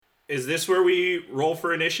Is this where we roll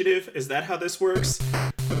for initiative? Is that how this works?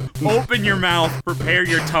 Open your mouth, prepare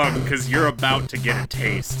your tongue, because you're about to get a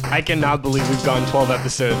taste. I cannot believe we've gone 12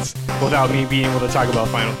 episodes without me being able to talk about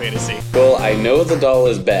Final Fantasy. Well, I know the doll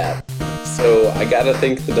is bad, so I gotta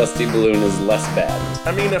think the Dusty Balloon is less bad.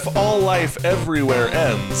 I mean, if all life everywhere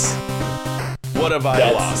ends, what have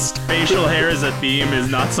I lost? Facial hair as a theme is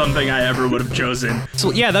not something I ever would have chosen.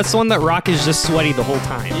 So yeah, that's the one that Rock is just sweaty the whole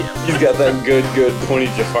time. He's got that good pointy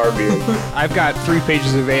Jafar beard. I've got 3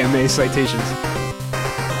 pages of AMA citations.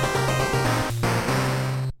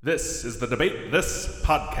 This is the Debate This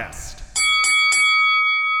podcast.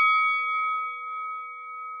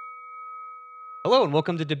 Hello and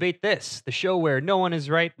welcome to Debate This, the show where no one is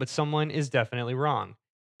right, but someone is definitely wrong.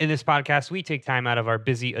 In this podcast, we take time out of our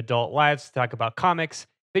busy adult lives to talk about comics,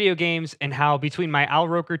 video games, and how between my Al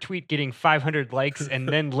Roker tweet getting 500 likes and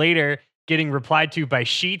then later getting replied to by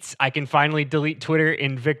Sheets, I can finally delete Twitter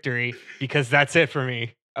in victory because that's it for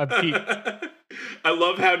me. I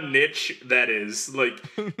love how niche that is. Like,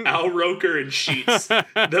 Al Roker and Sheets.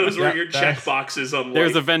 Those were your checkboxes on life.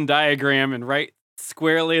 There's a Venn diagram, and right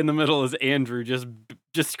squarely in the middle is Andrew, just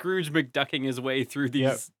Scrooge McDucking his way through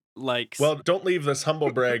these likes. Well, don't leave this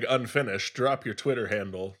humble brag unfinished. Drop your Twitter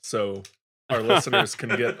handle so our listeners can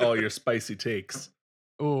get all your spicy takes.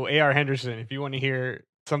 Ooh, A.R. Henderson, if you want to hear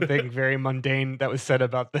something very mundane that was said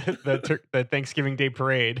about the Thanksgiving Day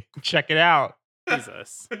parade, check it out.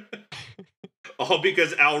 Jesus. All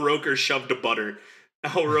because Al Roker shoved a butter.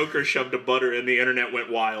 Al Roker shoved a butter and the internet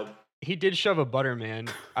went wild. He did shove a butter, man.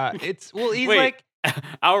 He's Wait, like...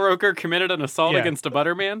 Al Roker committed an assault against a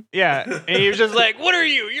butter man? Yeah, and he was just like, what are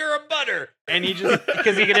you? You're a butter. And he just,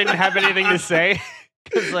 because he didn't have anything to say.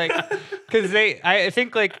 I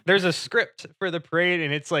think like there's a script for the parade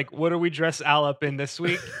and it's like, what do we dress Al up in this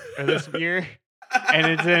week or this year? And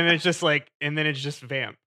it's just like, and then it's just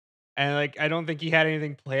Vamp. And like, I don't think he had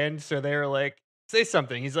anything planned. So they were like, say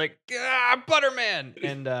something. He's like, Butterman.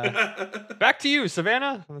 And back to you,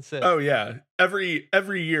 Savannah. That's it. Oh yeah, every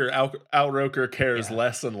year Al Roker cares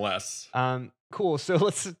less and less. Cool. So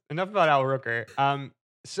enough about Al Roker.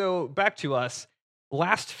 So back to us.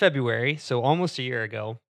 Last February, so almost a year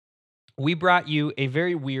ago, we brought you a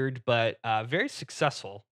very weird but very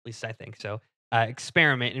successful, at least I think so,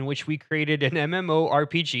 experiment in which we created an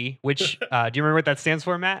MMORPG. Which do you remember what that stands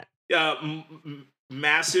for, Matt?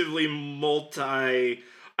 Massively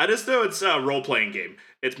I just know it's a role-playing game.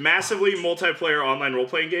 It's massively multiplayer online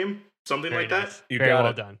role-playing game. Something Very like nice. that. Very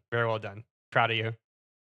well done. Very well done. Proud of you.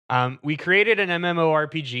 We created an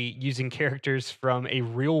MMORPG using characters from a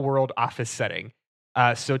real-world office setting.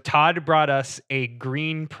 So Todd brought us a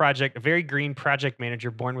very green project manager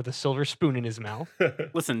born with a silver spoon in his mouth.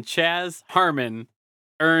 Listen, Chaz Harmon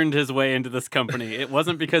earned his way into this company. It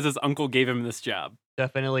wasn't because his uncle gave him this job.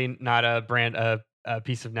 Definitely not a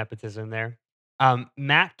piece of nepotism there.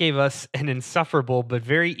 Matt gave us an insufferable but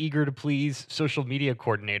very eager to please social media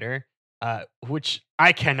coordinator, which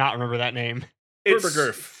I cannot remember that name. It's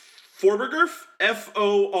Forbergerf. Forburgers.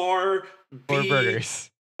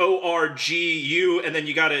 Forgu, and then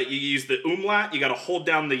you use the umlaut. You gotta hold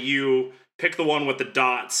down the U, pick the one with the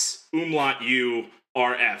dots, umlaut U,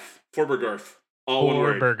 RF. Forbergerf. All one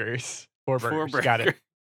word. Four burgers. Got it.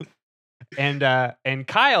 And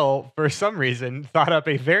Kyle, for some reason, thought up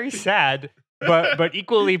a very sad but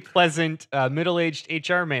equally pleasant middle-aged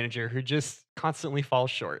HR manager who just constantly falls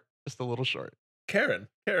short, just a little short. Karen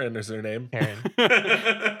is her name. Karen.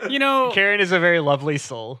 Karen is a very lovely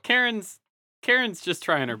soul. Karen's just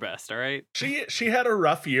trying her best, all right? She had a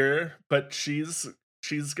rough year, but she's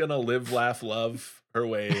gonna live, laugh, love her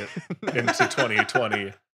way into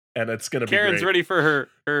 2020, and it's gonna be Karen's great. ready for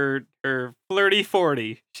her flirty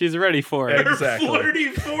 40. She's ready for it. Exactly. Her flirty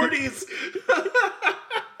 40s.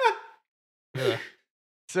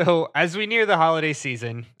 So, as we near the holiday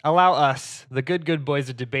season, allow us, the good boys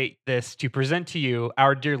of Debate This, to present to you,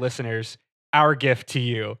 our dear listeners, our gift to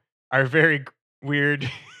you, our very weird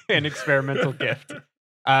and experimental gift.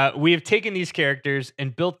 We have taken these characters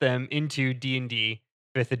and built them into D&D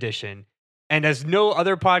 5th edition. And as no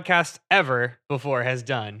other podcast ever before has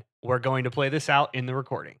done, we're going to play this out in the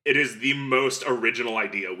recording. It is the most original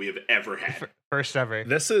idea we have ever had. First ever.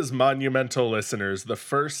 This is monumental, listeners. The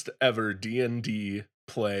first ever D&D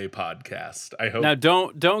play podcast. I hope. Now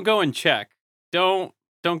don't go and check. Don't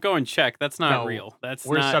go and check. That's not real.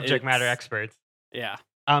 We're subject matter experts. Yeah.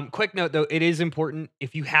 Quick note though, it is important.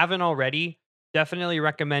 If you haven't already, definitely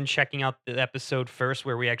recommend checking out the episode first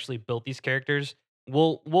where we actually built these characters.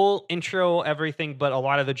 We'll intro everything, but a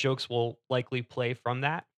lot of the jokes will likely play from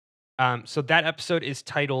that. So that episode is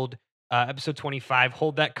titled episode 25.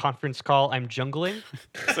 Hold that conference call. I'm jungling.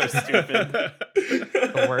 So stupid.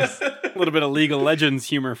 The worst. A little bit of League of Legends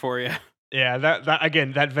humor for you. Yeah, that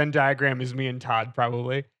again, that Venn diagram is me and Todd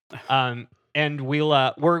probably. And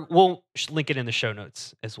we'll link it in the show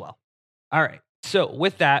notes as well. All right. So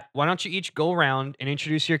with that, why don't you each go around and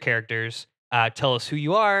introduce your characters, tell us who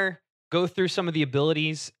you are, go through some of the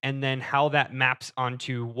abilities, and then how that maps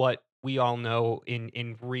onto what we all know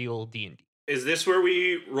in real D&D. Is this where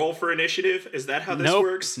we roll for initiative? Is that how this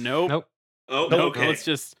works? Nope. Oh, Nope. okay. Let's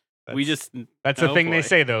just we just That's oh, the thing they boy.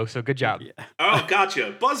 say though, so good job. Yeah, Oh,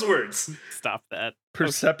 gotcha. Buzzwords. stop that.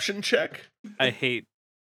 Perception check.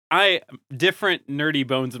 Different nerdy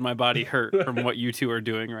bones in my body hurt from what you two are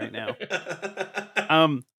doing right now.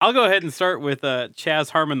 I'll go ahead and start with Chaz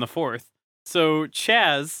Harmon IV. So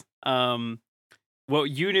Chaz, well,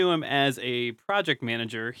 you knew him as a project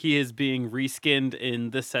manager. He is being reskinned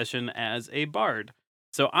in this session as a bard.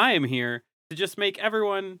 So I am here to just make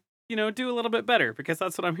everyone, do a little bit better because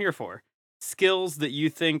that's what I'm here for. Skills that you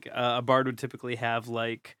think a bard would typically have,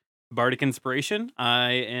 like bardic inspiration,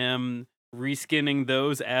 I am reskinning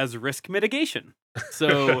those as risk mitigation.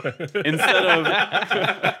 So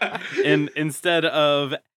instead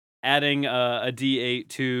of adding a D8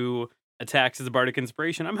 to attacks as a bardic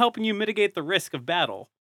inspiration, I'm helping you mitigate the risk of battle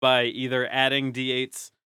by either adding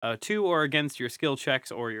D8s to or against your skill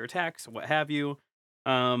checks or your attacks, what have you.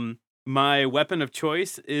 My weapon of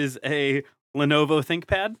choice is a Lenovo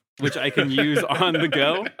ThinkPad, which I can use on the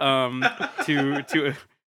go to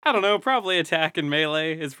I don't know, probably attack and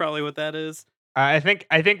melee is probably what that is. I think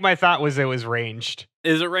my thought was it was ranged.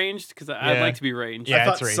 Is it ranged? Because I'd Yeah. like to be ranged. Yeah, I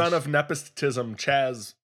it's thought ranged. son of nepotism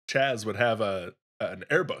Chaz would have an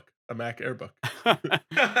Airbook, a Mac Airbook.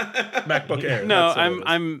 MacBook Air. No, that's what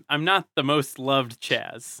it is. I'm not the most loved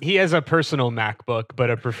Chaz. He has a personal MacBook, but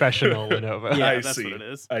a professional Lenovo. Yeah, I that's see. what it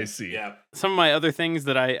is. I see. Yeah. Some of my other things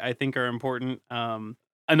that I think are important.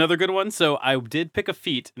 Another good one. So I did pick a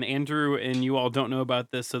feat, and Andrew and you all don't know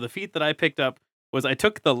about this. So the feat that I picked up was I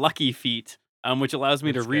took the lucky feat, which allows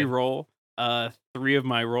me That's to good. re-roll 3 of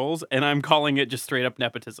my rolls, and I'm calling it just straight up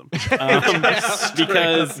nepotism. Straight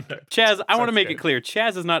Because up. Chaz, I want to Sounds make good. it clear,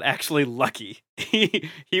 Chaz is not actually lucky. He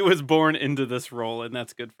was born into this role, and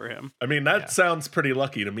that's good for him. I mean, that Yeah. sounds pretty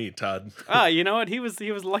lucky to me, Todd. You know what? He was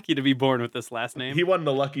lucky to be born with this last name. He won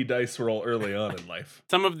the lucky dice roll early on in life.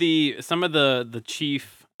 Some of the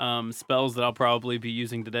chief spells that I'll probably be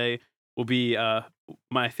using today will be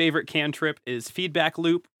my favorite cantrip is Feedback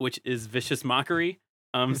Loop, which is Vicious Mockery.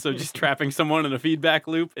 So just trapping someone in a feedback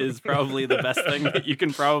loop is probably the best thing that you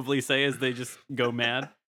can probably say as they just go mad.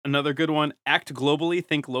 Another good one, Act Globally,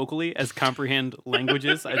 Think Locally, as comprehend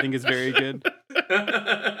languages, I think is very good.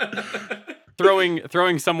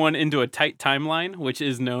 Throwing someone into a tight timeline, which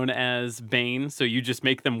is known as Bane, so you just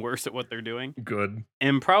make them worse at what they're doing. Good.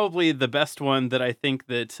 And probably the best one that I think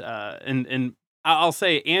that, and I'll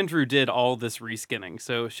say Andrew did all this reskinning.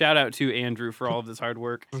 So shout out to Andrew for all of this hard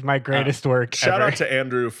work. This is my greatest work Shout ever. out to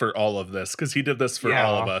Andrew for all of this because he did this for Yeah.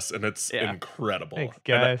 all of us, and it's Yeah. incredible. Thanks, And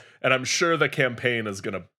guys. and I'm sure the campaign is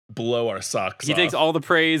gonna blow our socks He off. takes all the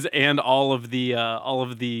praise and all of the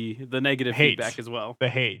negative Hate. feedback as well. The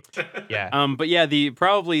hate. Yeah. But yeah, the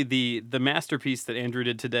masterpiece that Andrew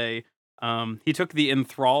did today. He took the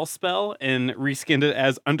Enthrall spell and reskinned it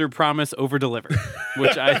as Under Promise Over Deliver,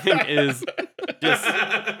 which I think is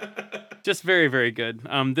just very, very good.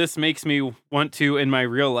 This makes me want to, in my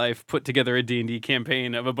real life, put together a D&D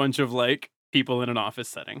campaign of a bunch of people in an office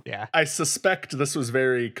setting. Yeah. I suspect this was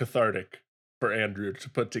very cathartic for Andrew to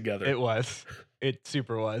put together. It was. It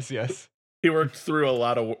super was. Yes. He worked through a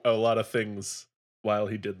lot of things while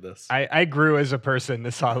he did this. I grew as a person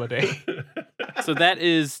this holiday. So that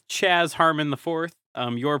is Chaz Harmon IV,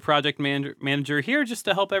 your project manager here just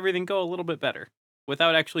to help everything go a little bit better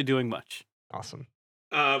without actually doing much. Awesome.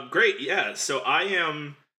 Great, yeah. So I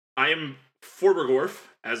am Forbergorf,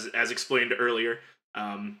 as explained earlier.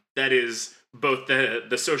 That is both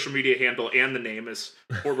the social media handle and the name is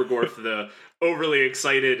Forbergorf, the overly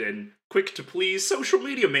excited and quick to please social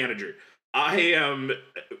media manager. I am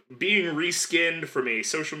being reskinned from a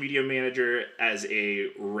social media manager as a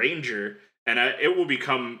ranger, and it will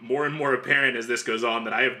become more and more apparent as this goes on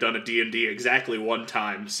that I have done a D&D exactly one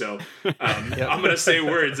time. So I'm going to say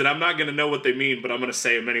words, and I'm not going to know what they mean, but I'm going to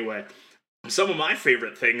say them anyway. Some of my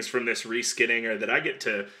favorite things from this reskinning are that I get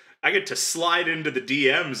to slide into the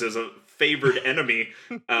DMs as a favored enemy,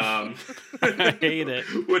 I hate it.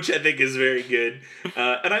 which I think is very good.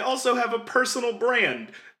 And I also have a personal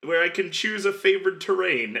brand where I can choose a favored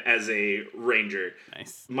terrain as a ranger.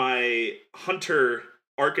 Nice. My hunter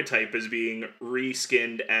archetype is being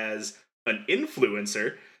reskinned as an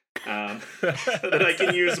influencer, so that I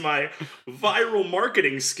can use my viral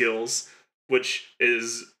marketing skills, which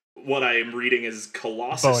is what I am reading as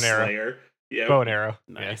Colossus Bow and arrow. Slayer. Yeah. Bow and arrow.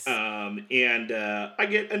 Nice. And I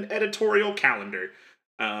get an editorial calendar.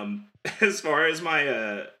 As far as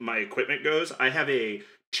my my equipment goes, I have a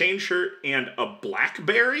chain shirt and a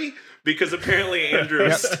BlackBerry because apparently Andrew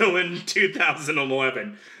is still in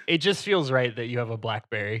 2011. It just feels right that you have a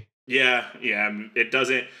BlackBerry. Yeah. It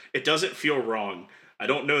doesn't feel wrong. I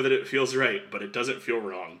don't know that it feels right, but it doesn't feel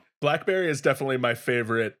wrong. BlackBerry is definitely my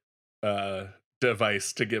favorite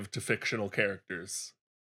device to give to fictional characters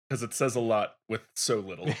because it says a lot with so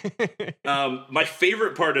little. My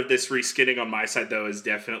favorite part of this reskinning on my side, though, is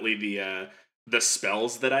definitely the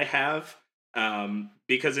spells that I have.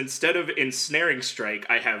 Because instead of Ensnaring Strike,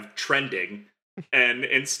 I have Trending, and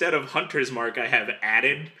instead of Hunter's Mark, I have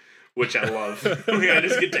Added, which I love. I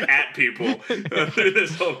just get to at people through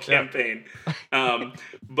this whole campaign.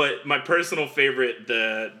 But my personal favorite,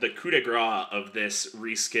 the coup de grace of this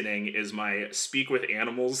reskinning, is my Speak with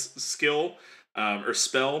Animals skill, or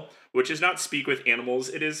spell, which is not Speak with Animals,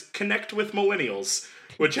 it is Connect with Millennials,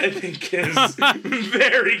 which I think is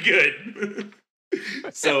very good.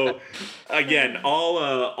 So again,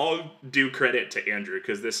 I'll do credit to Andrew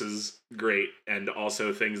because this is great, and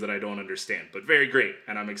also things that I don't understand, but very great,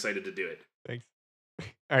 and I'm excited to do it. Thanks.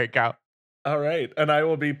 All right, Kyle. All right, and I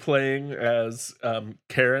will be playing as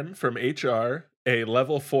Karen from HR, a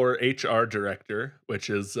level 4 HR director, which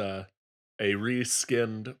is a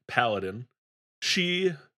reskinned paladin.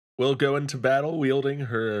 She will go into battle wielding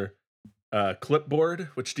her clipboard,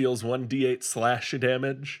 which deals 1d8 slash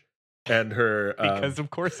damage, and her Because of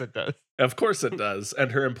course it does. of course it does,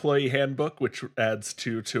 and her employee handbook, which adds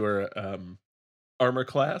 2 to her armor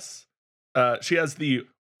class. She has the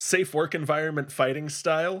safe work environment fighting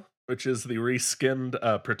style, which is the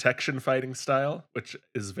reskinned protection fighting style, which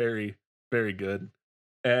is very, very good.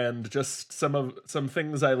 And just some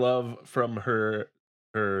things I love from her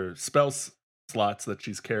spell slots that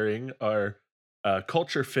she's carrying are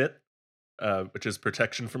culture fit, which is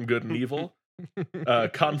protection from good and evil.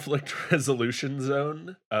 Conflict resolution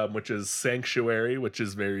zone, which is sanctuary, which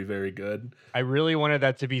is very, very good. I really wanted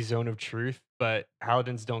that to be Zone of Truth, but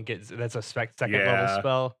paladins don't get that's a second level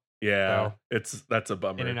spell Yeah, So- that's a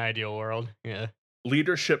bummer. in an ideal world. Yeah.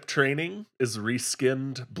 Leadership training is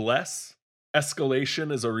reskinned bless.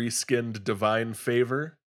 Escalation is a reskinned divine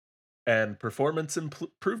favor. And performance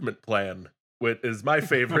improvement plan, which is my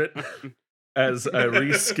favorite, as a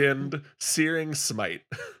reskinned searing smite.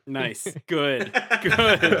 Nice. Good.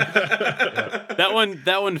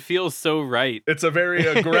 That one feels so right. It's a very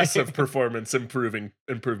aggressive performance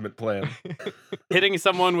improvement plan. Hitting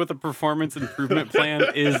someone with a performance improvement plan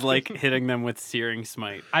is like hitting them with searing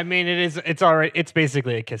smite. I mean, it's all right. It's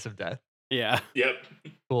basically a kiss of death. Yeah. Yep.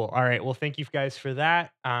 Cool. All right. Well, thank you guys for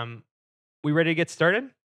that. We ready to get started?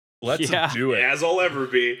 Let's Yeah. do it. As I'll ever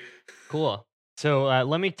be. Cool. So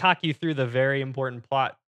let me talk you through the very important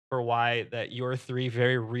plot for why that your 3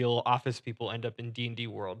 very real office people end up in D&D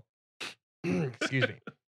world. Excuse me.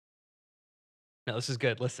 No, this is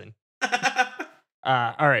good. Listen.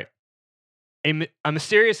 All right. A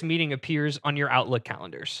mysterious meeting appears on your Outlook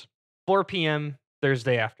calendars. 4 p.m.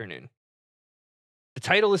 Thursday afternoon. The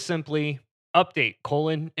title is simply Update: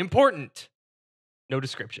 Important. No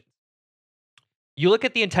description. You look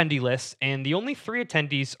at the attendee list, and the only 3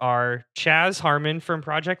 attendees are Chaz Harmon from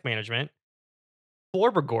Project Management,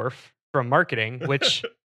 Florbergorf from Marketing, which,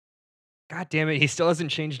 God damn it, he still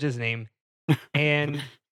hasn't changed his name, and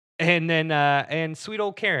sweet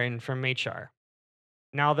old Karen from HR.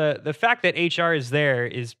 Now, the fact that HR is there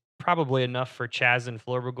is probably enough for Chaz and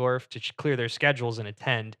Florbergorf to clear their schedules and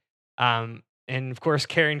attend. And of course,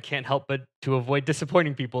 Karen can't help but to avoid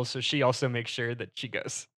disappointing people, so she also makes sure that she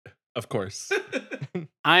goes. Of course.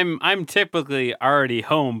 I'm typically already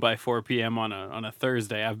home by 4 p.m. on a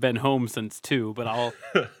Thursday. I've been home since 2, but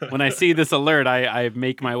when I see this alert, I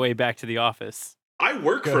make my way back to the office. I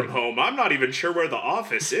work Good. from home. I'm not even sure where the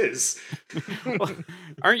office is.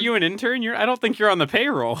 Aren't you an intern? I don't think you're on the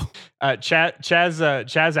payroll.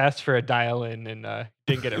 Chaz asked for a dial-in and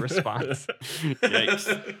didn't get a response.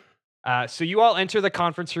 Yikes. So you all enter the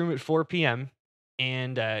conference room at 4 p.m.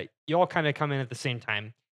 and you all kind of come in at the same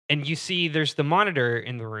time. And you see there's the monitor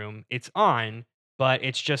in the room. It's on, but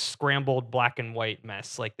it's just scrambled black and white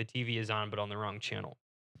mess. Like the TV is on, but on the wrong channel.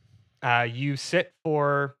 You sit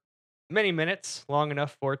for many minutes, long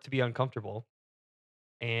enough for it to be uncomfortable.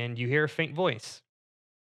 And you hear a faint voice.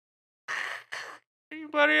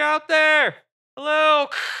 Anybody out there? Hello?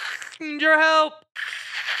 Need your help?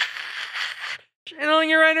 Channeling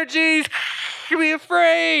your energies. Be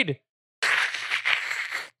afraid.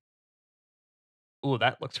 Ooh,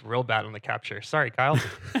 that looks real bad on the capture. Sorry, Kyle.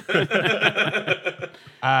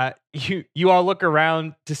 You all look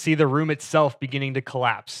around to see the room itself beginning to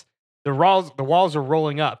collapse. The walls are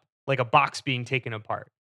rolling up like a box being taken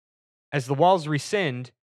apart. As the walls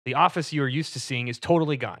rescind, the office you are used to seeing is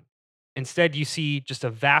totally gone. Instead, you see just a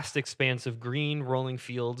vast expanse of green, rolling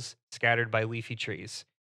fields scattered by leafy trees.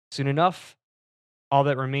 Soon enough, all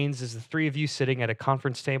that remains is the three of you sitting at a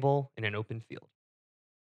conference table in an open field.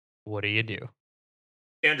 What do you do?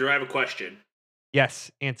 Andrew, I have a question.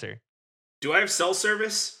 Yes, answer. Do I have cell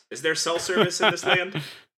service? Is there cell service in this land?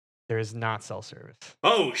 There is not cell service.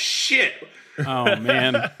 Oh, shit. Oh,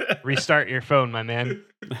 man. Restart your phone, my man.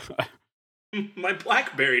 My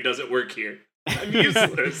BlackBerry doesn't work here. I'm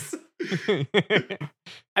useless.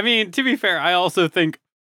 I mean, to be fair, I also think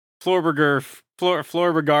Florbergarf.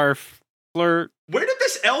 Where did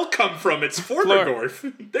this L come from? It's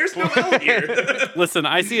Forbergorf. There's no L here. Listen,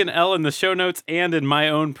 I see an L in the show notes and in my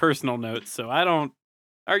own personal notes, so I don't.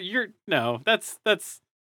 That's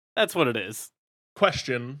what it is.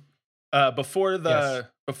 Question: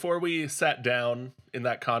 before we sat down in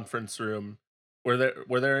that conference room, were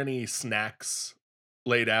there any snacks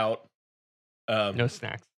laid out? No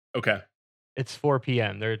snacks. Okay. It's 4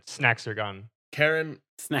 p.m. Their snacks are gone. Karen.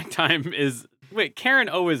 Snack time is. Wait, Karen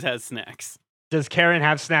always has snacks. Does Karen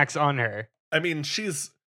have snacks on her? I mean,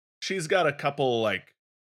 she's got a couple like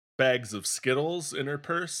bags of Skittles in her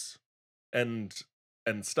purse and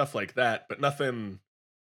stuff like that, but nothing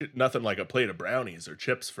like a plate of brownies or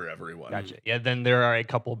chips for everyone. Gotcha. Yeah, then there are a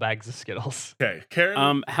couple bags of Skittles. Okay,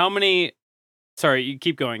 Karen. How many? Sorry, you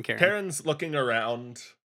keep going, Karen. Karen's looking around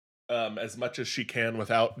as much as she can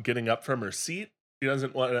without getting up from her seat. She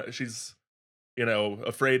doesn't want to. She's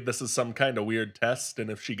afraid this is some kind of weird test, and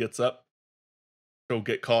if she gets up, she'll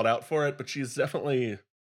get called out for it. But she's definitely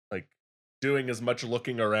like doing as much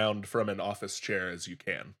looking around from an office chair as you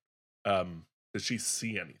can. Does she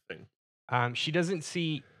see anything? She doesn't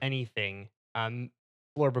see anything.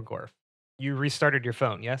 Florbergorf, you restarted your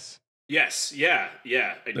phone, yes? Yes, yeah,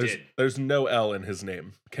 I did. There's no L in his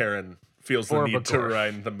name. Karen feels the need to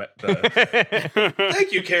remind the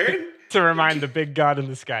Thank you, Karen. To remind the big god in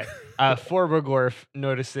the sky. Florbergorf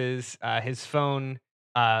notices his phone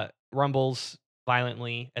rumbles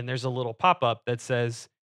violently, and there's a little pop-up that says,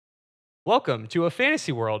 "Welcome to a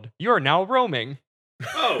fantasy world. You are now roaming."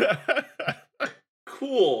 Oh,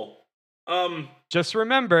 cool. Just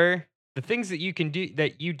remember, the things that you can do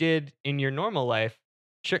that you did in your normal life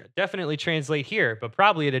definitely translate here, but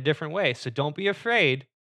probably in a different way. So don't be afraid.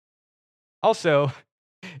 Also,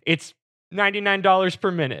 it's $99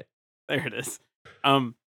 per minute. There it is.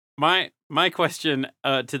 My question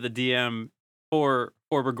to the DM for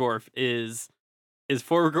Forbergorf is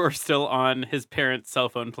Forbergorf still on his parents' cell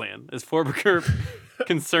phone plan? Is Forbergorf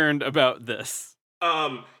concerned about this?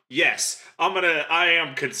 Yes. I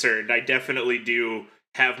am concerned. I definitely do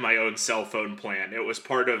have my own cell phone plan. It was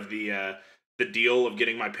part of the deal of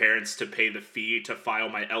getting my parents to pay the fee to file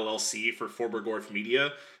my LLC for Forbergorf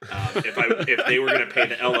Media. If they were going to pay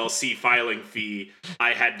the LLC filing fee,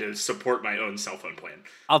 I had to support my own cell phone plan.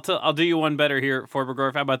 I'll do you one better here,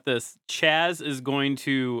 Forbergorf. How about this? Chaz is going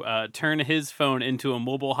to turn his phone into a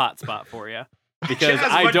mobile hotspot for you because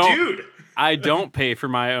Chaz, I don't pay for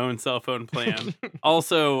my own cell phone plan.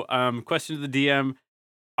 Also, question to the DM.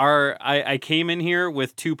 I came in here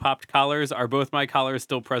with 2 popped collars. Are both my collars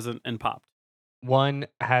still present and popped? One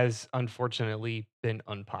has unfortunately been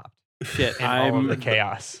unpopped. Shit, in all of the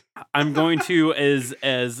chaos. I'm going to,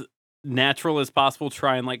 as natural as possible,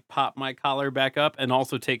 try and like pop my collar back up and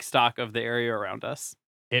also take stock of the area around us.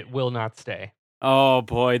 It will not stay. Oh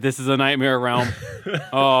boy, this is a nightmare realm.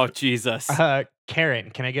 Oh Jesus. Karen,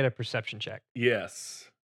 can I get a perception check? Yes.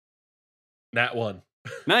 Nat 1.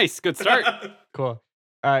 Nice, good start. Cool.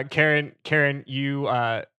 Karen, you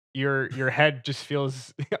your head just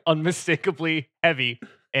feels unmistakably heavy,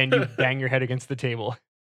 and you bang your head against the table.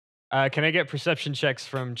 Can I get perception checks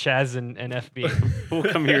from Chaz and FB? We'll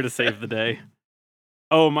come here to save the day.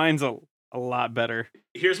 Oh, mine's a lot better.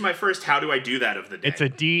 Here's my first how do I do that of the day. It's a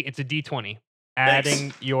D20.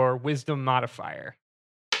 Adding your wisdom modifier.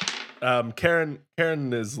 Karen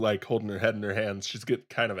is like holding her head in her hands. She's get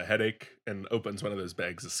kind of a headache and opens one of those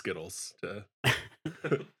bags of Skittles to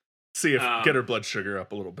see if get her blood sugar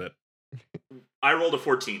up a little bit. I rolled a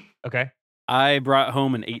 14. Okay. I brought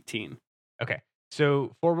home an 18. Okay.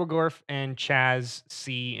 So Forbergorf and Chaz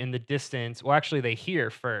see in the distance. Well, actually, they hear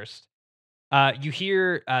first. They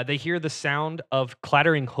hear the sound of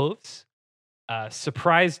clattering hooves,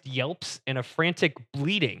 surprised yelps, and a frantic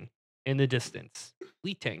bleating in the distance.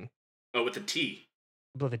 Bleating. Oh, with a T.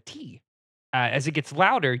 With a T. As it gets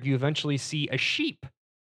louder, you eventually see a sheep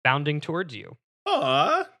bounding towards you.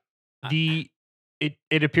 Aw.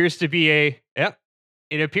 It appears to be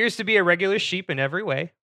a regular sheep in every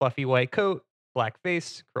way. Fluffy white coat, black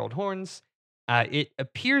face, curled horns. It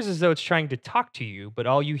appears as though it's trying to talk to you, but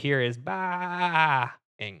all you hear is baaing.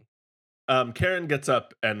 Karen gets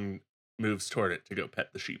up and moves toward it to go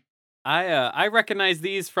pet the sheep. I recognize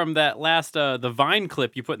these from that last the Vine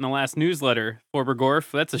clip you put in the last newsletter, Forbergorf.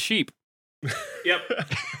 That's a sheep. Yep.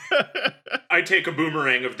 I take a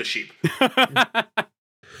boomerang of the sheep.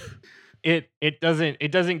 It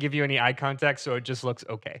doesn't give you any eye contact, so it just looks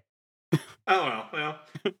okay. Oh well,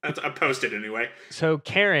 I posted anyway. So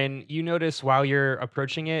Karen, you notice while you're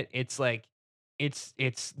approaching it, it's like it's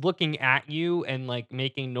looking at you and like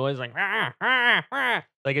making noise like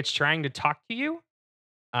like it's trying to talk to you.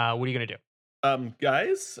 What are you gonna do?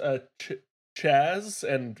 Guys, Chaz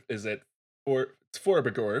and it's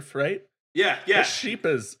Forbergorf, right? Yeah. This sheep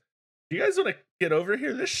is. Do you guys want to get over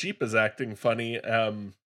here? This sheep is acting funny.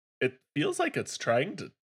 It feels like it's trying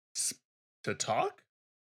to talk.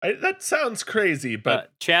 That sounds crazy,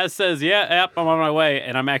 but Chaz says, "Yep, I'm on my way,"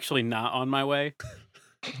 and I'm actually not on my way.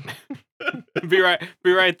 Be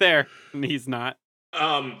right there. And he's not.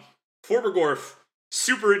 Forbergorf,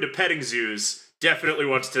 super into petting zoos, definitely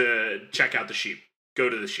wants to check out the sheep. Go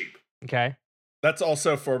to the sheep. Okay. that's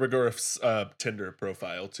also Forbergorf's Tinder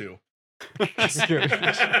profile too.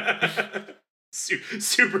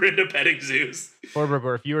 Super into petting zoos.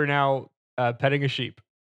 Forbergorf, you are now petting a sheep.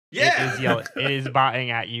 Yeah. It is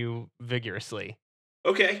botting at you vigorously.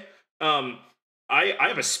 Okay. I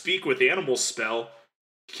have a speak with animals spell.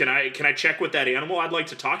 Can I check with that animal? I'd like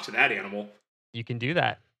to talk to that animal. You can do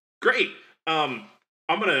that. Great. I'm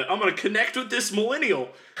gonna connect with this millennial.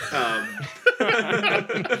 Why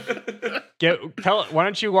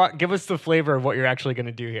don't you give us the flavor of what you're actually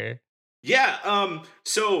gonna do here? Yeah.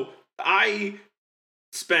 So I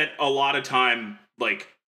spent a lot of time like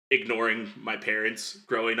ignoring my parents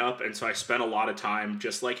growing up, and so I spent a lot of time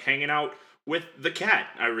just like hanging out with the cat.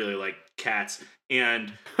 I really like cats,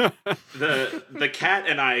 and the cat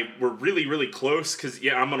and I were really, really close because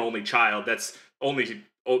I'm an only child. That's only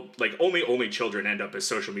children end up as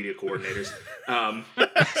social media coordinators.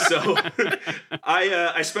 So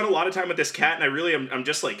I spent a lot of time with this cat, and I really I'm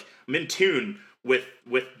just like I'm in tune with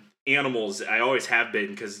animals. I always have been,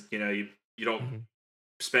 because you don't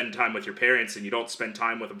spend time with your parents and you don't spend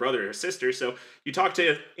time with a brother or sister, so you talk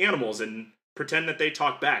to animals and pretend that they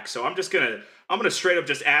talk back. So I'm gonna straight up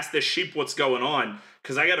just ask this sheep what's going on,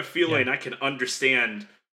 because I got a feeling I can understand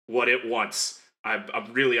what it wants. I'm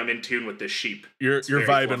in tune with this sheep. You're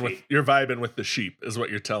vibing with the sheep is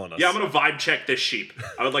what you're telling us. Yeah, I'm gonna vibe check this sheep.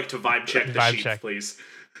 I would like to vibe check the sheep, please.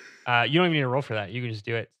 You don't even need to roll for that. You can just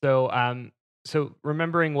do it. So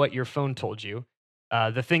remembering what your phone told you,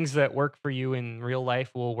 the things that work for you in real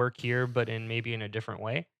life will work here, but maybe in a different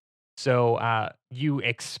way. So you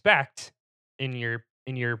expect in your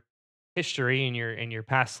history, in your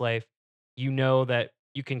past life, that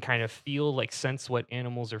you can kind of feel, like, sense what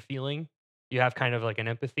animals are feeling. You have kind of like an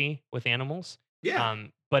empathy with animals. Yeah.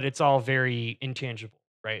 But it's all very intangible,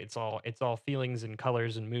 right? It's all feelings and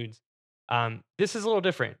colors and moods. This is a little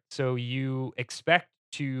different. So you expect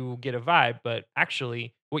to get a vibe, but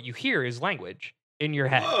actually what you hear is language in your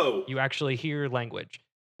head. Whoa. You actually hear language.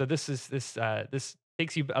 So this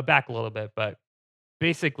takes you aback a little bit, but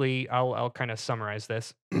basically I'll kind of summarize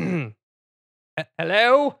this.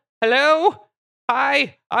 Hello?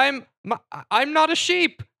 Hi, I'm not a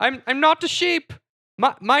sheep. I'm not a sheep.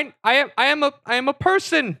 I am a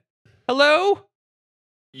person. Hello?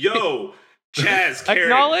 Yo, Chaz, Karen.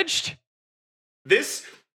 Acknowledged? This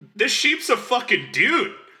sheep's a fucking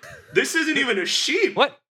dude. This isn't even a sheep.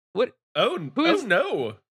 What? Oh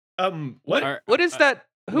no. What is that?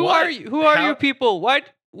 Who are you? Who are you people? Why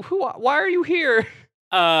are you here?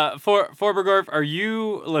 Forbergorf,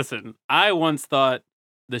 listen, I once thought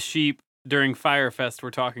the sheep during Firefest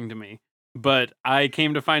were talking to me, but I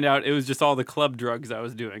came to find out it was just all the club drugs I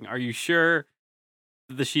was doing. Are you sure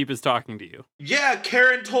the sheep is talking to you? Yeah,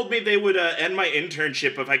 Karen told me they would end my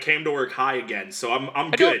internship if I came to work high again. So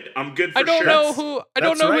I'm good. I'm good for sure. I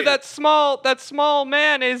don't know who that small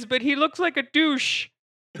man is, but he looks like a douche.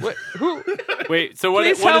 Who? Wait, so what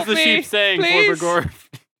is the sheep saying, Forbergorf?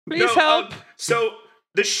 Please help. So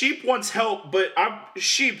the sheep wants help, but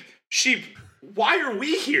sheep. Why are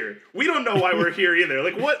we here? We don't know why we're here either.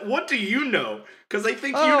 Like, what do you know? Because I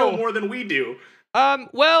think you know more than we do.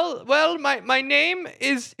 Well, my name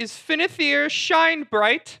is Finithir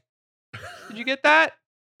Shinebright. Did you get that?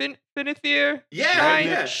 Finithir?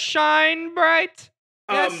 Yeah. Shinebright.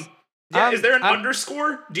 Yes. Yeah, is there an I'm-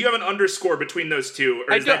 underscore? Do you have an underscore between those two,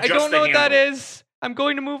 or I is that just don't know the what that handle? is. I'm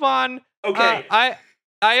going to move on. Okay. I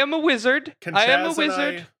am a wizard. Can I Chaz am a and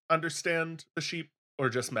wizard. I understand the sheep, or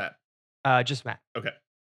just Matt? Just Matt. Okay.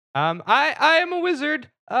 I am a wizard.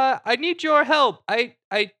 I need your help. I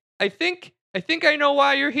think I know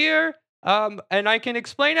why you're here. And I can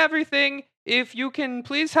explain everything if you can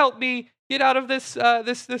please help me get out of this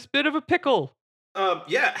this bit of a pickle.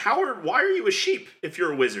 Yeah, Howard, why are you a sheep if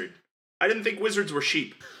you're a wizard? I didn't think wizards were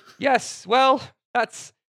sheep. Yes. Well,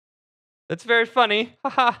 that's very funny.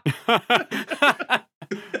 Haha.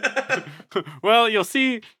 Well, you'll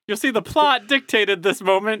see the plot dictated this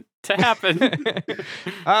moment to happen.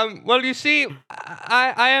 Well, you see,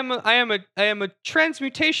 I am a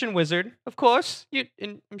transmutation wizard, of course.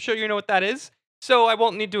 And I'm sure you know what that is. So I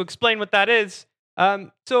won't need to explain what that is.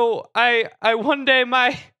 So I one day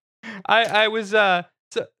I was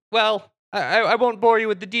well, I won't bore you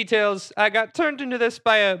with the details. I got turned into this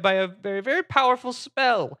by a very, very powerful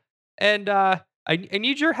spell, and I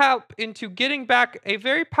need your help into getting back a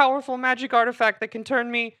very powerful magic artifact that can turn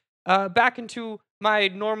me back into my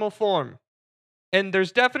normal form. And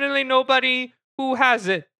there's definitely nobody who has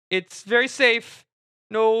it. It's very safe.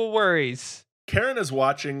 No worries. Karen is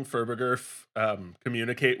watching Ferbergerf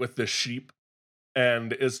communicate with the sheep,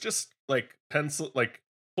 and is just like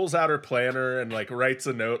pulls out her planner and like writes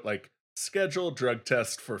a note like schedule drug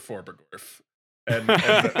test for Ferbergerf, and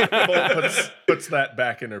puts that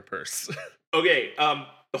back in her purse. Okay,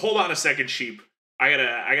 hold on a second, sheep. I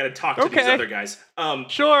gotta talk to these Okay. other guys.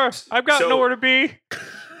 Sure, I've got So- nowhere to be.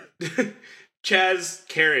 Chaz,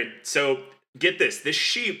 Karen, so get this. This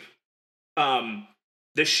sheep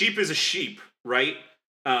is a sheep, right?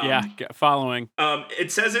 Following.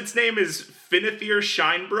 It says its name is Finithir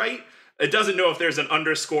Shinebright. It doesn't know if there's an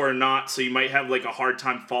underscore or not, so you might have like a hard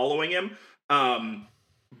time following him.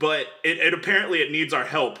 But it apparently it needs our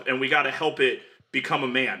help, and we gotta help it become a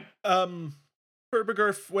man.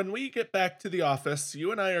 Ferbergerf, when we get back to the office,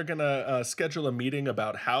 you and I are gonna schedule a meeting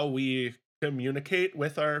about how we communicate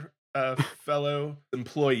with our fellow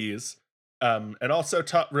employees, and also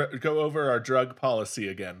go over our drug policy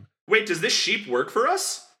again. Wait, does this sheep work for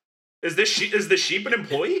us? Is the sheep an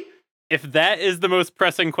employee? If that is the most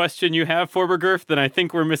pressing question you have, Forbergerf, then I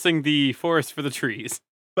think we're missing the forest for the trees.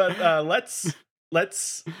 But let's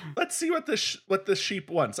see what the sheep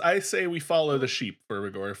wants. I say we follow the sheep,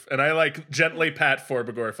 Ferbergerf, and I like gently pat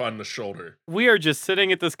Ferbergerf on the shoulder. We are just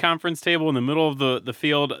sitting at this conference table in the middle of the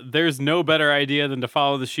field. There's no better idea than to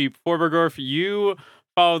follow the sheep. Forbergerf, you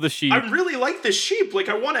follow the sheep. I really like this sheep. Like,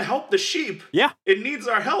 I want to help the sheep. Yeah. It needs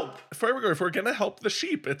our help. Ferbergerf, we're gonna help the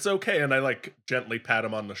sheep. It's okay. And I like gently pat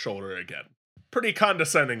him on the shoulder again, pretty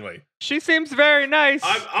condescendingly. She seems very nice.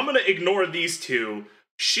 I'm going to ignore these two.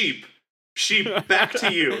 Sheep, back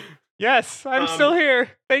to you. Yes, I'm still here.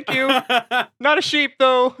 Thank you. Not a sheep,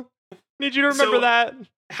 though. Need you to remember So- that.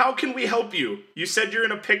 How can we help you? You said you're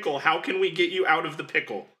in a pickle. How can we get you out of the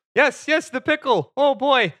pickle? Yes, the pickle. Oh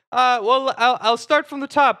boy. Well, I'll start from the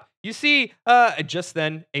top. You see, just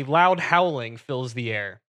then, a loud howling fills the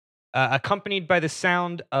air, accompanied by the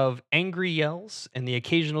sound of angry yells and the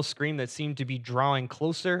occasional scream that seemed to be drawing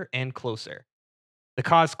closer and closer. The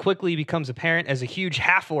cause quickly becomes apparent as a huge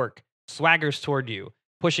half-orc swaggers toward you,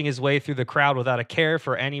 pushing his way through the crowd without a care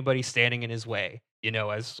for anybody standing in his way,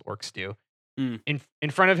 as orcs do. In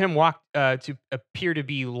front of him walked to appear to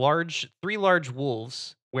be three large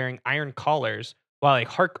wolves wearing iron collars, while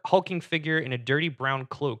a hulking figure in a dirty brown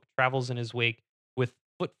cloak travels in his wake with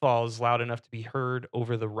footfalls loud enough to be heard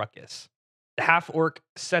over the ruckus. The half-orc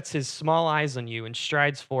sets his small eyes on you and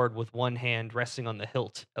strides forward with one hand resting on the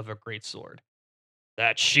hilt of a greatsword.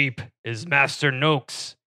 That sheep is Master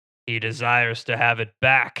Noakes. He desires to have it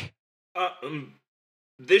back.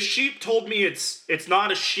 This sheep told me it's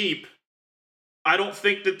not a sheep. I don't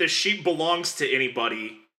think that this sheep belongs to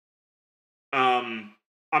anybody.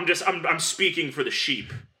 I'm speaking for the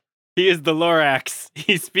sheep. He is the Lorax.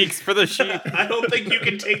 He speaks for the sheep. I don't think you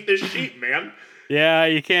can take this sheep, man. Yeah,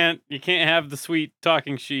 you can't have the sweet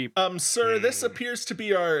talking sheep. Sir, this appears to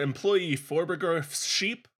be our employee Forbergerf's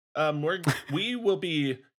sheep. He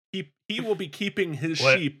will be keeping his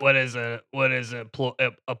sheep. What is a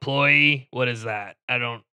employee? What is that? I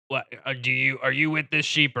don't. What are you with this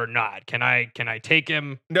sheep or not? Can I take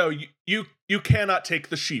him? No, you cannot take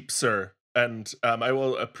the sheep, sir. And I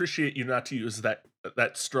will appreciate you not to use that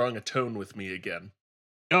strong a tone with me again.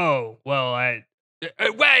 Oh well,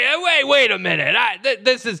 wait a minute.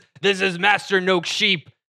 This is Master Noak's sheep.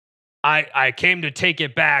 I came to take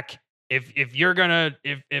it back. If you're gonna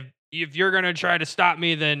try to stop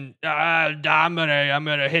me, then I'm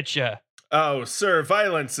gonna hit you. Oh, sir,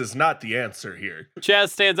 violence is not the answer here. Chaz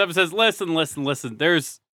stands up and says, "Listen.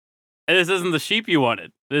 This isn't the sheep you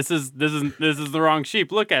wanted. This is the wrong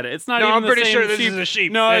sheep. Look at it. It's not No, even I'm the pretty same sure this sheep. is a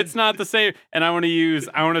sheep. No, it's not the same." And I want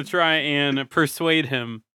to try and persuade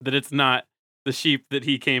him that it's not the sheep that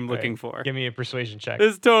he came looking for. Give me a persuasion check.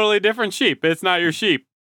 This is totally different sheep. It's not your sheep.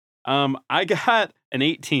 I got an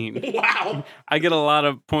 18. Wow. I get a lot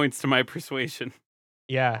of points to my persuasion.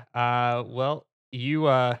 Yeah. Well, you.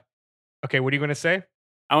 Okay. What are you going to say?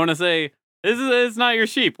 I want to say, it's not your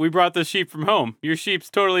sheep. We brought this sheep from home. Your sheep's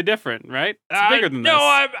totally different, right? It's bigger than this.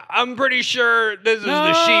 No, I'm pretty sure this is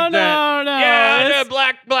the sheep No. Yeah, it's- the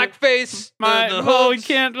black face. The Well, we hooves.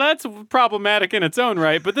 can't. That's problematic in its own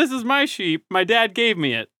right. But this is my sheep. My dad gave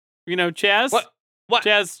me it. You know, Chaz. What?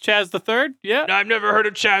 Chaz the third? Yeah. No, I've never heard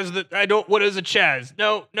of Chaz. I don't. What is a Chaz?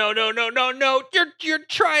 No. You're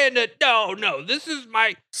trying to. No. This is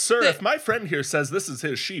my. Sir, if my friend here says this is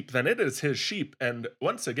his sheep, then it is his sheep. And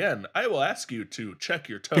once again, I will ask you to check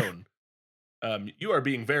your tone. You are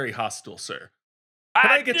being very hostile, sir.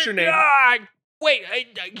 Can I get your name? Wait.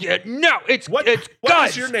 No. It's What It's what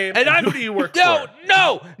Gus. is your name? And And who do you work no,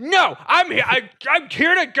 for? No. I'm here. I'm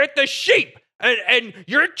here to get the sheep. And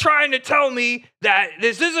you're trying to tell me that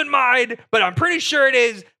this isn't mine, but I'm pretty sure it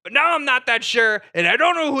is. But now I'm not that sure, and I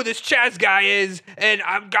don't know who this Chaz guy is, and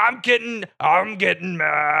I'm getting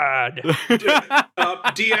mad.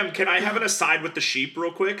 DM, can I have an aside with the sheep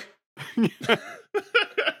real quick?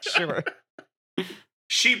 Sure.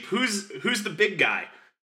 Sheep, who's the big guy?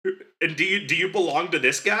 And do you belong to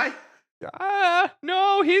this guy?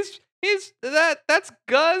 No, he's that's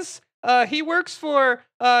Guz. He works for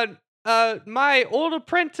my old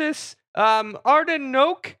apprentice, Arden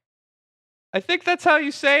Noak. I think that's how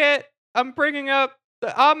you say it. I'm bringing up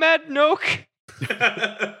the Ahmed Noak.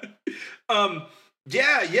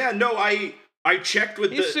 Yeah, no, I checked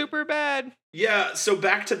with He's super bad. Yeah, so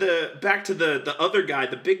back to the other guy,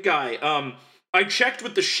 the big guy. I checked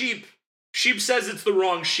with the sheep. Sheep says it's the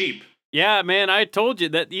wrong sheep. Yeah, man, I told you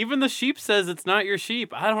that even the sheep says it's not your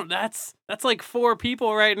sheep. That's like 4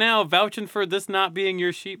 people right now vouching for this not being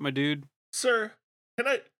your sheep, my dude. Sir,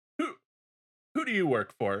 who do you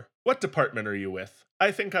work for? What department are you with?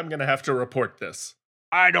 I think I'm gonna have to report this.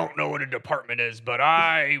 I don't know what a department is, but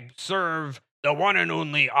I serve the one and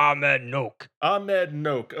only Ahmed Noak. Ahmed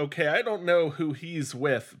Noak. Okay, I don't know who he's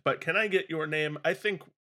with, but can I get your name? I think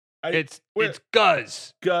It's where-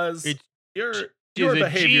 Guz. Guz. it's- Your a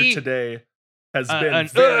behavior G, today has an been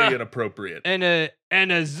very inappropriate. And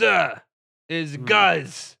a Z is Hmm.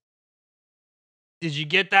 Guz. Did you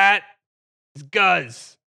get that? It's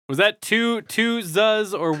Guz. Was that two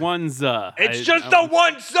zuz or one zuh? It's just the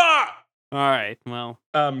one Z. All right, well.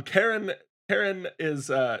 Karen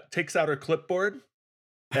is takes out her clipboard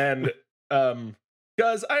and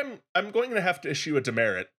Guz, I'm going to have to issue a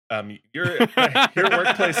demerit. Your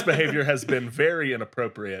workplace behavior has been very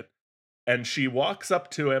inappropriate. And she walks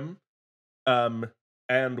up to him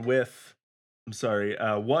and with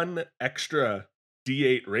 1 extra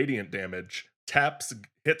D8 radiant damage,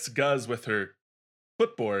 hits Guz with her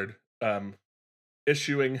clipboard,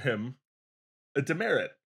 issuing him a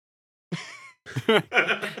demerit.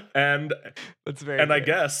 and That's very. and I good.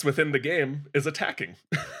 guess within the game is attacking.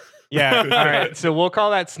 Yeah. All right. So we'll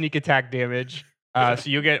call that sneak attack damage. So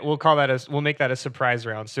we'll make that a surprise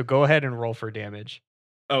round. So go ahead and roll for damage.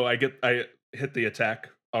 Oh, I hit the attack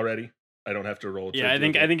already. I don't have to roll. Yeah, I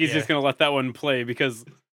think he's just gonna let that one play because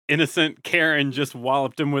innocent Karen just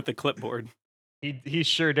walloped him with the clipboard. He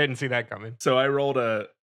sure didn't see that coming. So I rolled a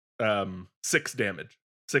 6 damage,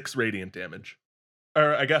 6 radiant damage,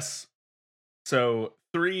 or I guess so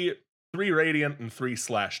 3 radiant and 3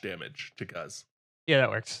 slash damage to Guz. Yeah, that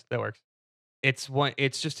works.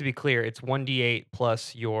 It's just to be clear, it's 1d8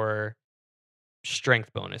 plus your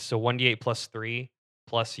strength bonus. So 1d8 plus 3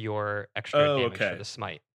 plus your extra damage for the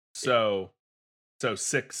smite. So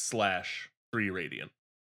 6 slash 3 radiant.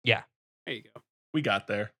 There you go. We got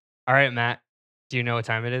there. All right, Matt. Do you know what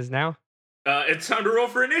time it is now? It's time to roll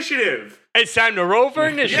for initiative. It's time to roll for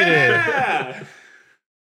initiative. Yeah.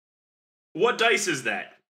 What dice is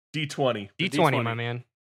that? D20. D20, my man.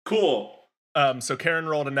 Cool. So Karen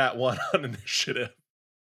rolled a nat 1 on initiative,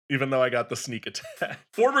 even though I got the sneak attack.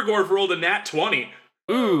 Forbergorf rolled a nat 20.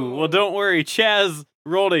 Ooh, well, don't worry. Chaz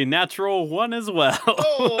rolled a natural 1 as well.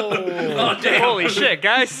 Oh, damn. Holy shit,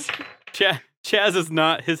 guys. Chaz is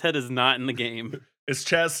not. His head is not in the game. Is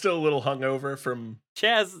Chaz still a little hungover from?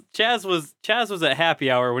 Chaz was at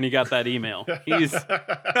happy hour when he got that email. He's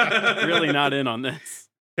really not in on this.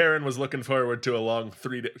 Karen was looking forward to a long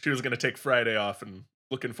 3 day. She was going to take Friday off and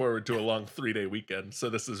looking forward to a long 3-day weekend. So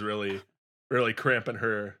this is really really cramping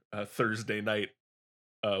her Thursday night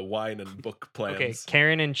wine and book plans. Okay,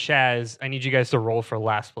 Karen and Chaz, I need you guys to roll for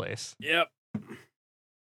last place. Yep.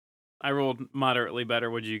 I rolled moderately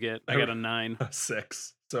better. What'd you get? I got a 9.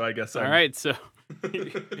 6. So I guess All right, so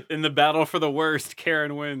in the battle for the worst,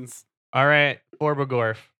 Karen wins. All right,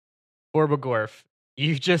 Forbagorf,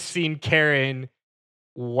 you've just seen Karen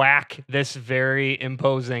whack this very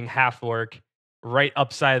imposing half-orc right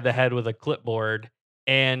upside the head with a clipboard.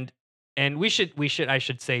 And I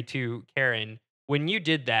should say too, Karen, when you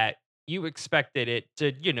did that, you expected it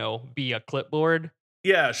to, be a clipboard.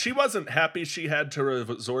 Yeah, she wasn't happy she had to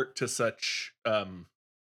resort to such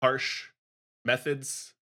harsh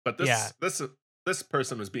methods, but this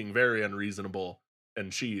person was being very unreasonable,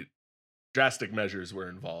 and drastic measures were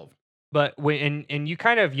involved. But when and you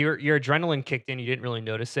kind of your adrenaline kicked in, you didn't really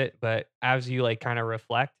notice it, but as you like kind of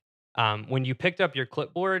reflect, when you picked up your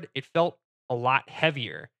clipboard, it felt a lot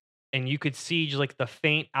heavier, and you could see just like the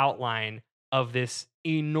faint outline of this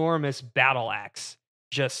enormous battle axe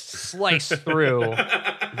just slice through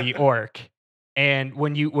the orc. And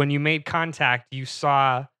when you made contact, you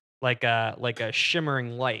saw like a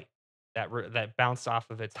shimmering light that bounced off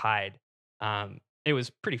of its hide. It was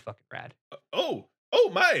pretty fucking rad. Oh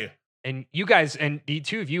my! And you guys and the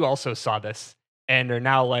two of you also saw this and are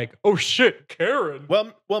now like, oh shit, Karen.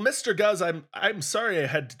 Well, Mr. Guz, I'm sorry I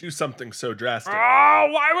had to do something so drastic. Oh,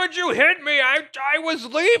 why would you hit me? I was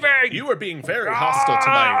leaving. You were being very hostile to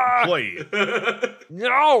my employee.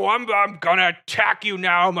 No, I'm gonna attack you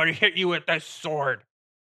now. I'm gonna hit you with this sword.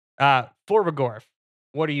 Forbagorf,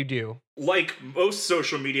 what do you do? Like most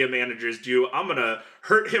social media managers do, I'm gonna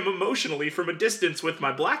hurt him emotionally from a distance with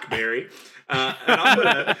my BlackBerry, and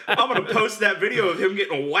I'm gonna post that video of him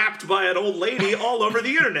getting whapped by an old lady all over the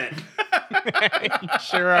internet. You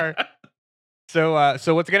sure are. So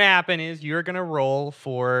what's gonna happen is you're gonna roll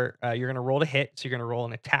to hit. So you're gonna roll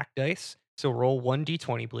an attack dice. So roll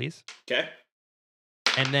 1d20, please. Okay.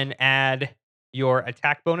 And then add your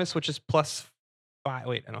attack bonus, which is +5.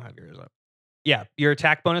 Wait, I don't have yours up. Yeah, your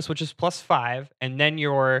attack bonus, which is +5, and then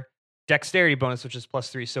your dexterity bonus, which is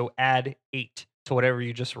 +3. So add 8 to whatever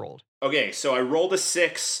you just rolled. Okay, so I rolled a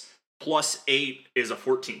 6 plus 8 is a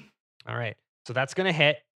 14. All right, so that's gonna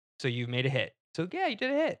hit. So you've made a hit. So yeah, you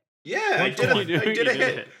did a hit. Yeah, I did a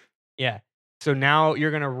hit. Yeah. So now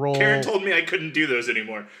you're gonna roll. Karen told me I couldn't do those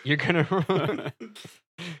anymore. You're gonna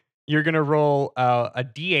roll a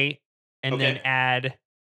d8 and then add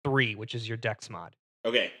 3, which is your dex mod.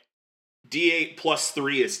 Okay. D8 plus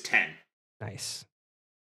 3 is 10. Nice.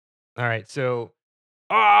 All right, so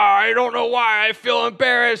I don't know why I feel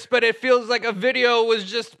embarrassed, but it feels like a video was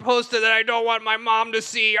just posted that I don't want my mom to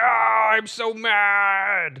see. I'm so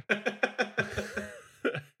mad.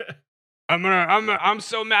 I'm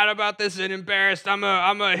so mad about this and embarrassed. I'm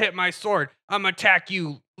gonna hit my sword. I'm gonna attack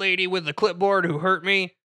you, lady with the clipboard who hurt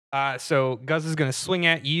me. So Guz is gonna swing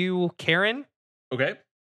at you, Karen. Okay.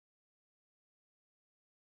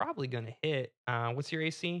 Probably gonna hit. What's your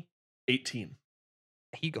AC? 18.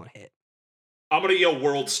 He gonna hit. I'm gonna yell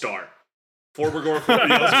World Star. Forbagorf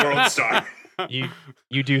yells World Star.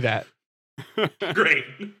 You do that. Great.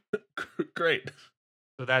 Great.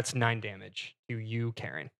 So that's 9 damage to you,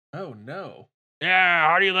 Karen. Oh no. Yeah,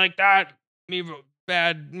 how do you like that? Me,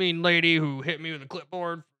 bad, mean lady who hit me with a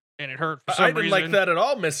clipboard and it hurt for some reason. I didn't like that at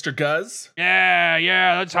all, Mr. Guz.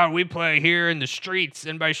 Yeah, that's how we play here in the streets.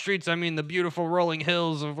 And by streets, I mean the beautiful rolling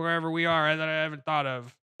hills of wherever we are that I haven't thought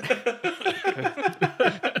of.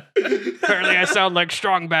 Apparently, I sound like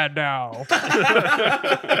Strong Bad now.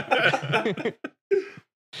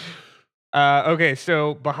 Okay,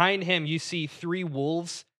 so behind him, you see 3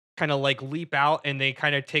 wolves kind of like leap out, and they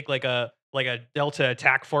kind of take like a delta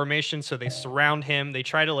attack formation. So they surround him. They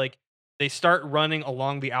try to they start running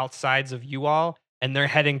along the outsides of you all, and they're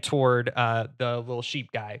heading toward the little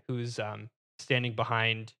sheep guy who's standing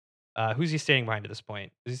behind. Who's he standing behind at this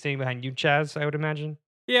point? Is he standing behind you, Chaz? I would imagine.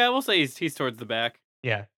 Yeah, we'll say he's towards the back.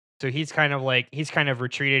 Yeah. So he's kind of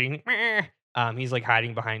retreating. He's like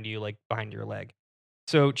hiding behind you, like behind your leg.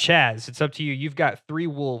 So Chaz, it's up to you. You've got 3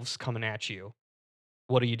 wolves coming at you.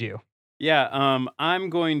 What do you do? Yeah, I'm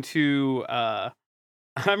going to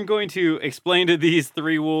explain to these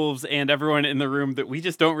 3 wolves and everyone in the room that we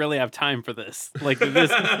just don't really have time for this. Like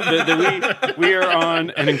we are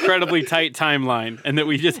on an incredibly tight timeline, and that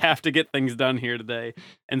we just have to get things done here today.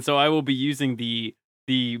 And so I will be using the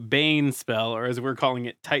Bane spell, or as we're calling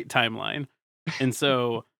it, tight timeline. And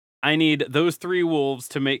so I need those 3 wolves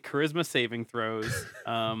to make charisma saving throws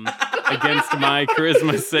against my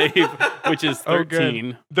charisma save, which is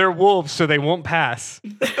 13. They're wolves, so they won't pass.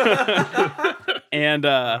 And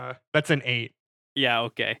that's an 8. Yeah,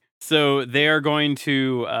 okay. So they are going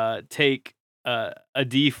to take a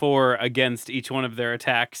D4 against each one of their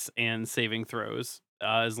attacks and saving throws,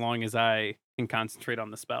 as long as I can concentrate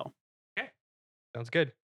on the spell. Sounds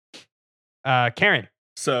good. Karen.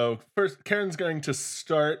 So first, Karen's going to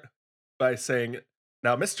start by saying,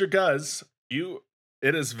 "Now, Mr. Guz,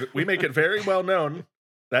 we make it very well known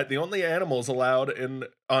that the only animals allowed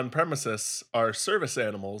on premises are service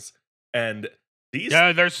animals, and these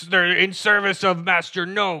they're in service of Master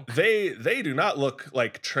Noak. they do not look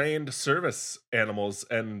like trained service animals,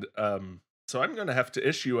 and so I'm going to have to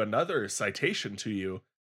issue another citation to you."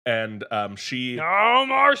 And she No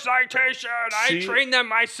more citation. I trained them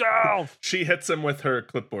myself. she hits him with her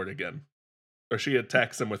clipboard again, or she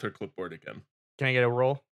attacks him with her clipboard again. Can I get a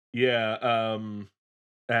roll? Yeah.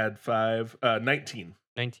 Add 5. 19.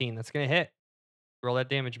 19. That's gonna hit. Roll that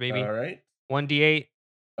damage, baby. All right. 1d8.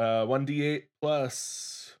 1d8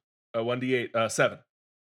 plus 1d8 7.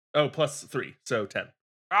 Oh, plus 3, so 10.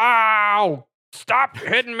 Ow! Stop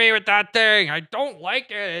hitting me with that thing. I don't like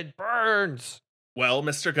it. It burns. Well,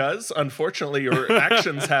 Mr. Guz, unfortunately, your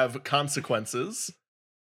actions have consequences,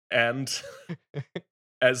 and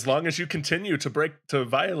as long as you continue to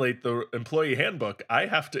violate the employee handbook, I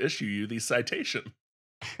have to issue you the citation.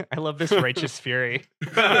 I love this righteous fury.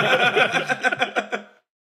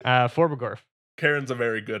 Forbegorf. Karen's a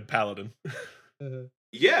very good paladin.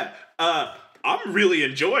 Yeah, I'm really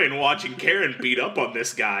enjoying watching Karen beat up on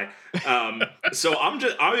this guy. So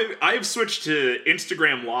I have switched to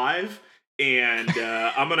Instagram Live, and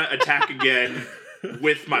I'm gonna attack again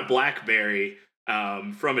with my BlackBerry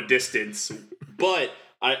from a distance. But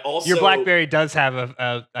I also Your BlackBerry does have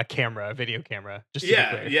a camera, a video camera. Just to be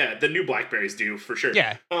clear. yeah, the new BlackBerries do for sure.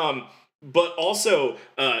 Yeah. But also,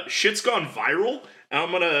 shit's gone viral. And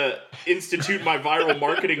I'm gonna institute my viral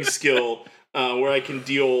marketing skill where I can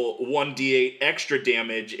deal 1d8 extra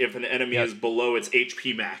damage if an enemy is below its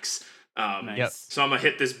HP max. Nice. So I'm gonna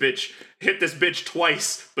hit this bitch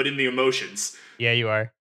twice, but in the emotions. Yeah, you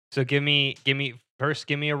are. So give me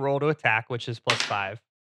a roll to attack, which is +5.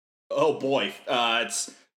 Oh boy, it's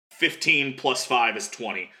 15 plus 5 is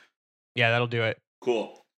 20. Yeah, that'll do it.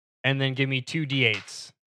 Cool. And then give me 2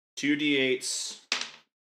 d8s. 2 d8s.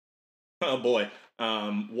 Oh boy.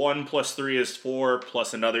 1 plus 3 is 4,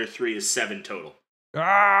 plus another 3 is 7 total.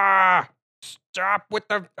 Ah! Stop with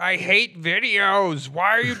I hate videos.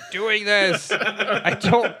 Why are you doing this? I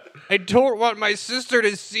don't want my sister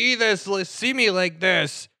to see me like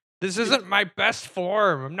this. This isn't my best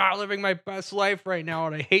form. I'm not living my best life right now,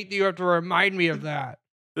 and I hate that you have to remind me of that.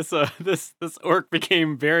 This orc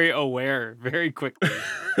became very aware very quickly.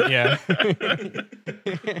 Yeah.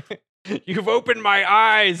 You've opened my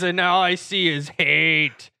eyes, and all I see is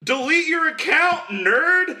hate. Delete your account,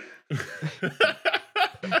 nerd!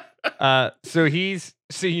 So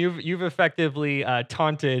you've effectively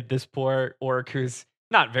taunted this poor orc who's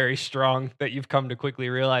not very strong, that you've come to quickly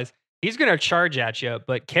realize. He's gonna charge at you,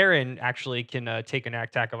 but Karen actually can take an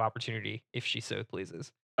attack of opportunity if she so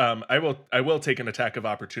pleases. I will take an attack of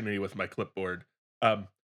opportunity with my clipboard. Now,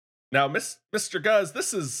 Mr. Guz,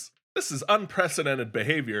 this is unprecedented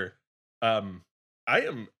behavior. I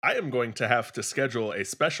am going to have to schedule a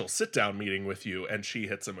special sit-down meeting with you, and she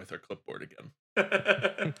hits him with her clipboard again.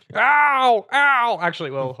 Ow! Ow!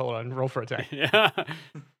 Actually, well, hold on. Roll for attack. Yeah.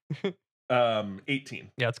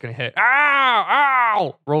 18. Yeah, it's gonna hit. Ow!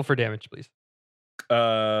 Ow! Roll for damage, please.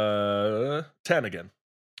 10 again.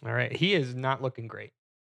 All right. He is not looking great.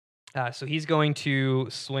 So he's going to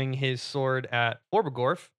swing his sword at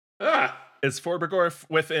Forbegorf. Is Forbegorf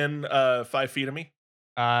within 5 feet of me?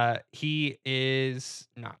 He is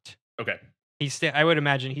not. Okay. I would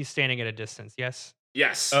imagine he's standing at a distance. Yes.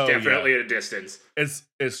 Yes, Oh, definitely at a distance. Is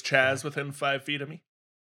Chaz within 5 feet of me?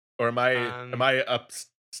 Or am I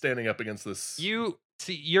standing up against this? You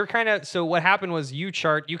see, you're kind of. So what happened was you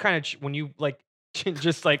kind of when you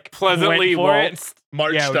just Pleasantly went for it. waltzed.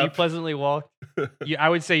 Marched Yeah, when you up. pleasantly walked. I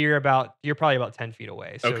would say you're probably about 10 feet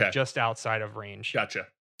away. So Okay. just outside of range. Gotcha.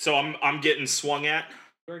 So I'm getting swung at.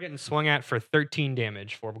 We're getting swung at for 13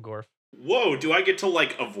 damage, Forbegorf. Whoa, do I get to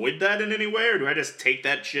avoid that in any way, or do I just take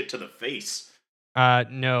that shit to the face?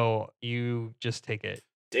 No, you just take it.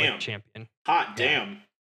 Damn. Like champion. Hot damn.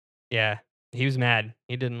 Yeah, he was mad.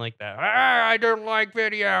 He didn't like that. I don't like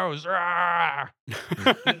videos.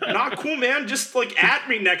 Not cool, man. Just at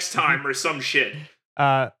me next time or some shit.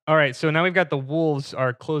 All right, so now we've got the wolves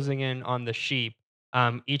are closing in on the sheep.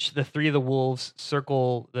 The 3 of the wolves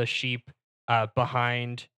circle the sheep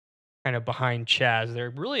behind Chaz. They're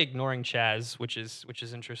really ignoring Chaz, which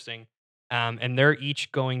is interesting. And they're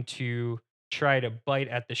each going to try to bite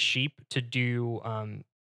at the sheep to do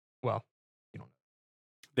well, you don't know.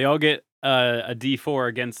 They all get a D4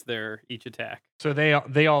 against their each attack. So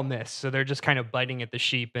they all miss. So they're just kind of biting at the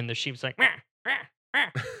sheep, and the sheep's like, "Meh, meh, meh.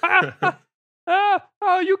 Ah, ah,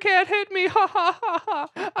 oh, you can't hit me! Ha ha ha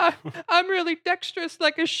ha! I'm really dexterous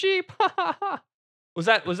like a sheep! Ha ha ha!" Was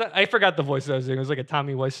that? I forgot the voice I was doing. It was like a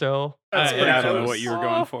Tommy Wiseau. That's pretty I don't know close. what you were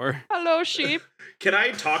going for. Hello, sheep. Can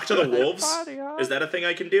I talk to the wolves? Party, huh? Is that a thing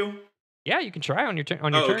I can do? Yeah, you can try on your turn.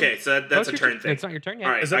 On your turn. Okay, so that's a your turn thing. It's not your turn yet.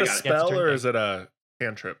 All right. Is it I a got it. Yeah, it's a spell turn or thing. is it a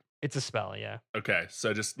cantrip? It's a spell. Yeah. Okay,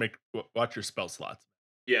 so just watch your spell slots.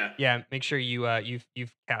 Yeah. Yeah. Make sure you've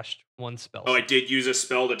cast one spell. Oh, I did use a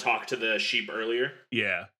spell to talk to the sheep earlier.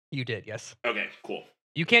 Yeah. You did. Yes. Okay, cool.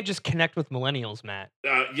 You can't just connect with millennials, Matt.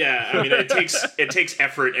 Yeah, I mean, it takes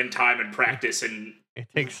effort and time and practice, and It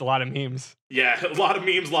takes a lot of memes. yeah, a lot of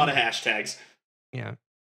memes, a lot of hashtags. Yeah.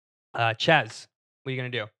 Chaz, what are you gonna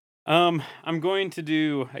do? I'm going to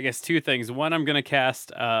do, I guess, two things. One, I'm going to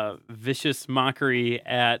cast Vicious Mockery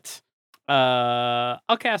at,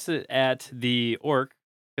 I'll cast it at the orc,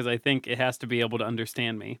 because I think it has to be able to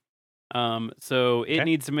understand me. So it Okay.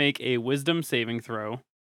 needs to make a wisdom saving throw.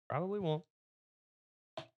 Probably won't.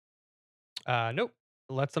 Nope.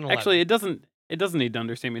 That's an 11. Actually, it doesn't need to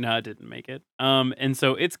understand me. No, it didn't make it. And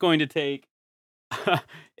so it's going to take,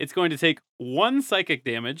 it's going to take 1 psychic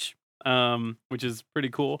damage, which is pretty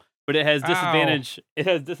cool. But it has disadvantage. It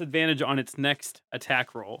has disadvantage on its next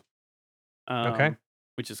attack roll. Okay.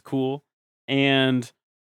 Which is cool. And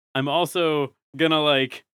I'm also gonna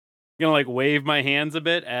wave my hands a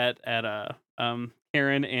bit at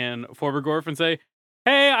Karen and Forbergorf and say,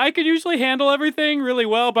 "Hey, I could usually handle everything really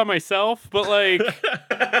well by myself, but like,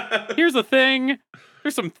 here's a thing.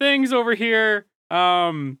 There's some things over here.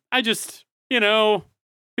 I just,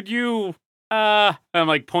 could you?" I'm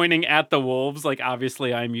like pointing at the wolves. Like,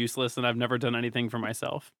 obviously, I'm useless and I've never done anything for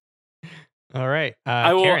myself. All right.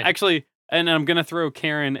 I will Karen. actually, and I'm gonna throw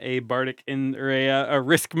Karen a bardic a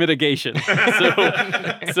risk mitigation.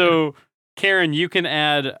 So Karen, you can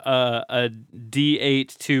add a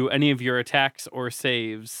D8 to any of your attacks or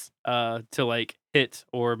saves to like hit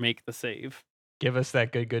or make the save. Give us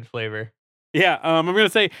that good flavor. Yeah, I'm gonna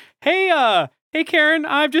say, hey Karen,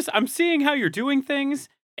 I'm seeing how you're doing things,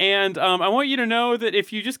 and I want you to know that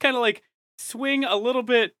if you just kind of like swing a little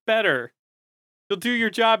bit better, you'll do your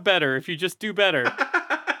job better if you just do better.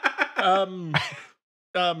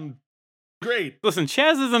 Great. Listen,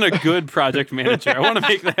 Chaz isn't a good project manager. I want to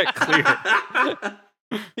make that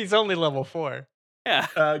clear. He's only level 4.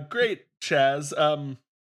 Yeah. Great, Chaz.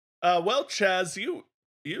 Well, Chaz,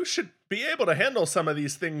 you should be able to handle some of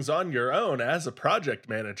these things on your own as a project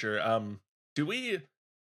manager.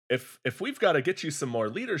 If we've got to get you some more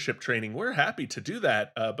leadership training, we're happy to do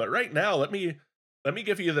that. But right now, let me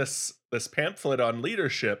give you this pamphlet on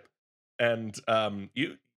leadership, and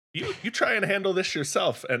you try and handle this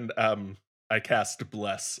yourself. And I cast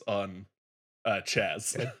Bless on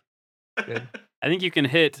Chaz. Good. I think you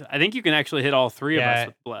can actually hit all 3 of us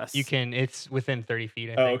with Bless. You can. It's within 30 feet.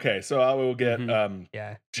 I Oh, think. okay. So I will get Yeah. You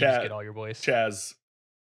Chad- just get all your boys. Chaz,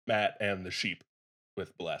 Matt, and the sheep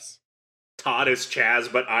with Bless. Todd is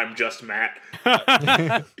Chaz, but I'm just Matt.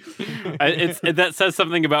 That says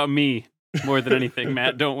something about me more than anything,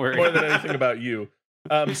 Matt. Don't worry. More than anything about you.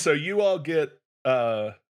 So you all get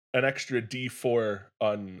an extra D4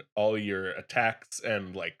 on all your attacks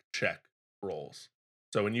and like check rolls.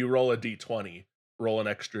 So when you roll a D20, roll an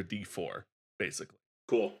extra D4, basically.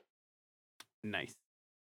 Cool. Nice.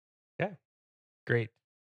 Great.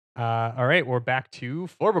 All right. We're back to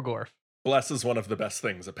Forbergorf. Bless is one of the best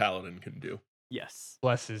things a paladin can do. Yes.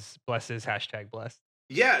 Bless is #bless.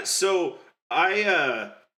 Yeah, so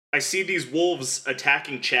I see these wolves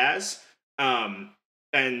attacking Chaz,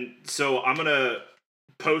 and so I'm gonna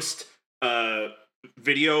post a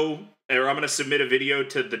video, or I'm gonna submit a video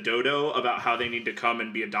to the dodo about how they need to come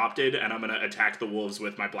and be adopted, and I'm gonna attack the wolves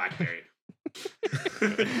with my BlackBerry.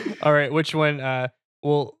 All right. Which one?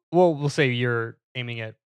 We'll say you're aiming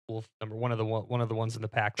at wolf number one of the ones in the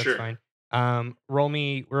pack. That's Sure. fine. Roll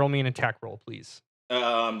me an attack roll, please.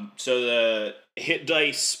 So the hit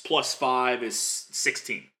dice plus 5 is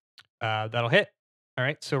 16. That'll hit. All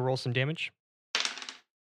right. So roll some damage.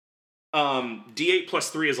 D8 plus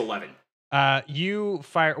 3 is 11. You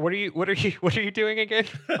fire. What are you doing again?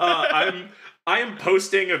 I am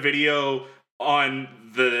posting a video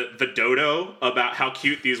on the dodo about how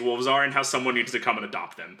cute these wolves are and how someone needs to come and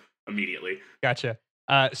adopt them immediately. Gotcha.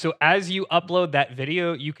 So as you upload that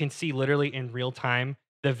video, you can see literally in real time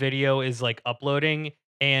the video is like uploading,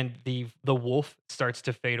 and the wolf starts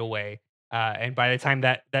to fade away. And by the time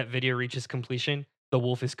that video reaches completion, the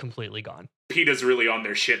wolf is completely gone. PETA's really on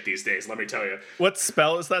their shit these days, let me tell you. What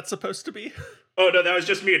spell is that supposed to be? Oh no, that was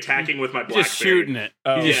just me attacking with my blackberry. Just shooting it.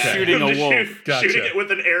 Oh, He's just okay. shooting a I'm just wolf. Gotcha. Shooting it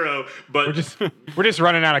with an arrow, but We're just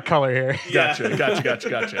running out of color here. yeah.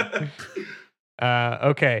 Gotcha.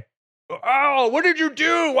 Okay. Oh, what did you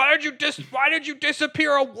do? Why did you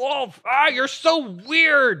disappear a wolf? Ah, you're so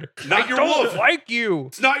weird. Not I your don't wolf. like you.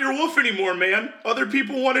 It's not your wolf anymore, man. Other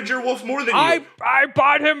people wanted your wolf more than you. I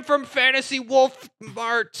bought him from Fantasy Wolf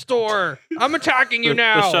Mart store. I'm attacking you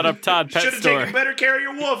now. The Shut Up Todd pet Should have store. taken better care of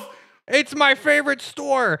your wolf. It's my favorite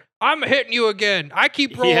store. I'm hitting you again. I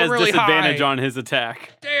keep He rolling has really disadvantage high. on his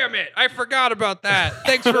attack. Damn it. I forgot about that.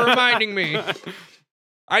 Thanks for reminding me.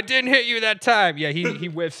 I didn't hit you that time. Yeah, he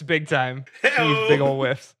whiffs big time. He's big old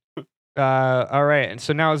whiffs. All right, and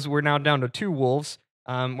so we're now down to 2 wolves.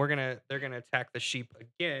 They're gonna attack the sheep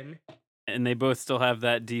again. And they both still have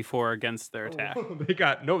that D4 against their attack. They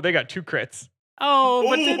got 2 crits. Oh,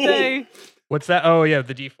 but did they? What's that? Oh yeah,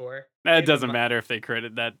 the D4. It doesn't matter if they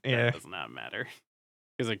critted that. Yeah. That does not matter.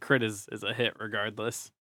 Because a crit is a hit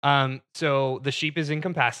regardless. So the sheep is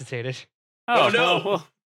incapacitated. Oh, no. Well,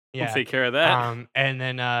 Yeah. we'll take care of that. And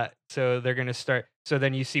then so they're gonna start. So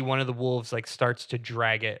then you see one of the wolves like starts to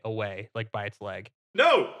drag it away, like by its leg.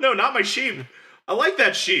 No, not my sheep. I like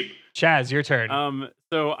that sheep. Chaz, your turn.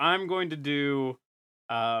 So I'm going to do.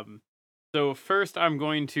 So first I'm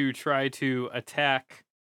going to try to attack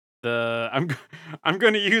the. I'm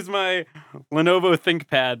going to use my Lenovo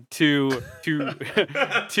ThinkPad to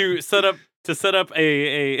set up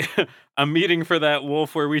a meeting for that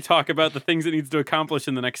wolf where we talk about the things it needs to accomplish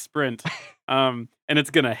in the next sprint. And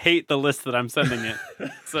it's gonna hate the list that I'm sending it.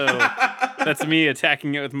 So that's me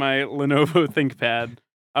attacking it with my Lenovo ThinkPad.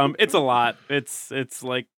 It's a lot. It's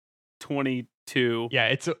like 22. Yeah,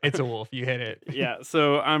 it's a wolf. You hit it. Yeah,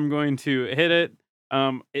 so I'm going to hit it.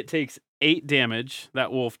 It takes 8 damage,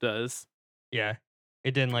 that wolf does. Yeah,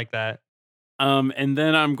 it didn't like that. And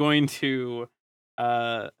then I'm going to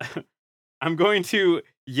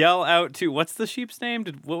yell out to, what's the sheep's name?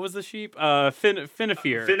 What was the sheep?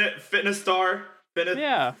 Finifear. Finistar.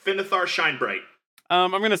 Yeah. Finithar Shinebright.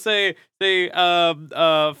 I'm gonna say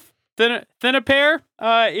Thinapair.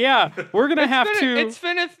 Yeah, we're gonna have to. It's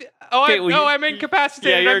Finith. Oh, Okay, well, I'm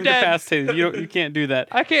incapacitated. Yeah, you're I'm dead. incapacitated. You can't do that.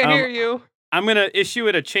 I can't hear you. I'm gonna issue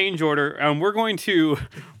it a change order. We're going to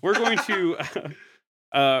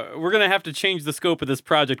have to change the scope of this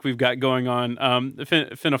project we've got going on,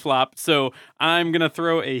 Finiflop. So I'm gonna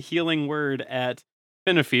throw a healing word at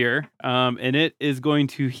Finifear, and it is going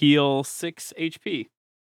to heal 6 HP.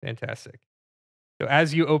 Fantastic. So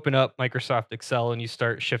as you open up Microsoft Excel and you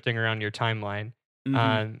start shifting around your timeline,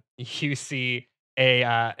 you see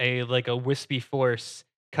a wispy force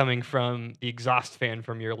coming from the exhaust fan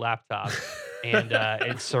from your laptop, and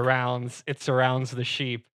it surrounds the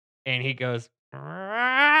sheep, and he goes,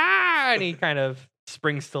 and he kind of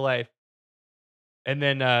springs to life. And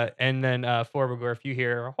then Forbegorf, you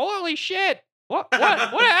hear, "Holy shit! What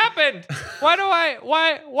happened? Why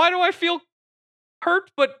do I feel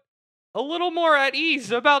hurt but a little more at ease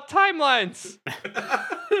about timelines?"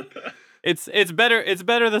 It's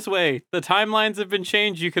better this way. The timelines have been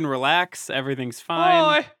changed. You can relax. Everything's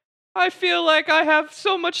fine. Oh, I feel like I have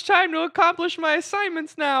so much time to accomplish my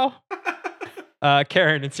assignments now.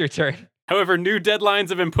 Karen, it's your turn. However, new deadlines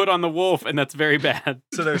have been put on the wolf, and that's very bad.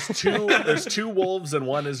 So there's two wolves and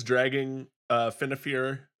one is dragging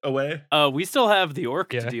Finifear away. We still have the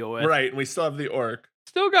orc to deal with. Right, and we still have the orc.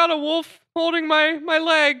 Still got a wolf holding my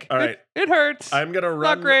leg. All right. It hurts. I'm gonna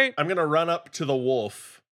run. Not great. I'm gonna run up to the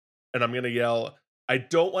wolf, and I'm gonna yell, "I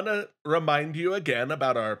don't want to remind you again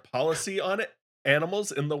about our policy on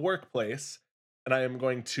animals in the workplace," and I am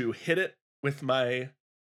going to hit it with my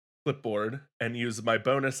clipboard and use my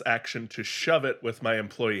bonus action to shove it with my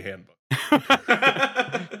employee handbook.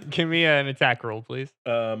 Give me an attack roll, please.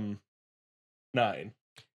 9.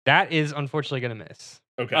 That is unfortunately gonna miss.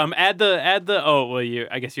 Okay. Add the. Oh well,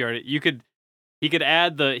 I guess you already. He could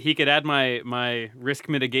add my risk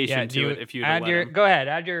mitigation to it if you add your. Go ahead.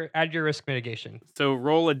 Add your risk mitigation. So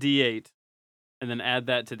roll a d8, and then add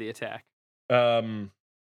that to the attack. 14.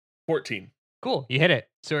 Cool. You hit it.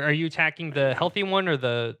 So are you attacking the healthy one or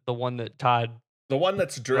the one that Todd The one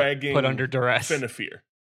that's dragging put under duress? Finifear.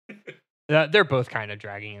 They're both kind of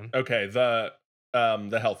dragging him. Okay, the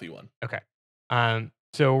healthy one. Okay.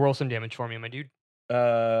 So roll some damage for me, my dude.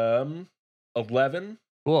 11.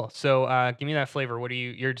 Cool. So give me that flavor. What are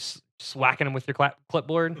you're just whacking him with your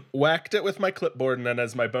clipboard? Whacked it with my clipboard, and then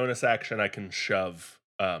as my bonus action, I can shove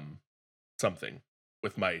something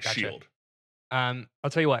with my shield. I'll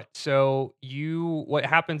tell you what. So what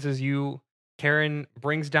happens is Karen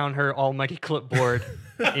brings down her almighty clipboard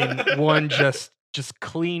in one just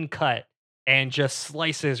clean cut, and just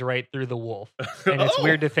slices right through the wolf. And it's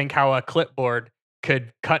weird to think how a clipboard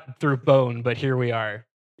could cut through bone, but here we are.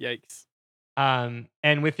 Yikes.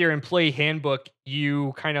 And with your employee handbook,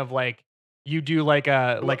 you kind of like you do like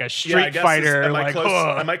a I Street guess Fighter. am Like,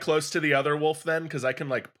 am I close to the other wolf then? Because I can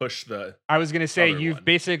like push the. I was gonna say other you've one.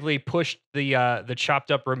 basically pushed the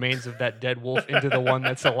chopped up remains of that dead wolf into the one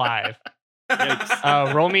that's alive.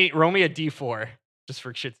 Roll me a d4 just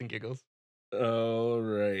for shits and giggles. All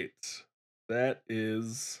right, that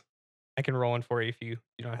is. I can roll one for you if you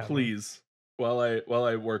don't have one. Please, while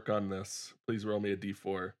I work on this, please roll me a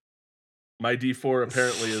d4. My d4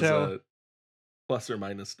 apparently is a plus or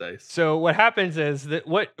minus dice. So what happens is that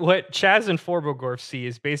what Chaz and Forbogorf see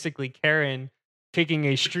is basically Karen taking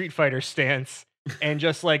a Street Fighter stance and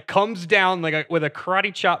just like comes down like with a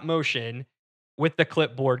karate chop motion with the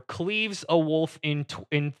clipboard, cleaves a wolf in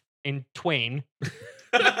twain, and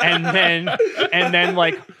then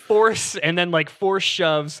force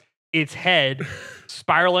shoves its head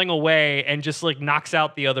spiraling away and just like knocks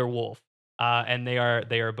out the other wolf. And they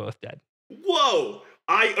are both dead. Whoa!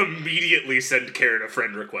 I immediately send Karen a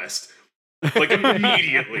friend request. Like,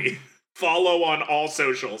 immediately. Follow on all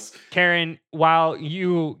socials. Karen, while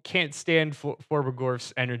you can't stand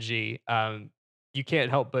Forbogorf's energy, you can't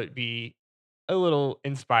help but be a little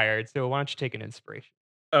inspired. So why don't you take an inspiration?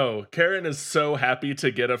 Oh, Karen is so happy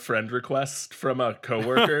to get a friend request from a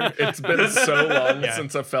coworker. It's been so long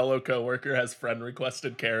since a fellow coworker has friend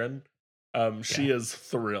requested Karen. She is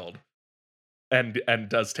thrilled. And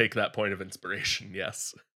does take that point of inspiration,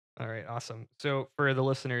 yes. All right, awesome. So for the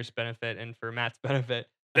listeners' benefit and for Matt's benefit,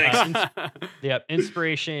 Thanks.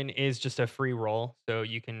 inspiration is just a free roll. So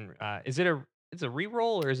you can it's a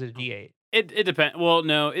re-roll or is it a D8? It depends. Well,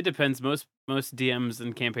 no, it depends. Most DMs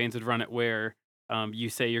and campaigns would run it where you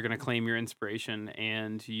say you're going to claim your inspiration,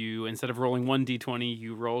 and you, instead of rolling 1d20,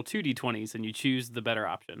 you roll 2d20s, and you choose the better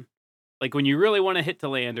option. Like when you really want to hit to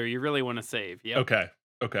land or you really want to save. Yep. Okay.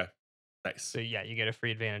 Nice. So yeah, you get a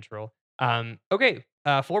free advantage roll. Okay,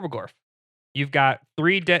 Forbogorf, you've got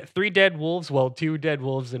three dead wolves. Well, 2 dead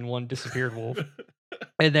wolves and 1 disappeared wolf,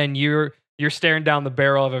 and then you're staring down the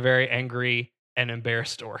barrel of a very angry and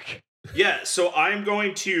embarrassed orc. Yeah, so I'm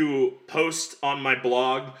going to post on my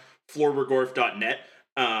blog, florbergorf.net,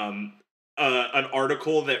 an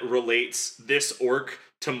article that relates this orc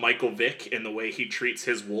to Michael Vick in the way he treats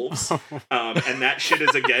his wolves. And that shit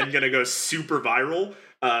is, again, going to go super viral.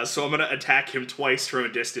 So I'm going to attack him twice from a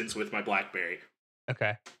distance with my Blackberry.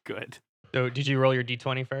 Okay, Good. so did you roll your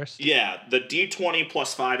D20 first? Yeah, the D20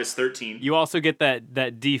 plus 5 is 13. You also get that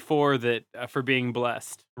D4 that for being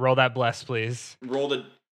blessed. Roll that bless, please.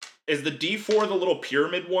 Is the D4 the little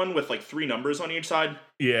pyramid one with like 3 numbers on each side?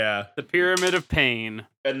 Yeah. The Pyramid of Pain.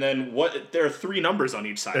 And then there are 3 numbers on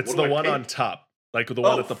each side. It's What the do I one pick? on top. Like the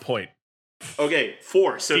one at the point. Okay,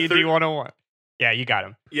 4. So D 101. Yeah, you got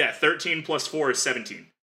him. yeah, 13 plus 4 is 17.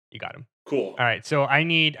 You got him. Cool. All right, so I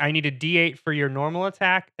need a D8 for your normal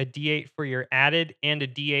attack, a D8 for your added, and a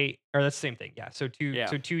D8, or that's the same thing. Yeah, so 2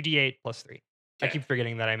 D8 plus 3. I Okay. keep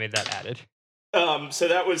forgetting that I made that added. So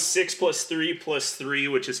that was 6 plus 3,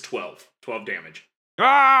 which is 12. 12 damage.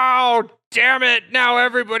 Oh, damn it. Now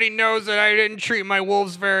everybody knows that I didn't treat my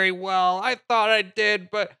wolves very well. I thought I did,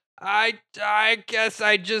 but I guess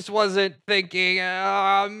I just wasn't thinking.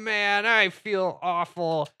 Oh, man, I feel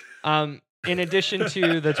awful. In addition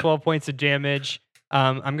to the 12 points of damage,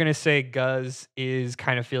 I'm going to say Guz is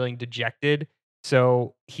kind of feeling dejected.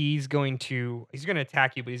 So he's going to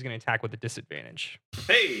attack you, but he's going to attack with a disadvantage.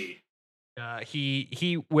 Hey!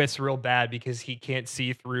 He whiffs real bad because he can't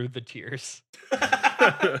see through the tears.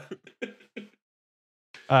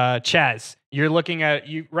 Chaz, you're looking at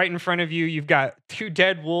you right in front of you. You've got 2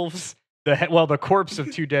 dead wolves. The corpse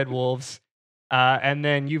of 2 dead wolves, and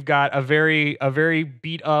then you've got a very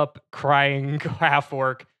beat up, crying half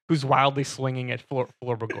orc who's wildly swinging at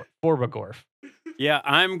Forbogorf. Yeah,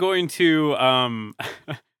 I'm going to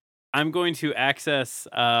access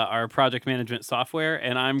our project management software,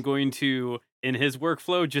 and I'm going to, in his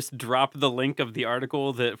workflow, just drop the link of the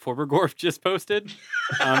article that Forbogorf just posted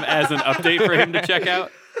as an update for him to check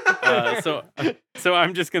out. So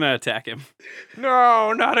I'm just gonna attack him.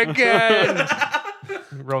 No, not again.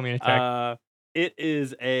 Roll me an attack. It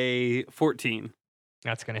is a 14.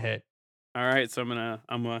 That's gonna hit. All right, so I'm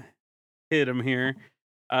gonna hit him here.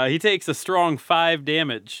 He takes a strong 5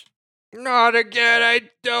 damage. Not again. I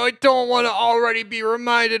don't want to already be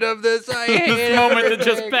reminded of this. I hate This moment that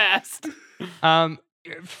just everything.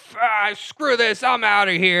 passed. Screw this. I'm out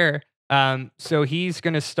of here. So he's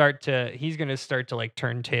gonna start to like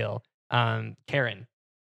turn tail. Karen,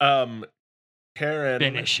 Karen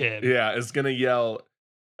finish him. Yeah, is gonna yell,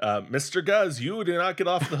 Mr. Guz, you do not get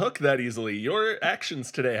off the hook that easily. Your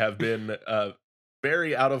actions today have been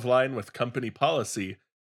very out of line with company policy,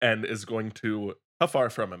 and is going to... How far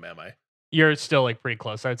from him am I? You're still like pretty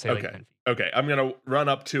close. I'd say like Okay. 10 feet. Okay, I'm gonna run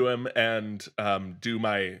up to him and do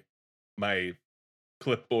my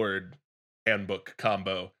clipboard handbook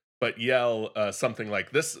combo, but yell something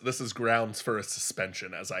like this is grounds for a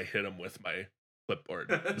suspension as I hit him with my clipboard.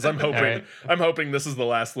 Because I'm hoping Alright. I'm hoping this is the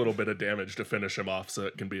last little bit of damage to finish him off, so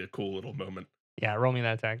it can be a cool little moment. Yeah, roll me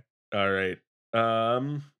that attack. All right.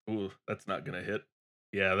 Ooh, that's not gonna hit.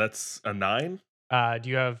 Yeah, that's a 9. Do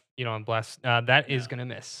you have, on bless? That is Yeah. gonna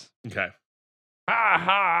miss. Okay. Ha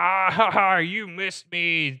ha ha ha! You missed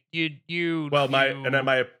me. You. Well,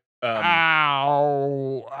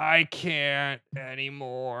 Ow! I can't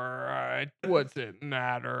anymore. What's it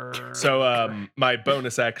matter? so my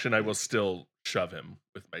bonus action, I will still shove him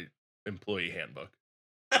with my employee handbook.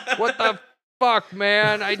 What the fuck,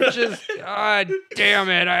 man? I just. God damn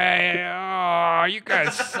it! You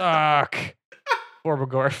guys suck.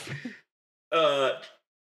 Orbagorf.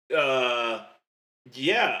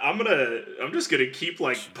 Yeah, I'm just gonna keep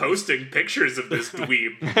like posting pictures of this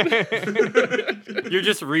dweeb. You're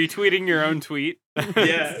just retweeting your own tweet.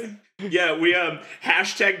 Yeah, we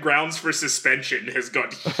hashtag grounds for suspension has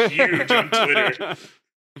got huge on Twitter.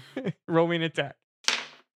 Roll me an attack.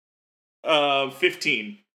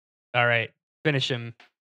 15. All right, finish him,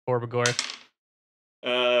 Orbagorf.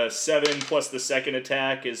 7 plus the second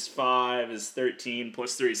attack is 5 is 13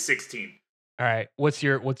 plus 3 is 16. All right, what's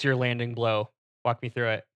your landing blow? Walk me through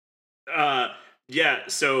it. Yeah,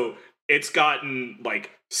 so it's gotten like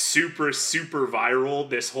super viral,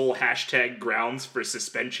 this whole hashtag grounds for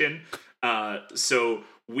suspension. So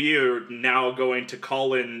we are now going to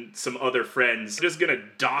call in some other friends. Just gonna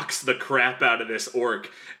dox the crap out of this orc.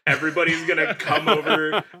 Everybody's gonna come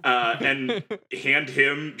over and hand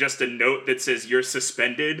him just a note that says you're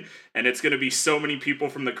suspended, and it's gonna be so many people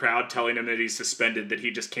from the crowd telling him that he's suspended that he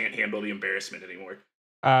just can't handle the embarrassment anymore.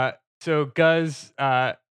 So Guz,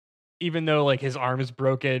 even though like his arm is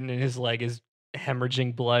broken and his leg is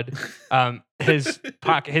hemorrhaging blood, his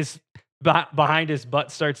behind his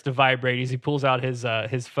butt starts to vibrate as he pulls out his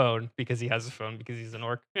phone, because he has a phone because he's an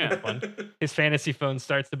orc. Yeah. Fun. His fantasy phone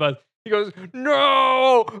starts to buzz. He goes,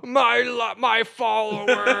 "No, my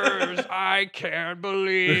followers! I can't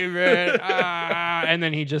believe it!" And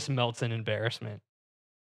then he just melts in embarrassment.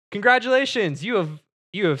 Congratulations, you have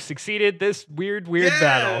succeeded this weird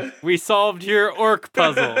battle. We solved your orc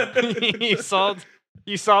puzzle. you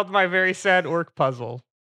solved my very sad orc puzzle.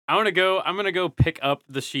 I'm gonna go pick up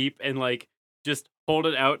the sheep and like just hold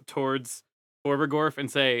it out towards Orbagorf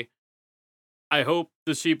and say, I hope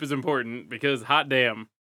the sheep is important, because hot damn,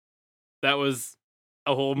 that was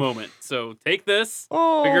a whole moment. So take this,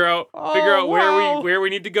 figure out wow. where we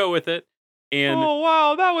need to go with it. And oh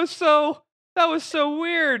wow, that was so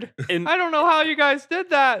weird. And I don't know how you guys did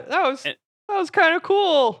that. That was kind of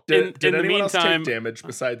cool. Did in the anyone else meantime- take damage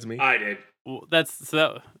besides me? I did. well, that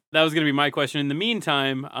was gonna be my question. In the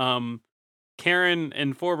meantime, Karen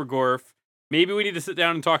and Orbagorf, maybe we need to sit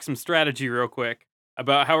down and talk some strategy real quick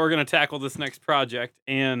about how we're gonna tackle this next project.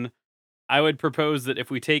 And I would propose that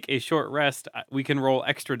if we take a short rest, we can roll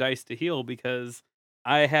extra dice to heal, because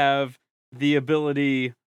I have the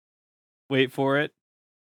ability. Wait for it.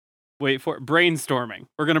 Brainstorming.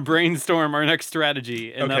 We're gonna brainstorm our next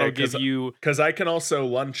strategy, and Okay, that'll give you. Because I can also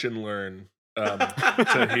lunch and learn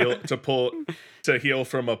to heal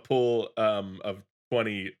from a pool of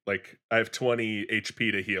 20. Like I have 20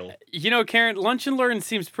 HP to heal. Karen, lunch and learn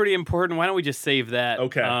seems pretty important. Why don't we just save that?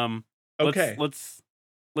 Okay. Okay. Let's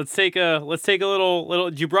take a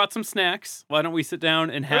little. You brought some snacks. Why don't we sit down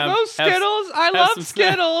and have Are those Skittles? I have love some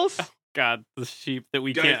snack- Skittles. God, the sheep that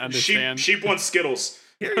we Guys, can't understand. Sheep wants Skittles.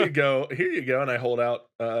 Here you go. And I hold out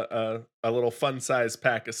a little fun-size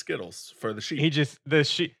pack of Skittles for the sheep.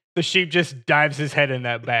 The sheep just dives his head in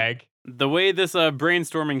that bag. The way this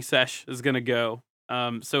brainstorming sesh is gonna go.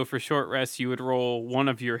 So for short rest, you would roll one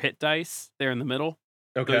of your hit dice there in the middle.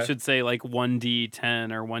 Okay. So it should say like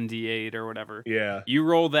 1d10 or 1d8 or whatever. Yeah. You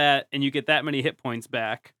roll that, and you get that many hit points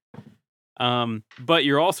back. But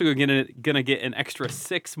you're also gonna get an extra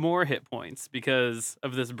 6 more hit points because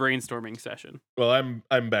of this brainstorming session. Well,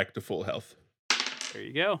 I'm back to full health. There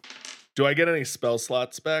you go. Do I get any spell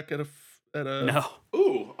slots back at a? No.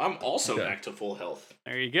 Ooh, I'm also Okay. back to full health.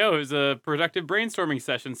 There you go. It was a productive brainstorming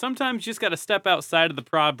session. Sometimes you just got to step outside of the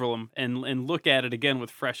problem and look at it again with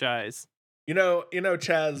fresh eyes. You know,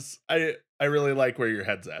 Chaz, I really like where your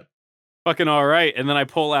head's at. Fucking all right. And then I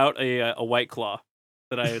pull out a White Claw.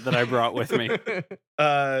 that I brought with me.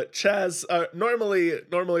 Chaz,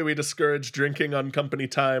 normally we discourage drinking on company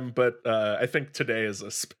time, but I think today is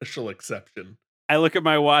a special exception. I look at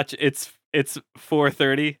my watch. It's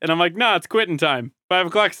 4:30, and I'm like, nah, it's quitting time. 5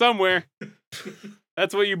 o'clock somewhere.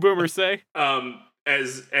 That's what you boomers say.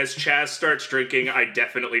 As Chaz starts drinking, I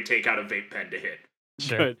definitely take out a vape pen to hit.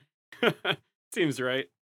 Sure. Good. Seems right.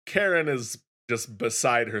 Karen is just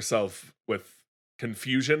beside herself with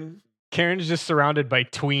confusion. Karen's just surrounded by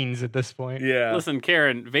tweens at this point. Yeah. Listen,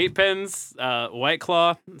 Karen, vape pens, White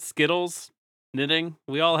Claw, Skittles, knitting.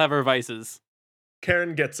 We all have our vices.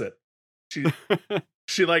 Karen gets it.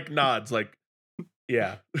 She like nods, like,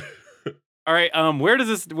 yeah. All right. Where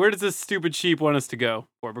does this stupid sheep want us to go,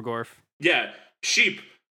 Borbergorf? Yeah, sheep.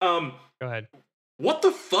 Go ahead. What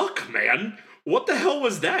the fuck, man? What the hell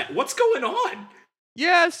was that? What's going on?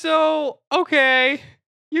 Yeah, so, okay.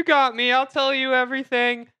 You got me. I'll tell you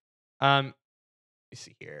everything. Let me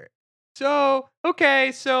see here. So,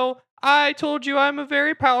 okay, so I told you I'm a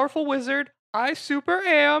very powerful wizard. I super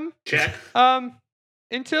am. Check.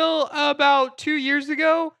 Until about 2 years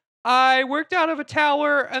ago, I worked out of a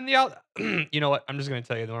tower and you know what? I'm just going to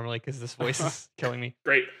tell you normally because this voice is killing me.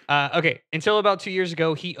 Great. Okay, until about 2 years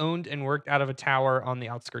ago, he owned and worked out of a tower on the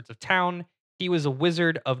outskirts of town. He was a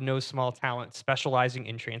wizard of no small talent, specializing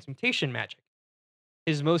in transmutation magic.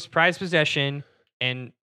 His most prized possession,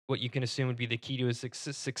 and what you can assume would be the key to his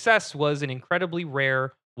success, was an incredibly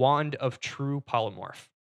rare wand of true polymorph.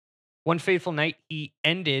 One fateful night, he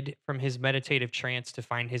ended from his meditative trance to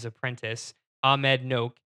find his apprentice, Ahmed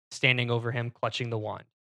Noak, standing over him, clutching the wand.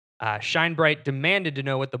 Shinebright demanded to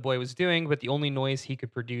know what the boy was doing, but the only noise he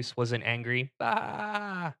could produce was an angry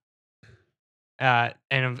 "bah."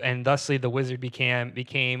 And thusly, the wizard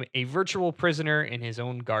became a virtual prisoner in his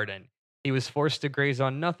own garden. He was forced to graze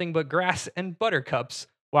on nothing but grass and buttercups,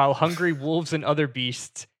 while hungry wolves and other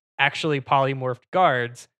beasts, actually polymorphed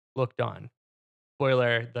guards, looked on.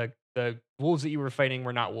 Spoiler: the wolves that you were fighting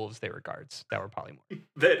were not wolves; they were guards that were polymorphed.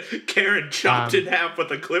 That Karen chopped in half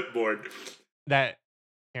with a clipboard. That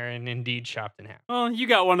Karen indeed chopped in half. Well, you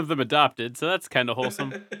got one of them adopted, so that's kind of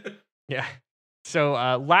wholesome. Yeah. So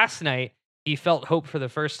last night, he felt hope for the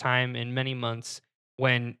first time in many months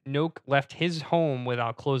when Noak left his home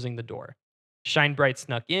without closing the door. Shinebright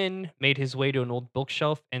snuck in, made his way to an old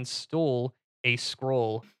bookshelf, and stole a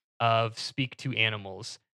scroll of Speak to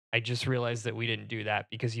Animals. I just realized that we didn't do that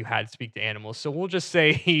because you had Speak to Animals. So we'll just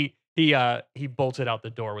say he bolted out the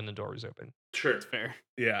door when the door was open. Sure. That's fair.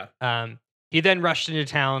 Yeah. He then rushed into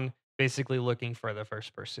town, basically looking for the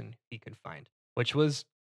first person he could find, which was,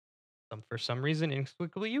 for some reason,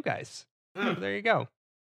 inexplicably you guys. Huh. There you go.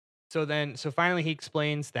 So finally he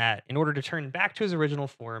explains that in order to turn back to his original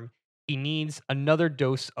form, he needs another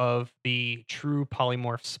dose of the true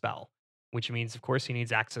polymorph spell, which means, of course, he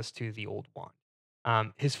needs access to the old wand.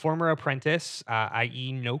 His former apprentice,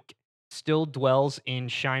 i.e. Noak, still dwells in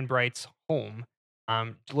Shinebright's home,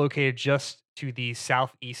 located just to the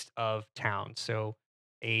southeast of town. So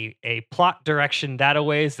a plot direction that a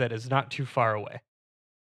ways that is not too far away.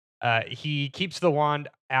 He keeps the wand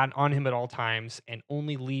on him at all times and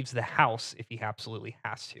only leaves the house if he absolutely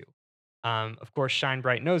has to. Of course,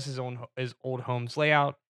 Shinebright knows his old home's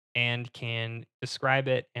layout and can describe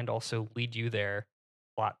it and also lead you there.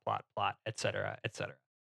 Plot, etc., etc.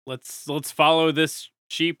 Let's follow this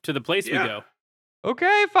sheep to the place we go.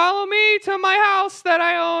 Okay, follow me to my house that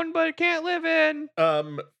I own but can't live in.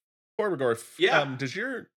 Borbergorf, Yeah. Does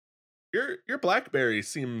your BlackBerry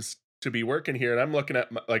seems to be working here, and I'm looking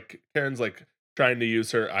at Karen's like trying to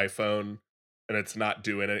use her iPhone, and it's not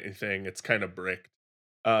doing anything. It's kind of bricked.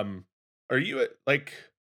 Are you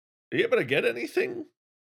able to get anything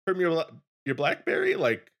from your BlackBerry?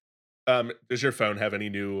 Does your phone have any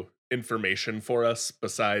new information for us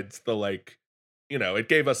besides the it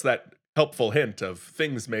gave us that helpful hint of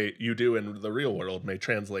things you do in the real world may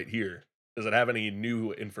translate here. Does it have any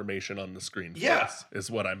new information on the screen for us,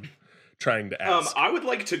 is what I'm trying to ask. I would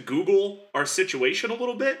like to Google our situation a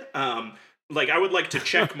little bit. I would like to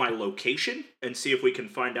check my location and see if we can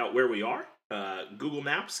find out where we are. Google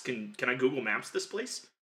Maps. Can I Google Maps this place?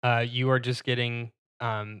 You are just getting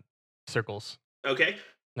circles. Okay.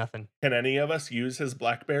 Nothing. Can any of us use his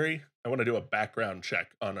BlackBerry? I want to do a background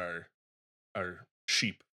check on our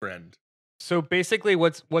sheep friend. So basically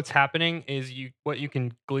what's happening is what you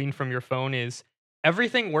can glean from your phone is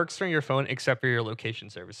everything works from your phone except for your location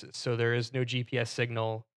services. So there is no GPS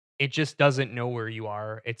signal. It just doesn't know where you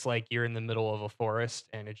are. It's like you're in the middle of a forest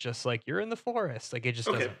and it's just like you're in the forest. Like it just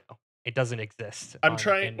doesn't know. It doesn't exist. I'm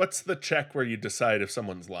trying. What's the check where you decide if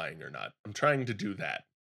someone's lying or not? I'm trying to do that,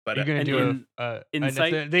 but You're gonna And do a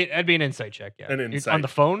insight? that'd be an insight check. Yeah, An You're insight. on the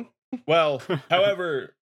phone. well,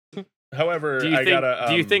 however, do I you gotta.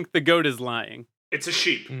 do you think the goat is lying? It's a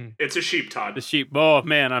sheep. Mm. It's a sheep, Todd. The sheep. Oh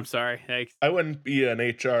man, I'm sorry. Hey, I wouldn't be an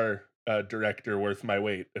HR director worth my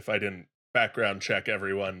weight if I didn't background check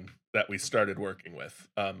everyone that we started working with.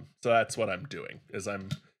 So that's what I'm doing. Is I'm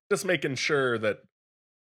just making sure that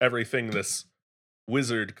everything this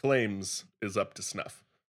wizard claims is up to snuff.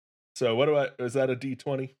 So is that a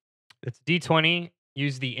D20? It's D20.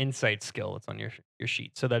 Use the insight skill that's on your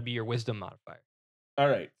sheet. So that'd be your wisdom modifier. All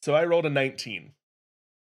right. So I rolled a 19.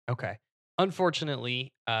 Okay.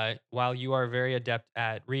 Unfortunately, while you are very adept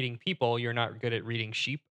at reading people, you're not good at reading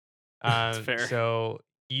sheep. That's fair. So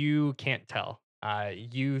you can't tell.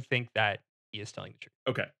 You think that he is telling the truth.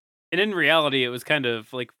 Okay. and in reality, it was kind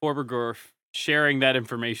of like Forbergorf sharing that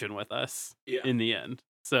information with us Yeah. in the end.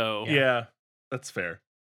 So Yeah, that's fair.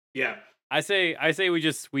 Yeah. I say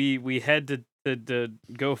we head to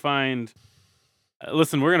go find.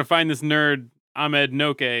 Listen, we're gonna find this nerd Ahmed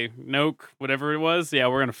Noke, whatever it was. Yeah,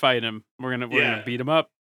 we're gonna fight him. We're gonna beat him up.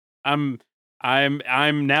 I'm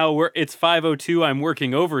now. It's 5:02. I'm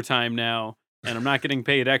working overtime now, and I'm not getting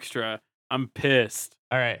paid extra. I'm pissed.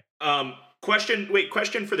 All right. Question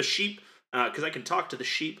for the sheep, because I can talk to the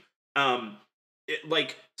sheep.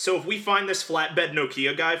 So if we find this flatbed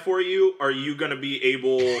Nokia guy for you, are you gonna be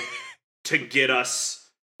able to get us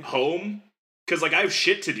home? Because I have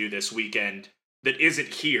shit to do this weekend that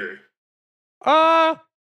isn't here. Yeah.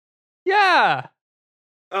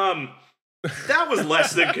 That was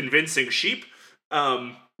less than convincing, sheep.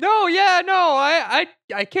 No, I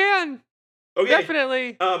can. Okay.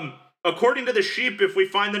 Definitely. According to the sheep, if we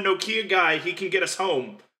find the Nokia guy, he can get us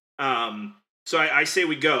home. So I say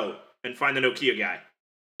we go and find the Nokia guy.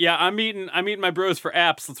 Yeah, I'm meeting my bros for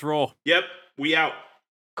apps. Let's roll. Yep, we out.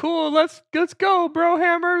 Cool, let's go, bro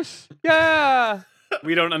hammers. Yeah.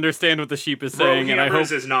 We don't understand what the sheep is Bro, saying, and I hope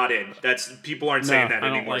Hammers is not in. People aren't saying No, that I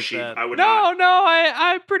don't anymore, like sheep. that. I would not. No,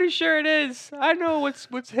 I'm pretty sure it is. I know what's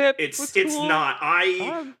hip. It's what's it's cool. not. I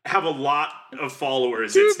Um, have a lot of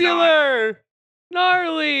followers. It's not. Tubular.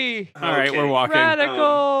 Gnarly. All right, we're Okay. walking.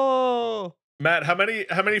 Radical. Matt, how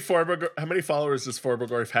many followers does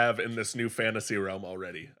Forbergorf have in this new fantasy realm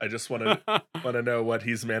already? I just want to know what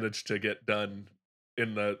he's managed to get done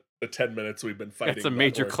in the 10 minutes we've been fighting. That's a that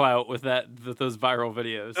major horde. clout with those viral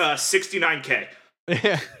videos. 69K.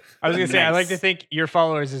 I was gonna say, I like to Nice. think your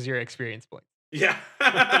followers is your experience point. Yeah,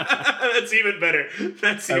 that's even better.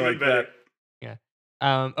 That's I even like better. that.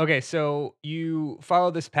 Okay, so you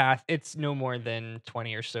follow this path. It's no more than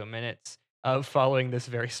 20 or so minutes of following this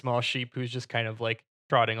very small sheep who's just kind of like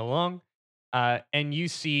trotting along. And you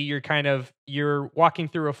see you're walking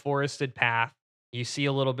through a forested path. You see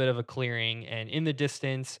a little bit of a clearing, and in the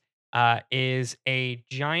distance is a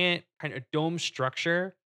giant kind of dome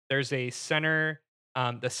structure. There's a center,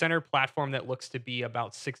 the center platform that looks to be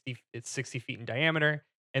about 60 feet in diameter.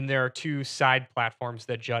 And there are two side platforms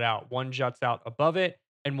that jut out. One juts out above it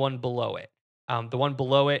and one below it. The one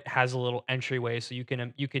below it has a little entryway, so you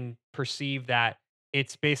can perceive that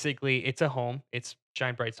it's a home. It's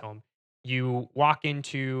Shine Bright's home. You walk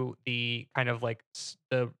into the kind of like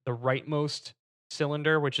the rightmost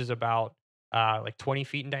cylinder, which is about like 20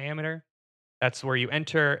 feet in diameter. That's where you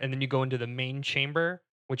enter, and then you go into the main chamber,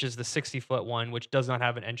 which is the 60-foot one, which does not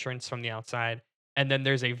have an entrance from the outside. And then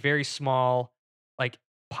there's a very small like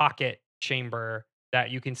pocket chamber that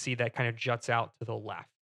you can see that kind of juts out to the left.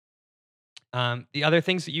 The other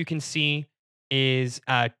things that you can see is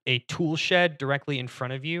a tool shed directly in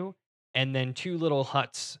front of you, and then two little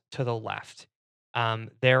huts to the left.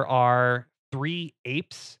 There are 3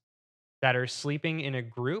 apes that are sleeping in a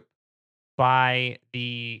group by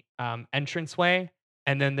the entranceway,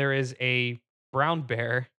 and then there is a brown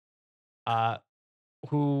bear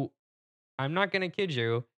who, I'm not going to kid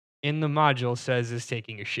you, in the module says is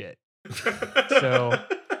taking a shit. So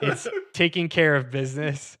it's taking care of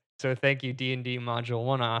business. So thank you, D&D module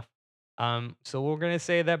 1-off. So we're going to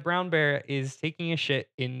say that brown bear is taking a shit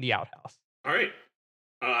in the outhouse. All right.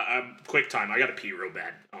 Quick time. I gotta pee real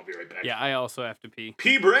bad. I'll be right back. Yeah, I also have to pee.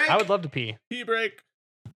 Pee break. I would love to pee. Pee break.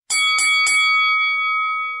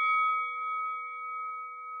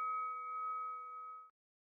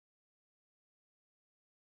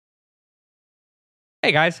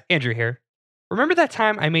 Hey guys, Andrew here. Remember that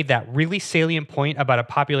time I made that really salient point about a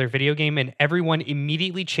popular video game and everyone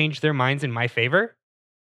immediately changed their minds in my favor?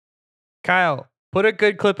 Kyle, put a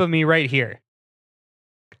good clip of me right here.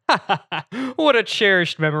 What a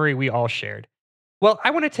cherished memory we all shared. Well,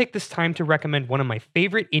 I want to take this time to recommend one of my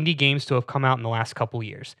favorite indie games to have come out in the last couple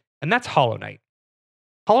years, and that's Hollow Knight.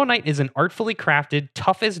 Hollow Knight is an artfully crafted,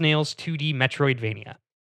 tough-as-nails 2D Metroidvania.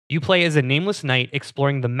 You play as a nameless knight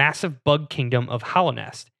exploring the massive bug kingdom of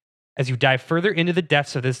Hallownest. As you dive further into the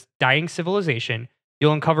depths of this dying civilization,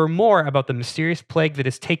 you'll uncover more about the mysterious plague that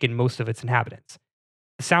has taken most of its inhabitants.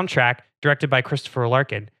 The soundtrack, directed by Christopher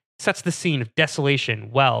Larkin, sets the scene of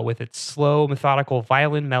desolation well with its slow, methodical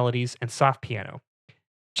violin melodies and soft piano.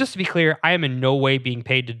 Just to be clear, I am in no way being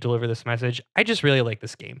paid to deliver this message. I just really like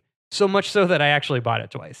this game, so much so that I actually bought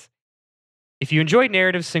it twice. If you enjoy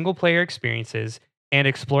narrative single-player experiences and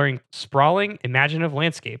exploring sprawling, imaginative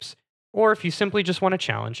landscapes, or if you simply just want a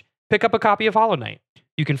challenge, pick up a copy of Hollow Knight.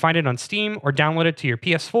 You can find it on Steam or download it to your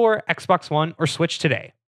PS4, Xbox One, or Switch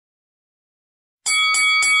today.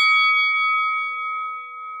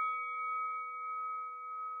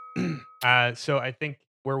 So I think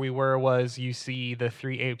where we were was you see the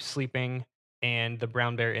 3 apes sleeping and the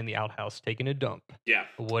brown bear in the outhouse taking a dump. Yeah.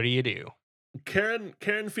 What do you do?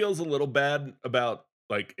 Karen feels a little bad about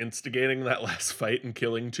like instigating that last fight and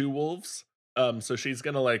killing 2 wolves. So she's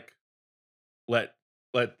gonna like let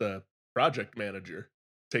the project manager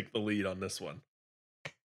take the lead on this one.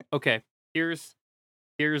 Okay, here's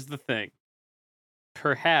the thing.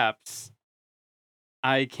 Perhaps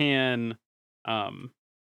I can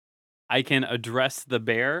address the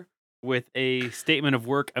bear with a statement of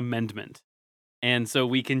work amendment. And so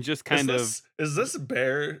we can just Is this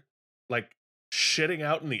bear like shitting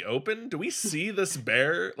out in the open? Do we see this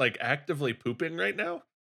bear like actively pooping right now?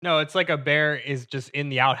 No, it's like a bear is just in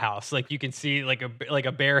the outhouse. Like you can see like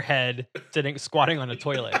a bear head squatting on a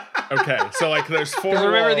toilet. Okay, so like there's 4 walls.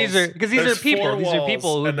 Remember these are people. 4 These are walls,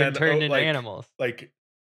 people who've and been then, turned into like, animals. Like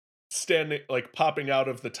standing, like popping out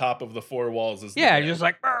of the top of the 4 walls is the Yeah, bear. just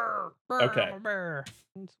like burr, burr, Okay. I'm a bear.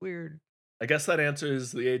 It's weird. I guess that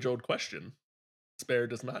answers the age-old question. This bear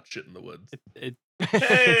does not shit in the woods.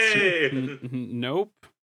 Hey! Nope.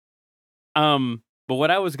 But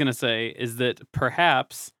what I was gonna say is that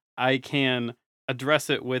perhaps I can address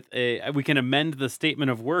it with we can amend the statement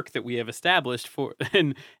of work that we have established for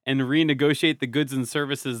and renegotiate the goods and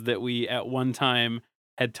services that we at one time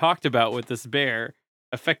had talked about with this bear.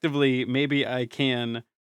 Effectively, maybe I can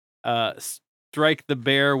strike the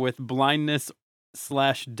bear with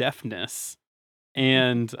blindness/deafness,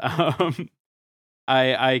 and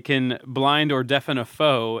I can blind or deafen a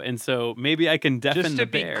foe, and so maybe I can deafen the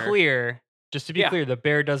bear. Just to be clear, the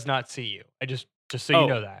bear does not see you. Just so you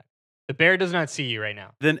know that. The bear does not see you right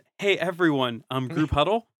now. Then hey everyone, group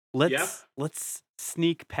huddle. Yeah. Let's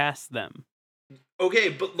sneak past them. Okay,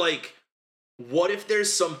 but like, what if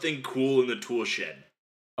there's something cool in the tool shed?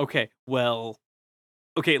 Okay, well,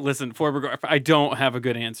 listen, Forberg, I don't have a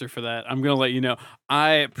good answer for that. I'm gonna let you know.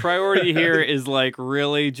 Priority here is like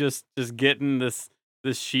really just getting this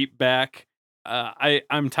sheep back.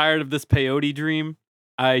 I'm tired of this peyote dream.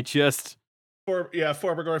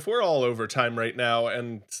 Forberg, we're all over time right now,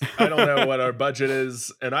 and I don't know what our budget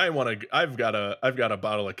is, and I've got a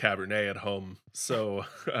bottle of Cabernet at home, so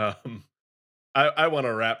I want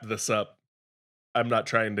to wrap this up. I'm not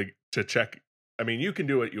trying to check. I mean, you can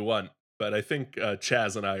do what you want, but I think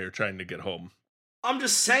Chaz and I are trying to get home. I'm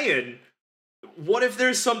just saying, what if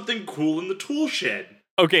there's something cool in the tool shed?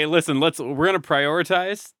 Okay, listen, we're gonna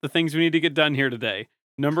prioritize the things we need to get done here today.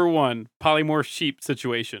 Number 1, polymorph sheep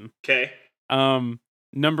situation. Okay.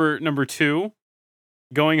 Number 2,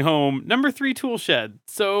 going home. Number 3, tool shed.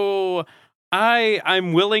 So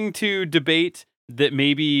I'm willing to debate that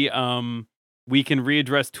maybe we can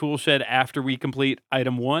readdress tool shed after we complete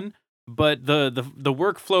item 1, but the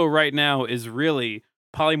workflow right now is really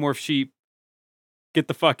polymorph sheep, get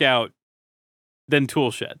the fuck out, then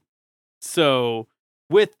tool shed. So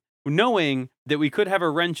with knowing that we could have a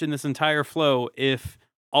wrench in this entire flow if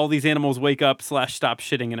all these animals wake up / stop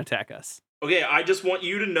shitting and attack us. Okay, I just want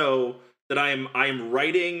you to know that I am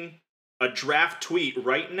writing a draft tweet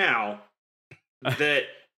right now that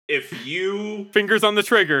if you fingers on the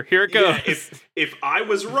trigger, here it goes. Yeah, if I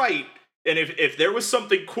was right, and if there was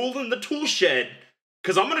something cool in the tool shed,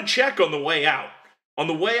 because I'm gonna check on the way out. On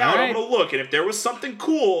the way out, right. I'm gonna look, and if there was something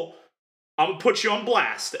cool, I'm gonna put you on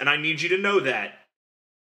blast, and I need you to know that.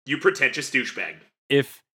 You pretentious douchebag.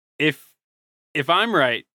 If I'm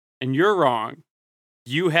right and you're wrong,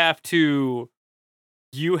 you have to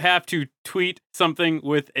tweet something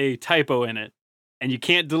with a typo in it, and you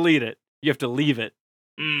can't delete it. You have to leave it.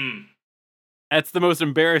 That's the most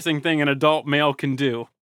embarrassing thing an adult male can do.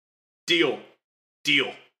 Deal.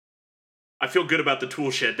 I feel good about the tool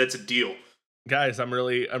shed. That's a deal. Guys, I'm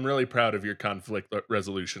really proud of your conflict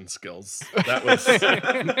resolution skills. That was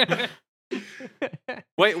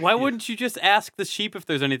Wait, why wouldn't you just ask the sheep if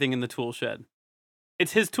there's anything in the tool shed?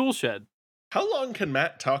 It's his tool shed. How long can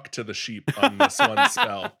Matt talk to the sheep on this one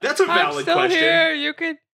spell? That's a I'm valid still question. here. You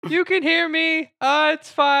can hear me.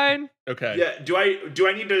 It's fine. Okay. Yeah. Do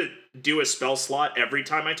I need to do a spell slot every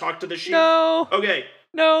time I talk to the sheep? No, Okay.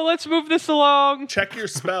 no. Let's move this along. Check your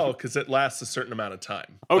spell because it lasts a certain amount of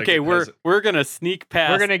time. Okay, Like, it has- we're gonna sneak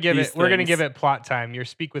past. We're gonna give these it. We're gonna things. give it plot time. Your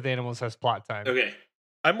speak with animals has plot time. Okay.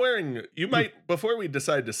 I'm wearing. You might before we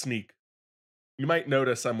decide to sneak. You might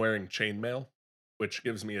notice I'm wearing chainmail, which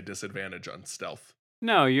gives me a disadvantage on stealth.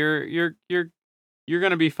 No, you're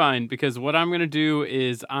gonna be fine because what I'm gonna do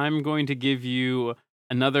is I'm going to give you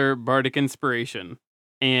another bardic inspiration,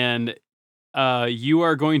 and you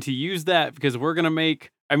are going to use that because we're gonna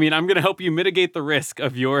I'm gonna help you mitigate the risk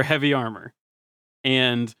of your heavy armor,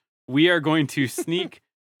 and we are going to sneak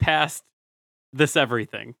past this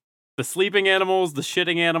everything. The sleeping animals, the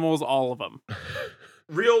shitting animals, all of them.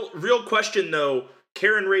 Real question though.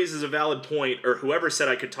 Karen raises a valid point, or whoever said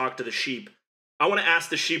I could talk to the sheep. I want to ask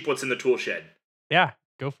the sheep what's in the tool shed. Yeah,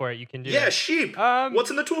 go for it. You can do Yeah, that. sheep. Um, What's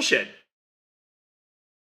in the tool shed?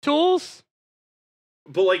 tools?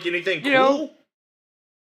 But like anything You cool? know.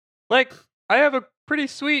 Like, I have a pretty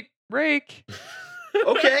sweet rake.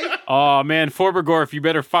 Okay. Oh man, Forbergorf, you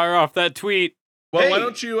better fire off that tweet. Well, why Hey.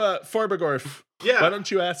 don't you, Forbegorf? Yeah. Why don't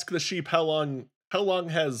you ask the sheep how long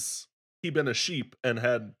has he been a sheep and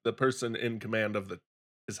had the person in command of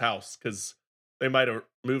his house? Because they might have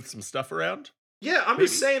moved some stuff around. Yeah, I'm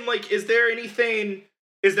just saying, like, is there anything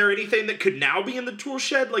that could now be in the tool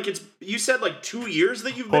shed? Like, you said like 2 years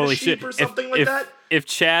that you've been Holy a sheep shit. or something like that? If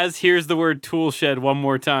Chaz hears the word tool shed one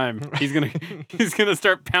more time, he's gonna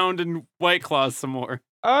start pounding White Claws some more.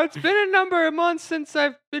 It's been a number of months since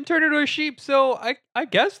I've been turned into a sheep, so I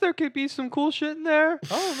guess there could be some cool shit in there. I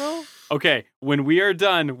don't know. Okay, when we are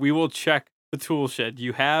done, we will check the tool shed.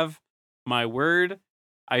 You have my word.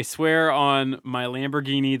 I swear on my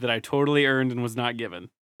Lamborghini that I totally earned and was not given.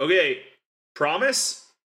 Okay, promise?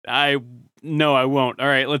 No, I won't. All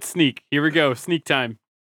right, let's sneak. Here we go. Sneak time.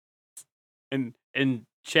 And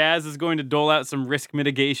Chaz is going to dole out some risk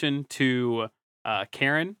mitigation to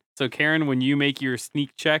Karen. So Karen, when you make your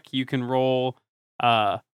sneak check, you can roll.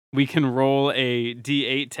 We can roll a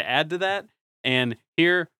D8 to add to that. And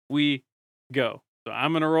here we go. So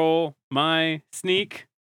I'm gonna roll my sneak.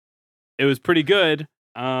 It was pretty good.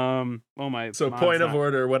 Well, my So mod's point of not-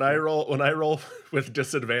 order: when I roll with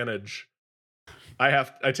disadvantage,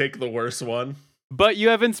 I take the worst one. But you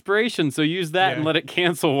have inspiration, so use that and Yeah. let it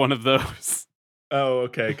cancel one of those. Oh,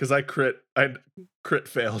 okay. Because I crit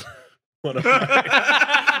failed one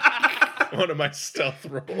of my stealth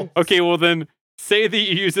rolls. Okay, well then say that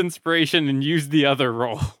you use inspiration and use the other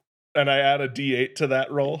roll. And I add a D8 to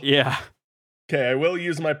that roll. Yeah. Okay, I will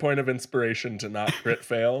use my point of inspiration to not crit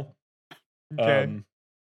fail. Okay.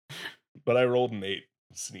 But I rolled an 8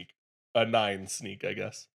 sneak. A 9 sneak, I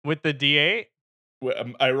guess. With the D8?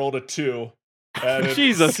 I rolled a 2. Added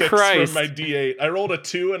Jesus 6 Christ. from my D8. I rolled a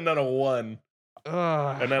 2 and then a 1.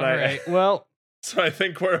 Ugh, And then all I- right. Well, So I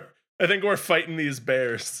think we're fighting these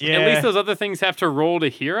bears. yeah. At least those other things have to roll to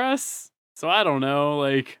hear us. So I don't know.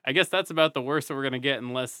 Like, I guess that's about the worst that we're gonna get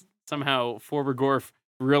unless somehow Forbergorf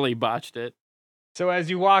really botched it. So as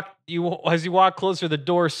you walk closer, the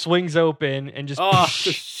door swings open and just Oh,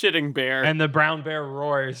 the shitting bear. and the brown bear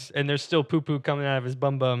roars, and there's still poo poo coming out of his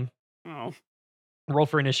bum bum. Oh, Roll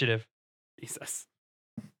for initiative. Jesus.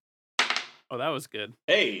 Oh, that was good.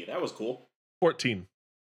 Hey, that was cool. 14.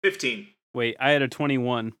 15. Wait, I had a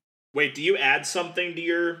 21. Wait, do you add something to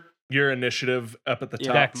your... Your initiative up at the Yeah,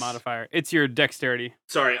 top. Dex. modifier. It's your dexterity.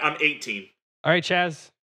 Sorry, I'm 18. All right,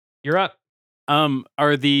 Chaz, you're up.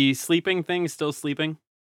 Are the sleeping things still sleeping?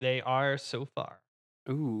 They are so far.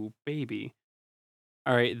 Ooh, baby.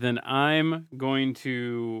 All right, then I'm gonna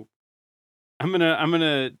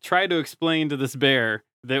try to explain to this bear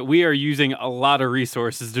that we are using a lot of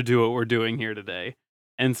resources to do what we're doing here today.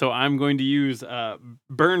 And so I'm going to use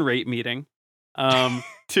burn rate meeting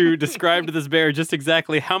to describe to this bear just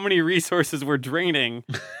exactly how many resources we're draining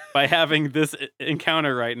by having this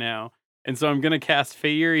encounter right now. And so I'm going to cast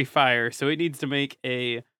Fiery Fire. So it needs to make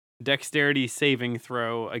a dexterity saving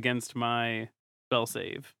throw against my spell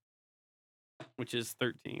save, which is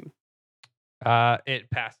 13.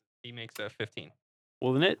 It passes. He makes a 15.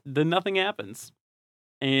 Well, then nothing happens.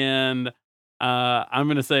 And I'm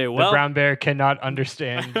going to say, The well, brown bear cannot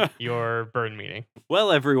understand your burn meeting.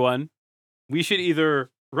 well, everyone, we should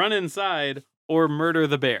either run inside or murder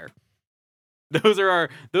the bear. Those are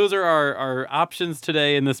our options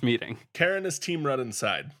today in this meeting. Karen is team run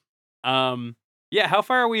inside. Yeah, how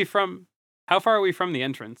far are we from the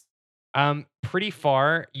entrance? Pretty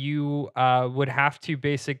far. You would have to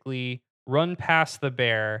basically run past the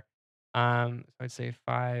bear So I'd say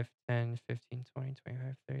 5, 10, 15, 20,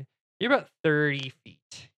 25, 30. You're about 30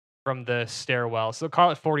 feet from the stairwell. So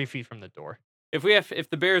call it 40 feet from the door. If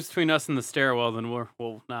the bear's between us and the stairwell, then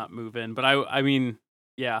we'll not move in. But I mean,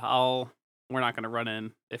 yeah, we're not gonna run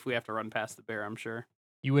in if we have to run past the bear, I'm sure.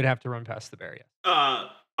 You would have to run past the bear, yes. I'm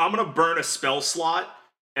gonna burn a spell slot,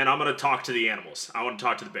 and I'm gonna talk to the animals. I want to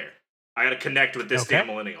talk to the bear. I gotta connect with this damn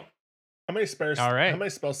millennial. How many spares? All right. How many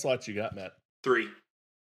spell slots you got, Matt? 3.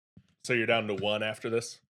 So you're down to 1 after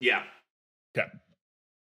this. Yeah. Okay.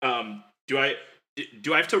 Do I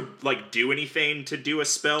have to like do anything to do a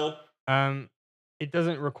spell? It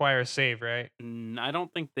doesn't require a save, right? I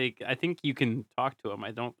don't think I think you can talk to him.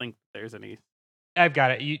 I don't think there's any. I've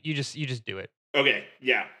got it. You just do it. Okay,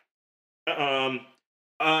 yeah.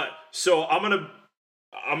 So I'm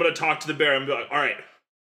gonna talk to the bear. I'm like, all right,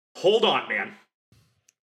 hold on, man.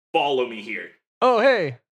 Follow me here. Oh,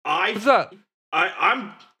 hey. What's up?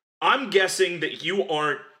 I'm guessing that you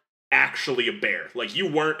aren't actually a bear. Like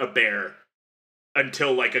you weren't a bear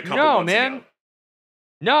until like a couple months ago.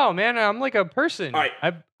 No, man. I'm like a person. All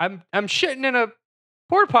right. I'm shitting in a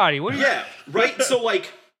porta potty. What? Yeah, right. So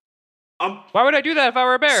like, why would I do that if I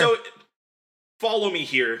were a bear? So follow me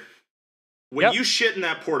here. When you shit in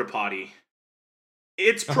that porta potty,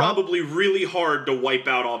 it's probably really hard to wipe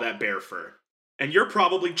out all that bear fur. And you're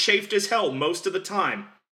probably chafed as hell most of the time.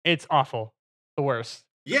 It's awful. The worst.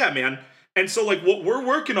 Yeah, man. And so, like, what we're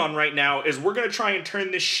working on right now is we're going to try and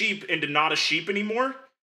turn this sheep into not a sheep anymore.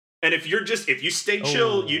 And if you stay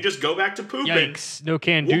chill, you just go back to pooping. Yikes. No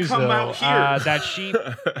can-dos, come though. out here. That sheep,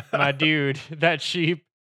 my dude, that sheep,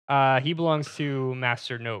 he belongs to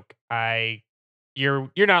Master Noak. You're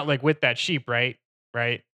not, like, with that sheep, right?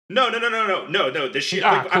 Right? No. This sheep.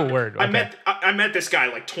 Cool word. Okay. I met this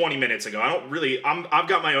guy like 20 minutes ago. I've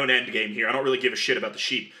got my own end game here. I don't really give a shit about the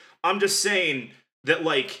sheep. I'm just saying that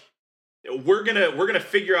like we're gonna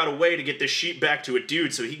figure out a way to get this sheep back to a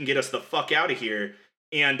dude so he can get us the fuck out of here.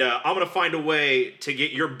 And I'm gonna find a way to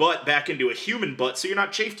get your butt back into a human butt so you're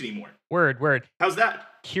not chafed anymore. Word. How's that?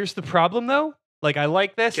 Here's the problem, though. Like, I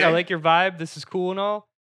like this. Okay. I like your vibe. This is cool and all.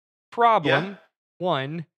 Problem.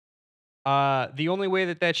 One. The only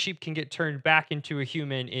way that sheep can get turned back into a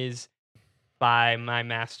human is by my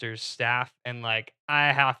master's staff, and like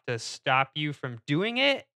I have to stop you from doing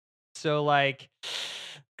it. So like,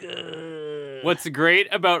 what's great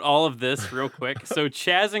about all of this, real quick? So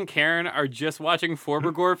Chaz and Karen are just watching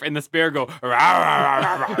Forbergorf, and this bear go.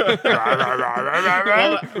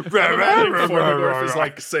 Forbergorf is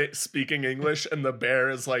like speaking English, and the bear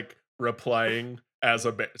is like replying as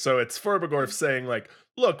a bear. So it's Forbergorf saying like,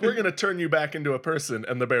 look, we're going to turn you back into a person.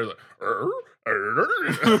 And the bear's like,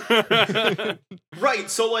 right.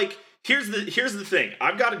 So like, here's the thing.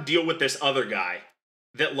 I've got to deal with this other guy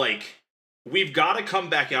that like, we've got to come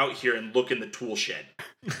back out here and look in the tool shed.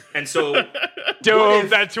 And so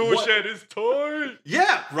that tool shed is tight.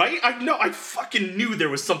 Yeah, right? I fucking knew there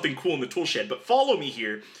was something cool in the tool shed, but follow me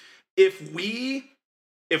here. If we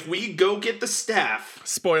go get the staff.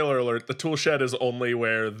 Spoiler alert, the tool shed is only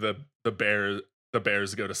where the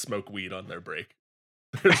bears go to smoke weed on their break.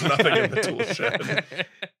 There's nothing in the tool shed.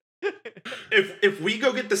 If we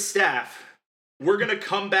go get the staff, we're gonna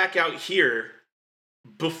come back out here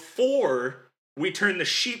before we turn the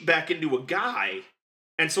sheep back into a guy,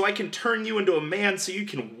 and so I can turn you into a man so you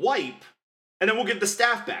can wipe, and then we'll get the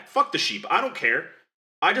staff back. Fuck the sheep. I don't care.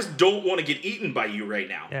 I just don't want to get eaten by you right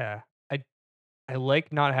now. Yeah. I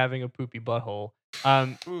like not having a poopy butthole.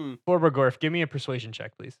 Forbergorf, give me a persuasion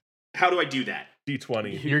check, please. How do I do that?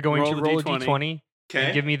 D20. You're going to roll a D20. Okay.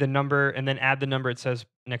 And give me the number, and then add the number it says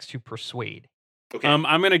next to persuade. Okay. I'm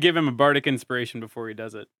gonna give him a bardic inspiration before he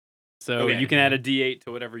does it. So Okay. you can add a D8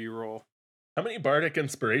 to whatever you roll. How many bardic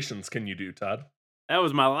inspirations can you do, Todd? That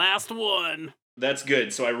was my last one. That's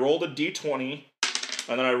good. So I rolled a D20,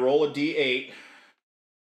 and then I roll a D8,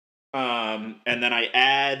 and then I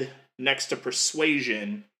add next to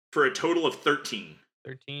persuasion for a total of 13.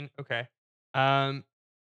 13. Okay.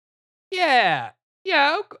 Yeah.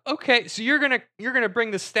 Okay. So you're gonna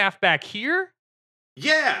bring the staff back here?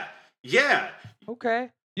 Yeah. Okay.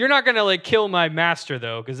 You're not gonna like kill my master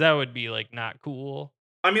though, because that would be like not cool.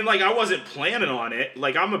 I mean, like I wasn't planning on it.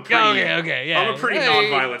 Like I'm a pretty, Okay. Yeah. I'm a pretty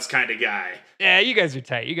non-violence kind of guy. Yeah. You guys are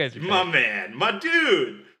tight. My man, my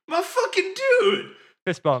dude, my fucking dude.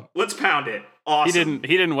 Fist bump. Let's pound it. Awesome.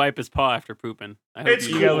 He didn't wipe his paw after pooping. I hope It's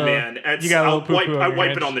you- cool, man. you got a little poo-poo on I your wipe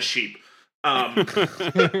hands. it on the sheep. Oh,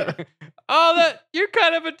 you're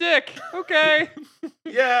kind of a dick. Okay.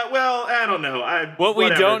 Yeah, well, I don't know. What we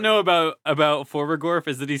whatever. don't know about Forbergorf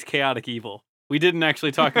is that he's chaotic evil. We didn't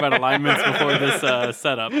actually talk about alignments before this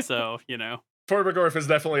setup, so you know. Forbegorf is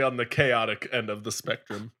definitely on the chaotic end of the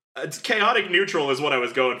spectrum. It's chaotic neutral is what I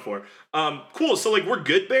was going for. Cool. So like we're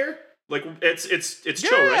good, Bear. Like it's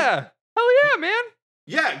chill, right? Yeah. Hell yeah, man.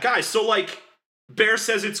 Yeah, guys. So like Bear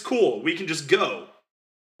says it's cool. We can just go.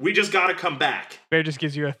 We just gotta come back. Bear just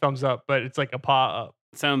gives you a thumbs up, but it's like a paw up.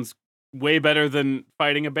 Sounds way better than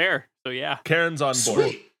fighting a bear. So yeah. Karen's on board.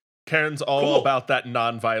 Sweet. Karen's all Cool. about that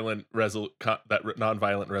nonviolent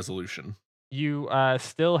resolution. You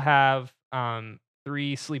still have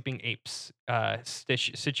 3 sleeping apes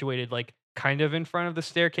situated like kind of in front of the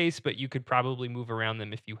staircase, but you could probably move around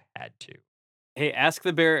them if you had to. Hey, ask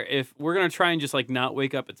the bear if we're gonna try and just like not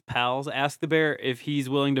wake up its pals. Ask the bear if he's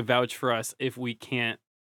willing to vouch for us if we can't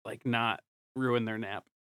like not ruin their nap.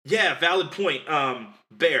 Yeah, valid point.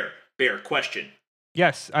 Bear, question.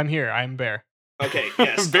 Yes, I'm here. I'm Bear. Okay,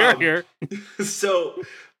 yes. Bear here. So,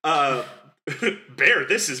 Bear,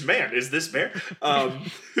 this is man. Is this Bear?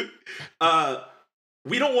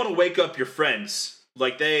 We don't want to wake up your friends.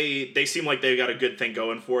 Like they seem like they got a good thing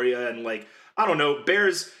going for you, and like I don't know,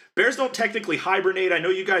 bears don't technically hibernate. I know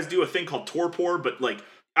you guys do a thing called torpor, but like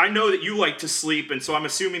I know that you like to sleep, and so I'm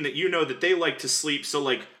assuming that you know that they like to sleep. So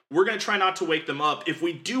like we're gonna try not to wake them up. If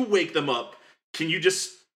we do wake them up, can you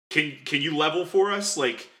just can you level for us?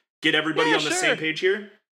 Like get everybody Yeah, on the sure. same page here.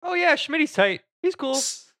 Oh yeah, Schmitty's tight. He's cool.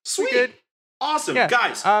 Sweet, good. awesome, Yeah.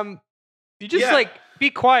 guys. You just Yeah. like be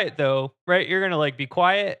quiet though, right? You're gonna like be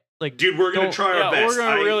quiet, like Dude, we're gonna don't- try Yeah, our best. we're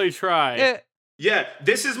gonna really try. Yeah. Yeah,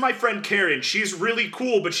 this is my friend Karen. She's really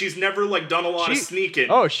cool, but she's never like done a lot of She- sneaking.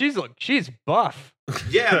 Oh, she's buff.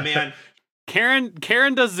 Yeah, man. Karen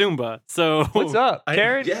does Zumba. So What's up,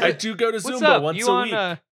 Karen? yeah. I do go to What's Zumba up? once You a on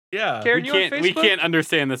week. Yeah. Karen? we You on can't we Facebook? can't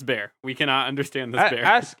understand this bear. We cannot understand this bear.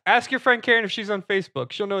 Ask your friend Karen if she's on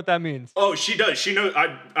Facebook. She'll know what that means. Oh, she does. She knows.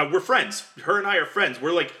 We're friends. Her and I are friends.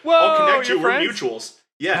 We're like, Whoa, I'll connect you. you're We're friends? mutuals.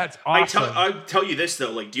 Yeah, That's awesome. I tell you this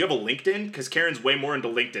though. Like, do you have a LinkedIn? Because Karen's way more into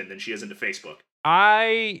LinkedIn than she is into Facebook.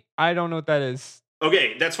 I don't know what that is.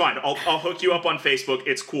 Okay, that's fine. I'll hook you up on Facebook.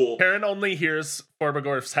 It's cool. Karen only hears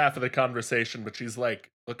Forbegorf's half of the conversation, but she's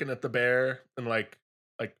like looking at the bear and like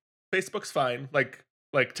Facebook's fine.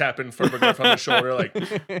 Like tapping Forbegorf on the shoulder,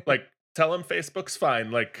 like tell him Facebook's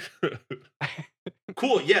fine. Like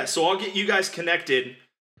Cool. Yeah. So I'll get you guys connected.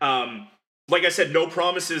 Like I said, no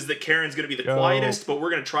promises that Karen's gonna be the Go. quietest, but we're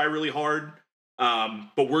gonna try really hard.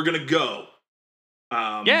 But we're gonna go.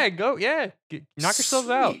 Yeah, go. Yeah, knock yourselves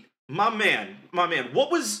out. Sweet. My man.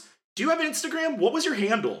 Do you have an Instagram? What was your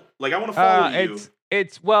handle? Like, I want to follow you.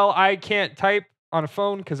 It's well, I can't type on a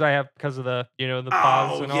phone because of the the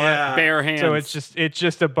pause Oh, and all that. yeah. Bear hands. So it's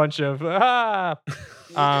just a bunch of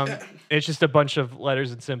it's just a bunch of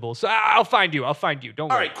letters and symbols. So I'll find you.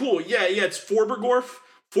 Don't All worry. right, cool. Yeah, it's Forbegorf.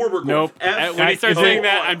 Nope. When he starts Is saying it-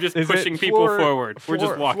 that, I'm just Is it pushing people floor- forward. We're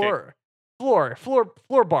just floor- walking. Floor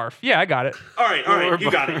barf. Yeah, I got it. All right, Forbegorf.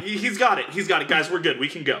 you got it. He's got it, guys. We're good. We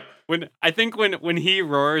can go. When he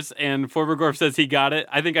roars and Forbegorf says he got it,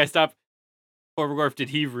 I think I stopped. Forbegorf, did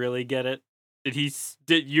he really get it?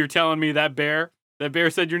 Did you're telling me that bear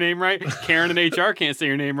said your name right? Karen and HR can't say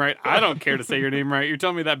your name right. I don't care to say your name right. You're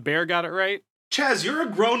telling me that bear got it right? Chaz, you're a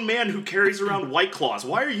grown man who carries around White Claws.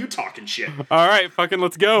 Why are you talking shit? All right, fucking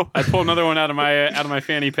let's go. I pull another one out of my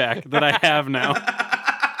fanny pack that I have now.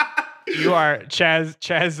 You are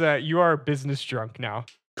Chaz. You are business drunk now.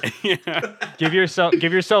 Yeah. Give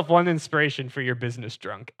yourself one inspiration for your business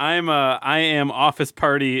drunk. I am office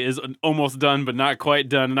party is almost done but not quite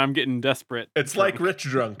done and I'm getting desperate. it's like rich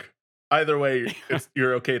drunk. Either way,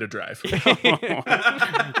 you're okay to drive.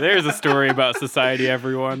 There's a story about society,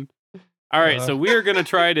 everyone. All right, so we are going to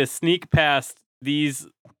try to sneak past these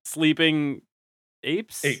sleeping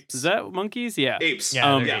apes. Apes. Is that monkeys? Yeah. Apes.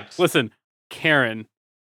 Yeah, Um, they're yeah. apes. Listen, Karen,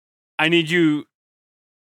 I need you,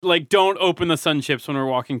 like, don't open the sun chips when we're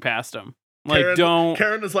walking past them. Like, Karen, don't.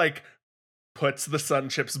 Karen is like puts the sun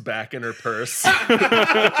chips back in her purse.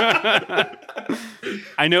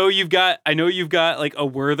 I know you've got like a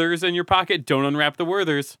Werther's in your pocket. Don't unwrap the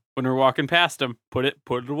Werther's when we're walking past them. Put it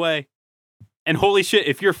away. And holy shit,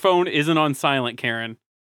 if your phone isn't on silent, Karen,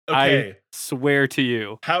 Okay. I swear to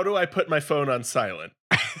you, How do I put my phone on silent?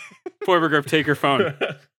 Forbergrip, take her phone.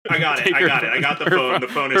 I got it. Take I her got it. I got the her phone. The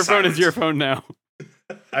phone is her phone is silenced. your phone now.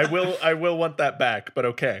 I will want that back, but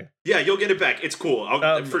okay. Yeah, you'll get it back. It's cool.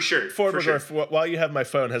 For sure. For sure. Forbergorf, while you have my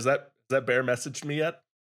phone, has that bear messaged me yet?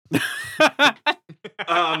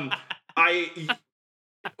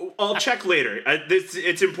 I'll check later.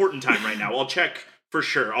 It's important time right now. I'll check for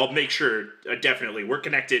sure. I'll make sure. Definitely, we're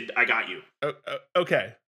connected. I got you.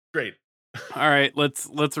 Okay, great. All right,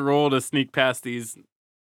 let's roll to sneak past these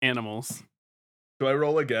animals. Do I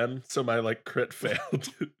roll again? So my like crit failed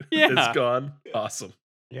Yeah. is gone. Awesome.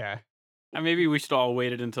 Yeah. Maybe we should all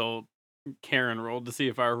wait it until Karen rolled to see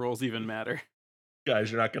if our rolls even matter.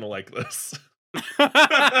 Guys, you're not gonna like this.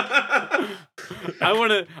 I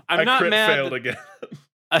want to. I'm I not crit mad. failed again.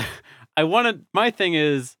 I want to. My thing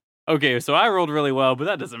is okay. So I rolled really well, but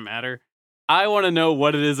that doesn't matter. I want to know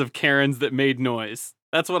what it is of Karen's that made noise.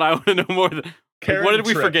 That's what I want to know more than. Like, Karen what did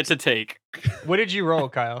we tripped. forget to take? What did you roll,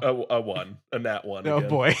 Kyle? A one, a nat one. Oh again.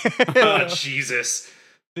 boy. Oh, Jesus.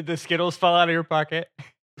 Did the Skittles fall out of your pocket?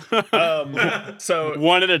 So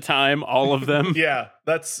One at a time, all of them. yeah,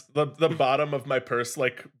 that's the bottom of my purse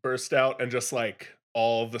like burst out and just like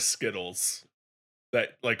all the Skittles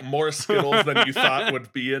that like more Skittles than you thought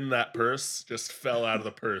would be in that purse just fell out of the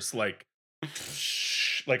purse like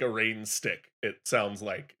a rain stick. It sounds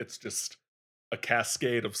like it's just a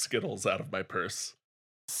cascade of Skittles out of my purse.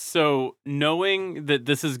 So, knowing that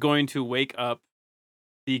this is going to wake up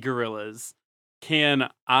the gorillas, can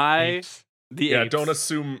I Apes. the Yeah, apes, don't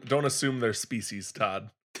assume their species,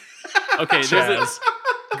 Todd. okay, there's Chaz.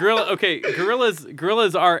 a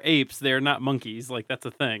gorillas are apes, they're not monkeys, like that's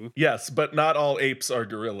a thing. Yes, but not all apes are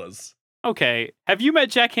gorillas. Okay, have you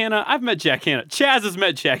met Jack Hanna? I've met Jack Hanna. Chaz has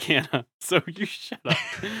met Jack Hanna, so you shut up.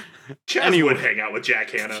 Chaz Anyway. would hang out with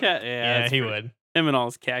Jack Hanna. Yeah, that's he fair. would. Him and all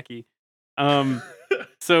his khaki.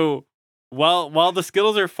 So while the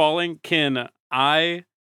Skittles are falling, can I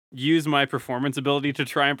use my performance ability to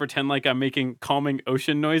try and pretend like I'm making calming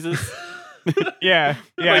ocean noises? Yeah.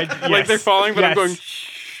 Yeah. like they're falling, but I'm yes. going.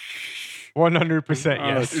 Shh. 100% Oh,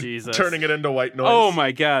 yes. Jesus. Turning it into white noise. Oh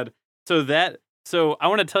my God. So I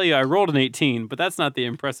want to tell you, I rolled an 18, but that's not the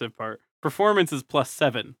impressive part. Performance is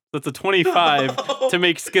 +7. That's a 25 to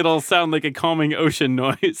make Skittles sound like a calming ocean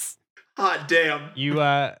noise. Hot damn. You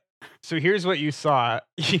so here's what you saw.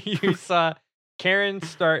 You saw Karen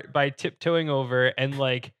start by tiptoeing over and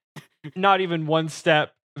like not even one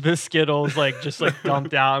step the Skittles like just like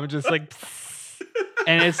dumped out. I'm just like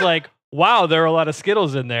and it's like, wow, there are a lot of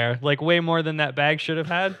Skittles in there. Like way more than that bag should have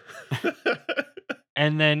had.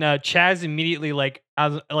 And then Chaz immediately like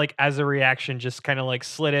as a reaction just kind of like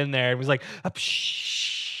slid in there and was like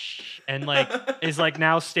and like is like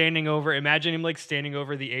now standing over. Imagine him like standing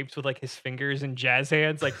over the apes with like his fingers and jazz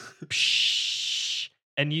hands, like,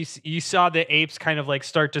 and you saw the apes kind of like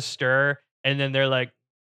start to stir, and then they're like,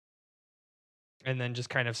 and then just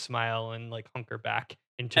kind of smile and like hunker back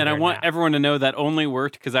into. And I their want nap. everyone to know that only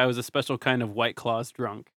worked because I was a special kind of White Claws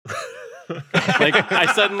drunk. Like I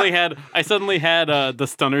suddenly had the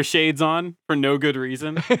stunner shades on for no good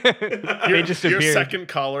reason. They just your appeared. second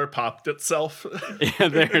collar popped itself. Yeah,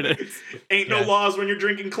 there it is. Ain't no Yeah. laws when you're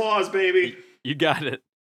drinking claws, baby. You got it.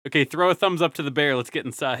 Okay, throw a thumbs up to the bear. Let's get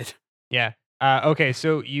inside. Yeah. Okay.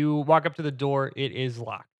 So you walk up to the door. It is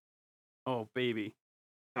locked. Oh baby.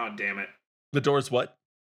 Oh, damn it. The door's what?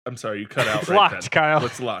 I'm sorry, you cut out It's right locked, then. Kyle.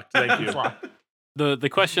 It's locked. Thank you. It's locked. The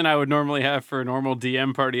question I would normally have for a normal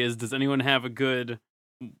DM party is, does anyone have a good,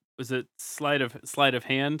 was it sleight of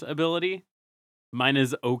hand ability? Mine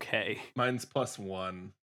is okay. Mine's +1.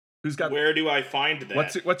 Who's got Where do I find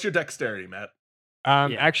that? what's your dexterity, Matt? Yeah.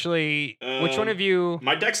 Actually, which one of you?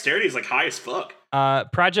 My dexterity is like high as fuck.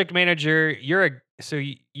 Project manager.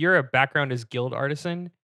 You're a background as guild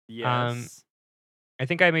artisan. Yes. I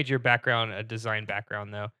think I made your background a design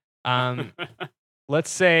background though. Let's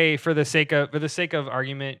say for the sake of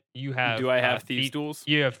argument, you have. Do I have thieves' tools?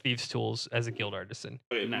 You have thieves' tools as a guild artisan.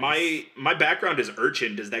 Okay, Nice. My background is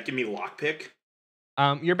urchin. Does that give me lockpick?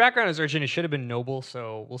 Your background is urgent. It should have been noble,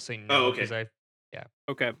 so we'll say no. Oh, okay. 'cause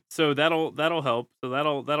Okay, so that'll help. So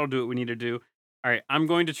that'll do what we need to do. All right, I'm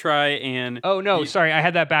going to try and. Oh no, You- sorry, I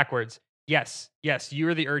had that backwards. Yes, you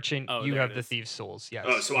are the urchin. Oh, you there have it the is. thieves' souls. Yes.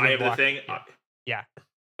 Oh, so You I have the blocked- thing. Yeah.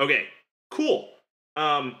 Okay. Cool.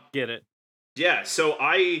 Get it. Yeah. So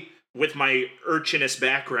with my urchinous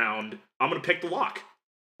background, I'm gonna pick the lock.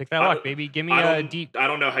 Pick that I lock, don't- baby. Give me I a don't, D. I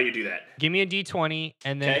don't know how you do that. Give me a D20,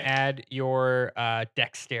 and then Okay. add your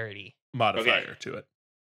dexterity, Modifier to it.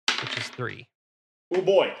 which is 3. Oh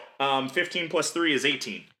boy. 15 plus 3 is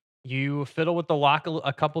 18. You fiddle with the lock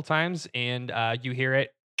a couple times, and you hear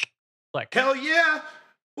it click. Hell yeah!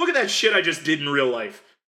 Look at that shit I just did in real life.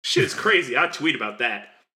 Shit is crazy. I tweet about that.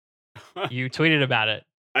 You tweeted about it.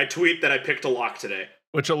 I tweet that I picked a lock today.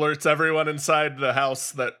 Which alerts everyone inside the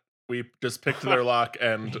house that we just picked their lock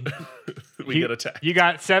and we You- get attacked. You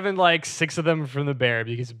got 7 likes, 6 of them from the bear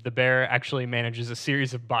because the bear actually manages a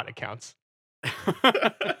series of bot accounts.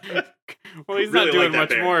 Well, he's Really not doing like that much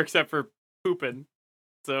bear. more except for pooping.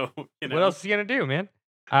 So you know. What else is he gonna do, man?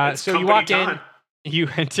 It's So you company walk time. in, you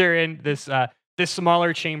enter in this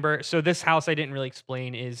smaller chamber. So this house I didn't really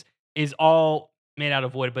explain is all made out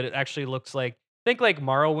of wood, but it actually looks like think like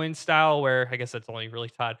Morrowind style, where I guess that's only really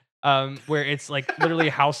Todd. Where it's like literally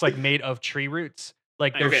a house like made of tree roots.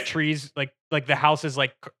 Like there's Okay. trees, like the house is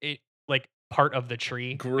like like part of the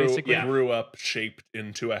tree, basically. Grew up shaped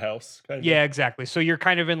into a house, kind of. Yeah, exactly. So you're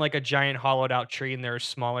kind of in like a giant hollowed out tree, and there are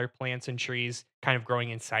smaller plants and trees kind of growing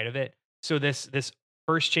inside of it. So this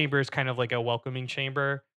first chamber is kind of like a welcoming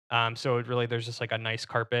chamber. So it really there's just like a nice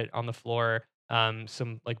carpet on the floor,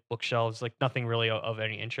 some like bookshelves, like nothing really of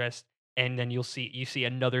any interest. And then you see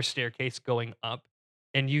another staircase going up,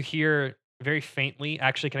 and you hear very faintly.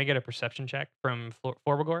 Actually, can I get a perception check from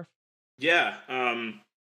Forbegorf? Yeah.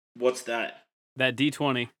 What's that? That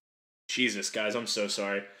D20. Jesus, guys, I'm so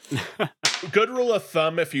sorry. Good rule of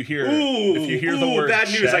thumb: if you hear the word bad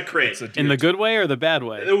news, I check, crit. it's a In the D20. good way or the bad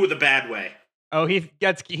way? Ooh, the bad way. Oh, he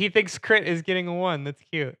thinks crit is getting a 1. That's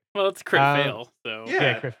cute. Well, it's crit Um, fail. So Yeah.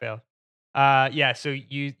 Yeah, crit fail. Yeah. So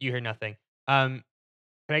you hear nothing. Can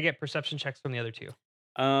I get perception checks from the other two?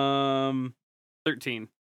 13.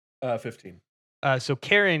 15. So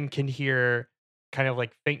Karen can hear kind of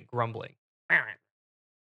like faint grumbling.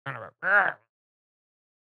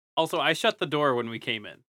 Also, I shut the door when we came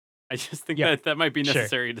in. I just think Yeah, that might be sure.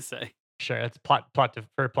 necessary to say. Sure, that's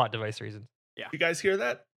for plot device reasons. You guys hear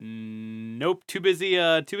that? Nope, too busy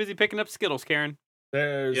picking up Skittles, Karen.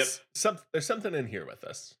 There's something in here with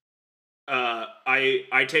us.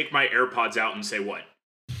 I take my AirPods out and say what?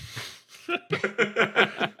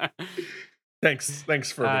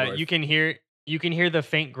 Thanks for the You can hear the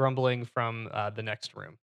faint grumbling from the next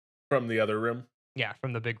room. from the other room. Yeah,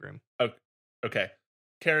 from the big room. Okay.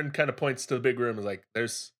 Karen kind of points to the big room and is like,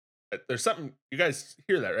 there's something. You guys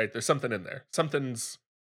hear that, right? There's something in there. Something's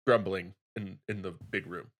grumbling in the big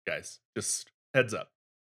room, guys. Just heads up.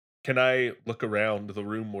 Can I look around the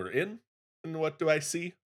room we're in? And what do I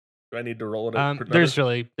see? Do I need to roll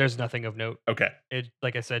it? There's nothing of note. Okay. It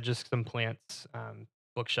like I said, just some plants,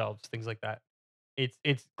 bookshelves, things like that.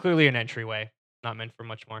 It's clearly an entryway, not meant for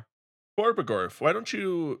much more. Forbegorf, why don't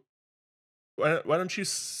you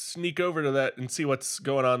sneak over to that and see what's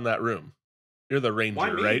going on in that room? You're the ranger,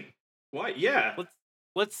 Why me? right? Why? Yeah.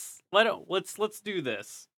 Let's do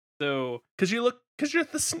this. So Because you're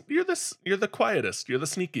the quietest, you're the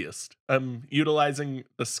sneakiest. I'm utilizing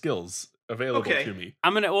the skills available Okay. to me.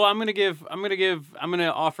 I'm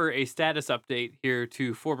gonna offer a status update here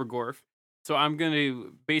to Forbegorf. So I'm gonna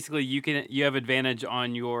basically you have advantage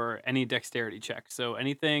on your any dexterity check. So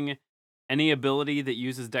any ability that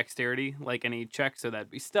uses dexterity, like any check, so that'd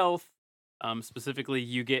be stealth, specifically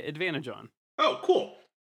you get advantage on. Oh, cool.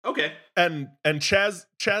 Okay. And Chaz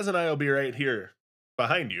and I will be right here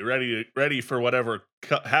behind you, ready for whatever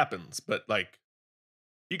happens. But like,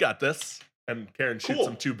 you got this. And Karen shoots Cool.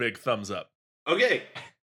 him 2 big thumbs up. Okay.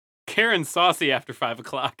 Karen's saucy after 5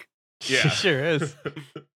 o'clock. Yeah, Sure is.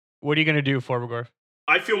 What are you gonna do, Forbegorf?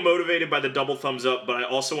 I feel motivated by the double thumbs up, but I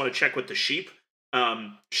also want to check with the sheep.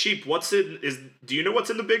 Sheep, do you know what's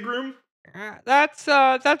in the big room? That's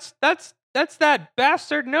that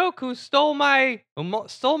bastard Nook who stole my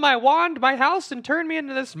wand, my house, and turned me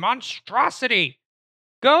into this monstrosity.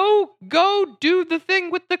 Go do the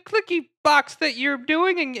thing with the clicky box that you're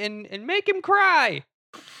doing and make him cry.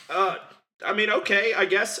 I mean, okay, I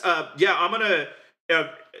guess. Yeah, I'm gonna.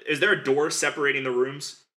 Is there a door separating the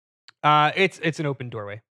rooms? It's an open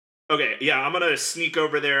doorway. Okay, yeah, I'm gonna sneak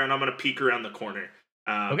over there and I'm gonna peek around the corner.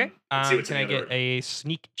 Okay. and see what's Can in I the other get room. a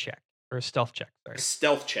sneak check or a stealth check? Sorry.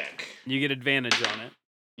 Stealth check? You get advantage on it.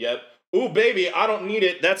 Yep. Ooh, baby, I don't need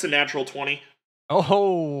it. That's a natural 20.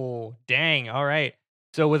 Oh, dang. All right.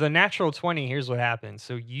 So with a natural 20, here's what happens.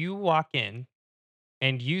 So you walk in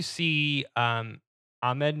and you see Ahmed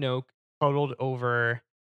Noak huddled over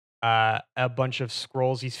a bunch of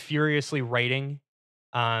scrolls. He's furiously writing.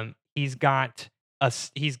 He's got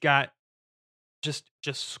just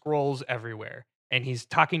scrolls everywhere. And he's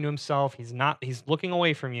talking to himself. He's looking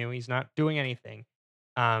away from you. He's not doing anything.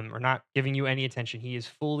 Or not giving you any attention. He is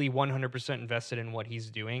fully 100% invested in what he's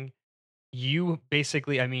doing. You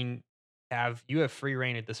basically, I mean, you have free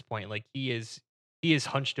reign at this point. Like he is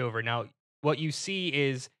hunched over. Now, what you see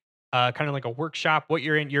is kind of like a workshop. What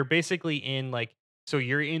you're basically in like, so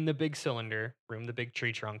you're in the big cylinder room, the big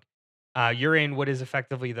tree trunk. You're in what is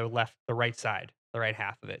effectively the right side, the right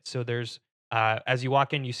half of it. So there's, as you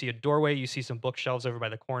walk in, you see a doorway, you see some bookshelves over by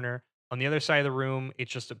the corner. On the other side of the room,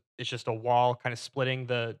 it's just a wall kind of splitting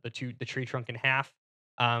the tree trunk in half.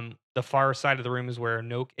 The far side of the room is where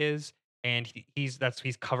Noak is, and he's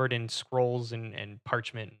covered in scrolls and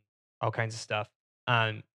parchment, all kinds of stuff.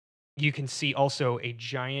 You can see also a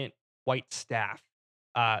giant white staff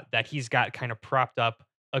that he's got kind of propped up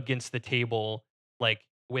against the table, like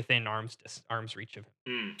within arm's reach of him.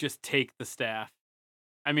 Mm. Just take the staff.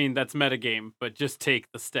 I mean, that's metagame, but just take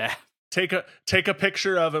the staff. Take a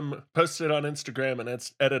picture of him, post it on Instagram,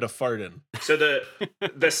 and edit a fart in. So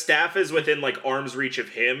the staff is within like arm's reach of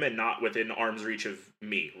him and not within arm's reach of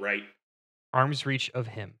me, right? Arm's reach of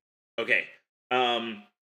him. Okay. And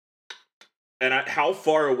how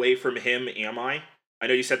far away from him am I? I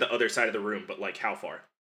know you said the other side of the room, but like how far?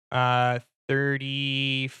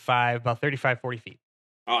 35, about 35, 40 feet.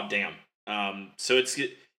 Oh damn. So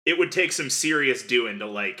it would take some serious doing to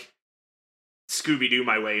like Scooby-Doo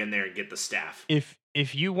my way in there and get the staff.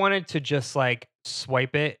 If you wanted to just like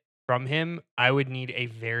swipe it from him, I would need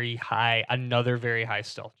another very high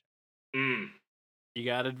stealth. Mm. You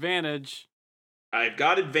got advantage. I've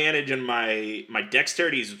got advantage and my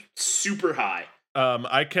dexterity is super high.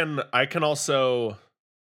 I can also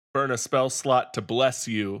burn a spell slot to bless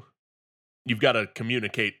you. You've got to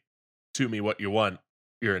communicate to me what you want,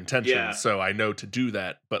 your intentions, Yeah. so I know to do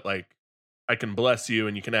that. But like, I can bless you,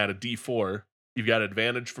 and you can add a D4. You've got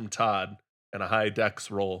advantage from Todd and a high dex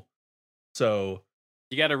roll, so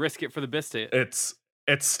You got to risk it for the biscuit. it's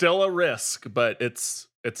still a risk, but it's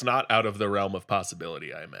not out of the realm of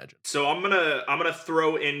possibility, I imagine. So I'm gonna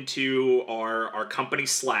throw into our company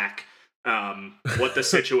Slack what the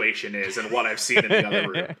situation is and what I've seen in the other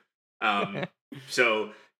room.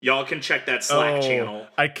 So y'all can check that Slack channel.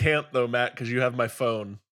 I can't though, Matt, because you have my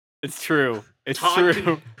phone. It's true. It's Todd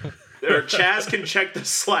true. Or Chaz can check the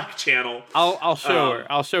Slack channel. I'll show her.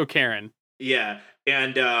 I'll show Karen. Yeah,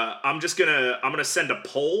 and I'm gonna send a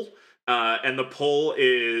poll, and the poll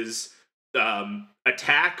is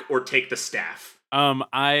attack or take the staff.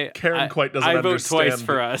 Karen quite doesn't I vote understand twice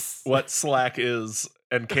for us. what Slack is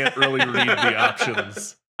and can't really read the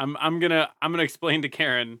options. I'm gonna explain to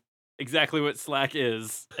Karen exactly what Slack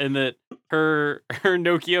is, and that her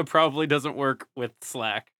Nokia probably doesn't work with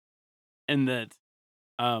Slack, and that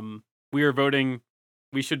we are voting.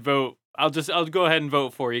 We should vote. I'll go ahead and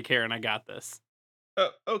vote for you, Karen. I got this.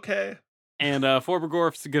 Okay. And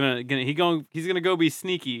Forbergorf's he's gonna go be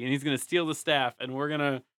sneaky, and he's gonna steal the staff, and we're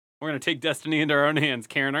gonna take destiny into our own hands.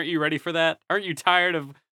 Karen, aren't you ready for that? Aren't you tired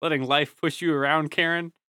of letting life push you around,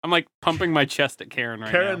 Karen? I'm like pumping my chest at Karen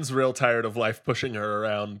right now. Karen's real tired of life pushing her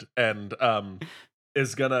around, and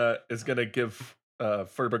is gonna give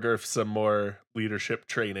Forbergorf some more leadership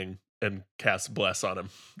training and cast bless on him.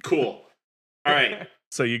 Cool. All right.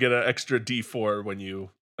 So you get an extra D4 when you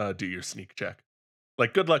do your sneak check.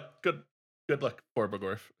 Like good luck, good luck,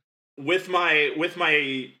 Forbergorf. With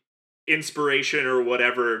my inspiration or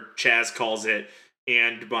whatever Chaz calls it,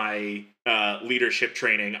 and my leadership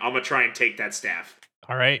training, I'm gonna try and take that staff.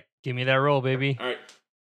 All right, give me that roll, baby. All right.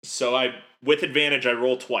 So with advantage, I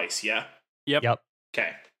roll twice. Yeah. Yep.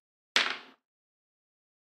 Okay.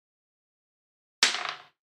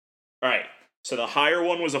 All right. So the higher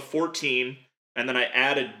one was a 14, and then I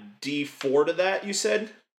added D4 to that. You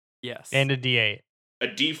said Yes. And a D8. a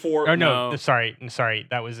D4. Oh no, No. sorry,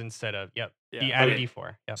 that was instead of. Yep. Yeah. You add Okay. a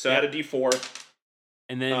D4. Yep. So add a D4.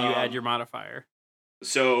 And then you add your modifier.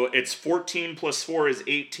 So it's 14 plus 4 is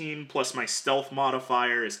 18, plus my stealth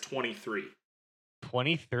modifier is 23.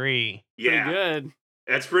 23. Yeah, Pretty good.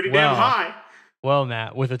 that's pretty Well. damn high. Well,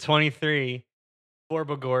 Matt, with a 23,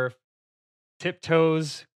 Forbergorf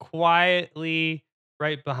tiptoes quietly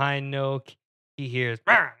right behind Noak. He hears,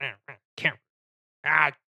 can't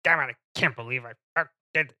believe I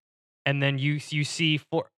did it. And then you see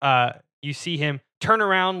him turn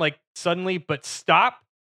around like suddenly, but stop,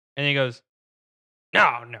 and he goes,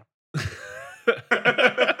 no.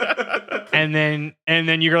 And then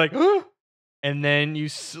you're like, oh! And then you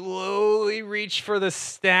slowly reach for the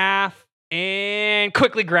staff and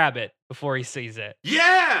quickly grab it before he sees it.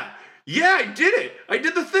 Yeah, I did it. I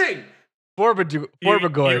did the thing.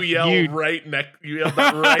 Forbergorf, you yell you yell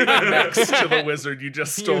that right next to the wizard. You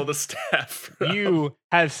just stole the staff. you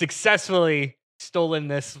have successfully stolen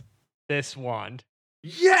this wand.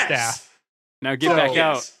 Yes. Staff. Now get Fuck back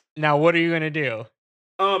yes. Now, what are you gonna do?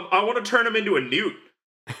 I want to turn him into a newt.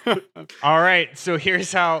 All right, so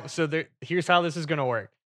here's how this is gonna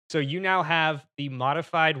work. So you now have the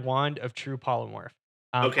modified wand of true polymorph.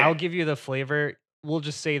 Okay. I'll give you the flavor. We'll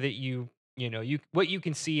just say that you what you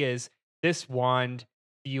can see is this wand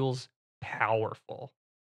feels powerful.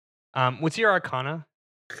 What's your arcana?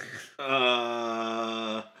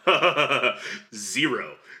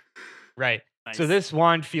 0. Right. Nice. So this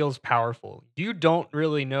wand feels powerful. You don't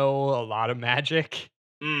really know a lot of magic.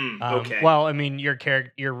 Okay. Well, I mean, your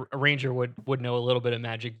ranger would know a little bit of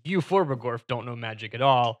magic. You, Forbergorf, don't know magic at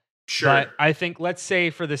all. Sure. But I think, let's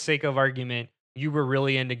say, for the sake of argument, you were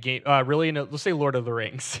really into let's say, Lord of the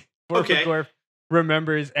Rings. Okay. Forbergorf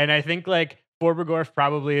remembers, and I think like Forbegorf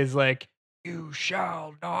probably is like, "You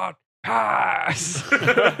shall not pass."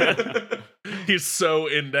 He's so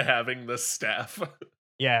into having this staff.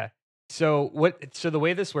 Yeah. So the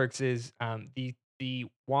way this works is the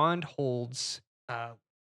wand holds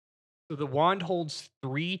so the wand holds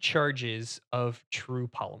 3 charges of true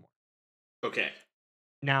polymorph. Okay.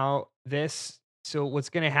 Now so what's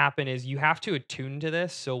going to happen is you have to attune to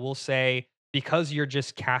this. So we'll say, because you're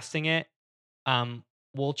just casting it,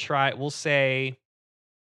 we'll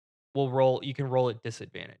roll, you can roll at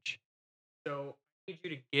disadvantage. So I need you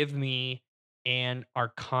to give me an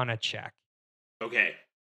Arcana check. Okay.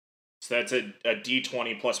 So that's a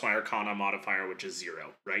D20 plus my Arcana modifier, which is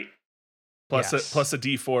 0, right? Plus Yes. a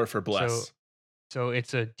D4 for bless. So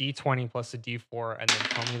it's a D20 plus a D4, and then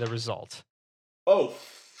tell me the result. Oh,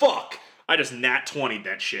 fuck. I just nat 20'd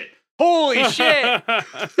that shit. Holy shit!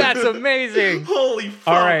 That's amazing. Holy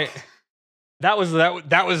fuck. All right. That was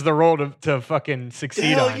the roll to fucking succeed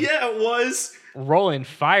Hell on. yeah, it was. Rolling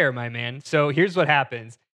fire, my man. So here's what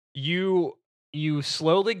happens. You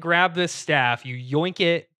slowly grab this staff, you yoink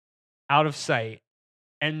it out of sight,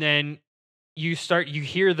 and then you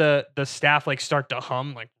hear the staff like start to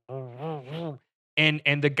hum, like,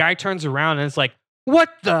 and the guy turns around and it's like, what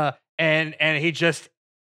the, and he just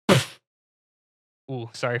ooh,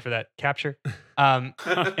 sorry for that capture. And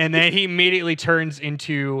then he immediately turns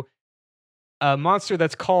into a monster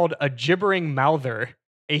that's called a gibbering mouther,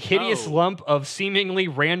 a hideous lump of seemingly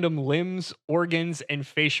random limbs, organs, and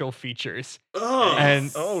facial features. Oh.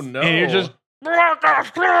 And Oh no. and you're just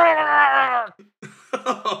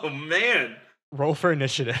Oh, man. roll for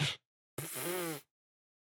initiative.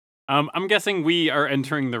 I'm guessing we are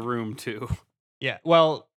entering the room too. Yeah.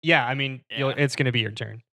 Well, yeah. I mean, Yeah. it's going to be your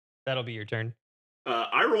turn. That'll be your turn.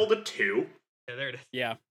 I rolled a 2. Yeah, there it is.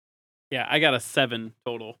 Yeah. Yeah, I got a 7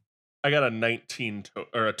 total. I got a 19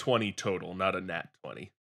 or a 20 total, not a nat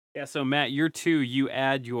 20. Yeah, so Matt, you're 2, you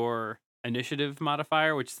add your initiative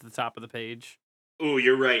modifier, which is the top of the page. Ooh,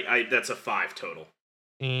 you're right. That's a 5 total.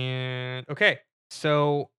 And okay,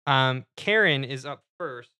 so Karen is up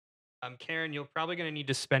first. Karen, you're probably going to need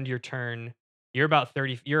to spend your turn. You're about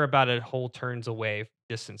a whole turns away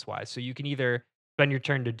distance wise. So you can either spend your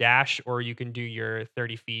turn to dash, or you can do your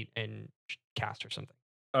 30 feet and cast or something.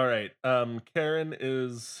 All right. Karen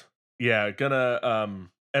is gonna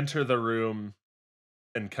enter the room,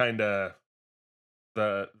 and kind of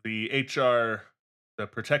the HR, the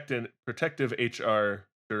protective HR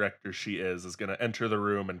director she is gonna enter the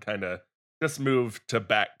room and kind of just move to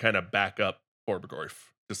back up Forbegorf.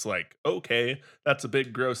 Just like, okay, that's a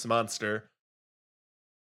big gross monster.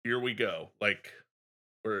 Here we go. Like,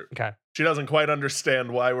 Okay. she doesn't quite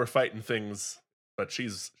understand why we're fighting things, but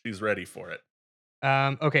she's ready for it.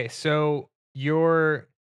 Okay, so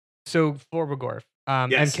Forbegorf,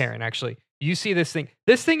 and Yes. Karen, actually, you see this thing.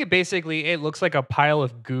 This thing, basically, it looks like a pile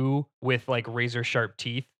of goo with like razor sharp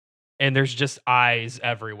teeth, and there's just eyes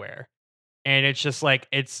everywhere. And it's just like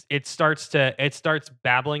it starts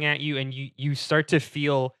babbling at you, and you start to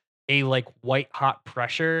feel a like white hot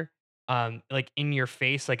pressure like in your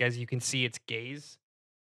face, like as you can see its gaze.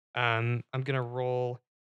 I'm gonna roll.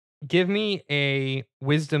 Give me a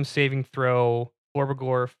wisdom saving throw,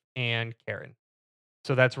 Forbegorf and Karen.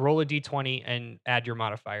 So that's roll a d20 and add your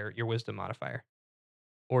modifier, your wisdom modifier,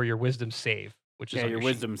 or your wisdom save, which is Yeah, on your sheet.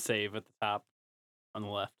 wisdom save at the top on the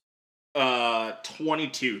left.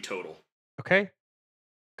 22 total. Okay,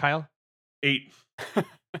 Kyle, 8.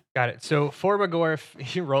 got it. So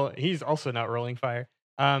Forbegorf, he's also not rolling fire.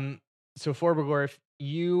 So Forbegorf,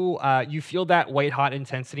 you feel that white hot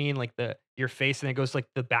intensity in like your face, and it goes like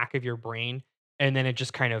the back of your brain, and then it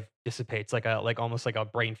just kind of dissipates like almost like a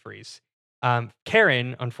brain freeze.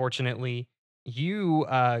 Karen, unfortunately, you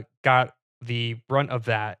got the brunt of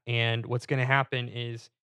that, and what's going to happen is,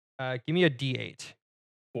 give me a D8.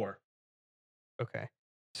 4. Okay.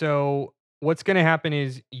 So what's going to happen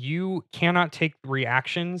is you cannot take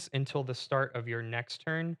reactions until the start of your next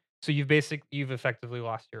turn. So you've effectively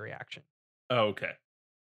lost your reaction. Oh, okay.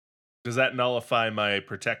 Does that nullify my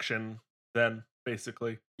protection then,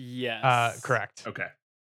 basically? Yes. Correct. Okay.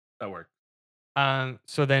 That worked.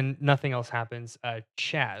 So then nothing else happens.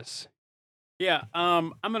 Chaz. Yeah,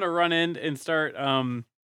 I'm gonna run in and start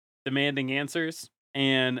demanding answers,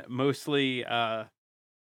 and mostly I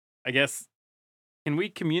guess, can we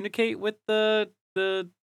communicate with the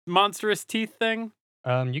monstrous teeth thing?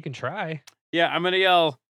 You can try. Yeah, I'm gonna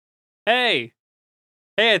yell, Hey,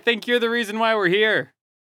 I think you're the reason why we're here.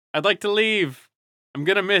 I'd like to leave. I'm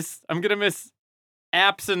gonna miss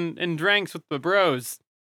apps and drinks with the bros.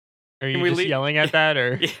 Are Can you we just leave- yelling at that,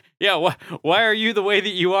 or Yeah, why are you the way that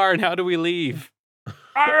you are, and how do we leave?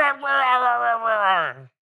 All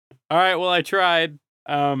right, well, I tried.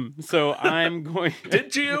 So I'm going.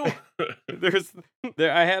 Did you?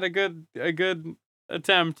 I had a good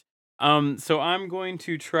attempt. So I'm going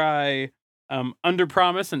to try under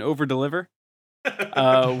promise and over deliver,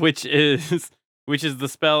 which is the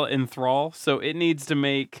spell Enthrall. So it needs to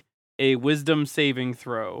make a wisdom saving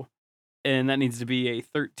throw, and that needs to be a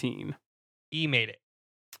 13. He made it.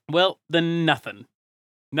 Well, then nothing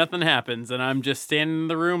happens, and I'm just standing in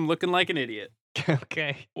the room looking like an idiot.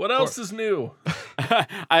 Okay. What else is new?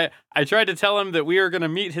 I tried to tell him that we are going to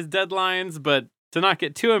meet his deadlines, but to not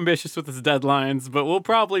get too ambitious with his deadlines, but we'll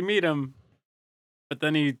probably meet him. But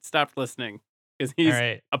then he stopped listening because he's All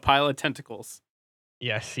right. a pile of tentacles.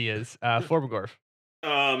 Yes, he is. Forbegorf.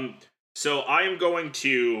 So I am going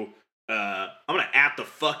to I'm gonna at the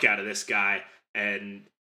fuck out of this guy and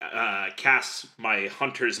cast my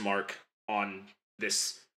hunter's mark on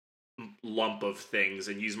this lump of things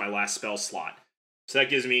and use my last spell slot. So that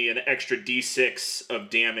gives me an extra d6 of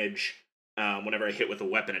damage whenever I hit with a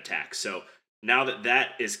weapon attack. So now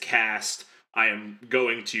that is cast, I am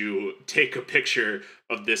going to take a picture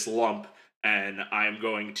of this lump and I am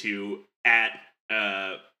going to at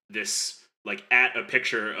a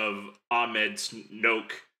picture of Ahmed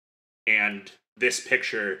Snoke and this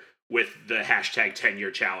picture with the hashtag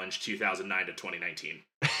 10-year challenge 2009 to 2019.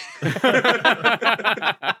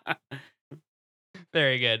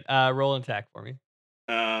 Very good. Roll and attack for me.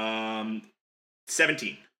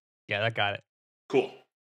 17. Yeah, that got it. Cool.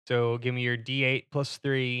 So give me your D8 plus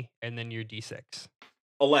 3 and then your D6.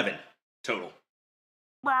 11 total.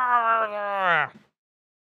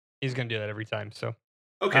 He's going to do that every time. So,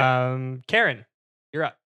 Okay. Karen, you're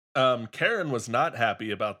up. Karen was not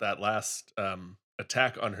happy about that last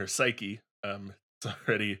attack on her psyche. It's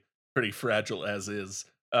already pretty fragile as is.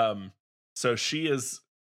 So she's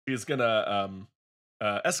gonna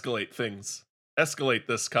escalate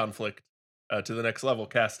this conflict to the next level.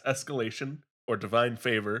 Cast Escalation or Divine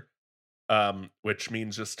Favor, which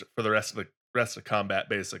means just for the rest of combat,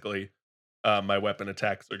 basically, my weapon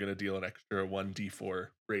attacks are gonna deal an extra 1d4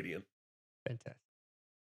 radiant. Fantastic.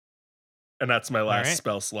 And that's my last right.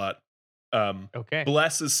 spell slot. Okay.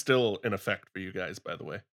 Bless is still in effect for you guys, by the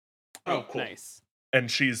way. Oh, cool. Nice. And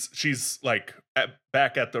she's like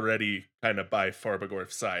back at the ready, kind of by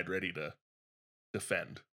Farbagorf's side, ready to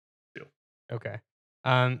defend. Okay.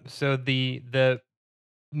 So the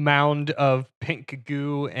mound of pink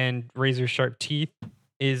goo and razor sharp teeth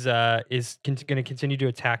is going to continue to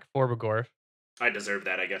attack Forbagorf. I deserve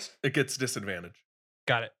that, I guess. It gets disadvantage.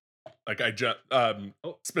 Got it. Like I jump.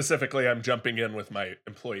 Specifically, I'm jumping in with my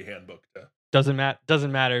employee handbook. Doesn't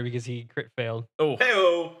matter because he crit failed. Oh,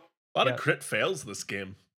 Heyo. a lot Yep. of crit fails this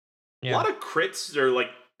game. Yeah. A lot of crits are like,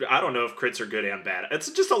 I don't know if crits are good and bad. It's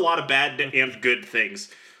just a lot of bad and good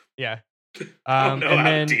things. Yeah. I don't know and how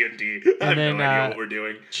then D&D. I have then, no idea what we're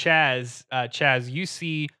doing. Chaz, you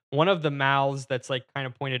see one of the mouths that's like kind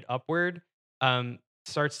of pointed upward,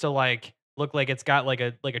 starts to like look like it's got like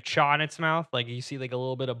a chaw in its mouth. Like you see like a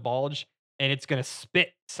little bit of bulge, and it's gonna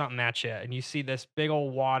spit something at you, and you see this big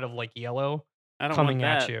old wad of like yellow I don't coming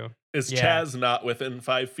want at that. you. Is Yeah. Chaz not within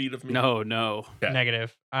 5 feet of me? No. Okay.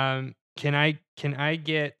 Negative. Can I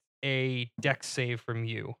get a dex save from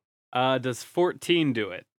you? Does 14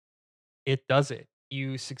 do it? It does it.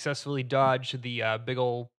 You successfully dodge the big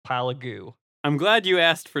old pile of goo. I'm glad you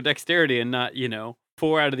asked for dexterity and not,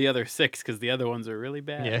 4 out of the other 6 because the other ones are really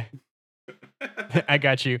bad. Yeah, I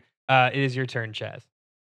got you. It is your turn, Chaz.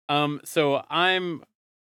 So I'm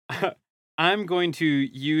going to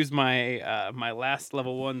use my my last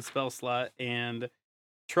level 1 spell slot and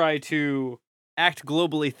try to act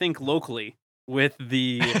globally, think locally with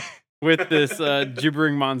this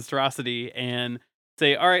gibbering monstrosity and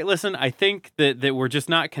say, all right, listen, I think that we're just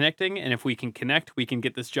not connecting, and if we can connect, we can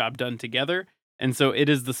get this job done together. And so it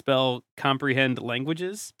is the spell Comprehend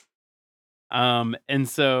Languages. And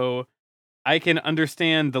so I can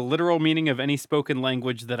understand the literal meaning of any spoken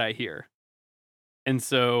language that I hear. And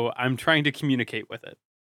so I'm trying to communicate with it.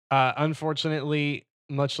 Unfortunately,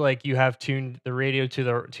 much like you have tuned the radio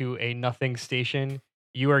to a nothing station,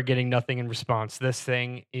 you are getting nothing in response. This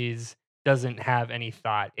thing doesn't have any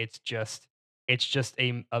thought. It's just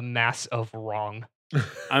a mass of wrong.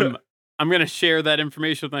 I'm going to share that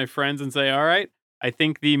information with my friends and say, all right, I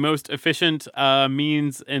think the most efficient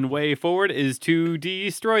means and way forward is to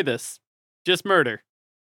destroy this. Just murder.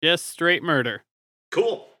 Just straight murder.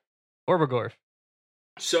 Cool. Orbagorf.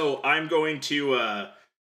 So I'm going to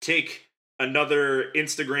take another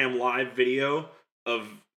Instagram live video of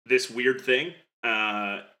this weird thing,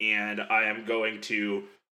 and I am going to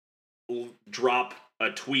drop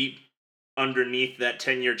a tweet underneath that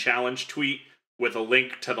 10-year challenge tweet with a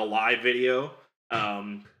link to the live video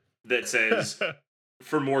that says,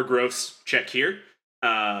 for more growths, check here.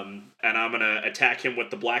 And I'm going to attack him with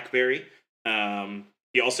the Blackberry.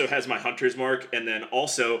 He also has my Hunter's Mark, and then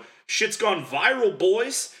also, shit's gone viral,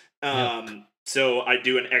 boys. So I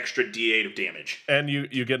do an extra D8 of damage. And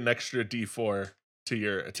you get an extra D4 to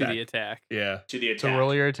your attack. To the attack. Yeah. To the To attack.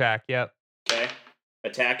 roll your attack, yep. Okay.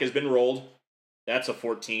 Attack has been rolled. That's a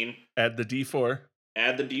 14. Add the D4.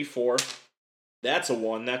 Add the D4. That's a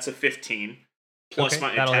 1. That's a 15. Plus Okay,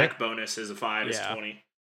 my that'll attack hit. bonus is a 5. Is Yeah. 20.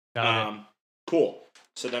 Got it. Cool.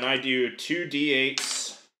 So then I do 2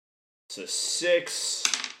 D8s. It's a 6.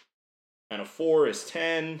 And a 4 is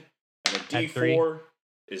 10. And a Add three. D4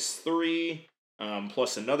 is 3.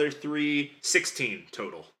 Plus another 3. 16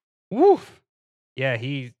 total. Woof. Yeah,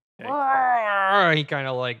 he kind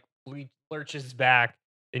of like lurches back,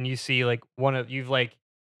 and you see like you've like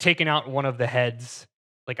taken out one of the heads,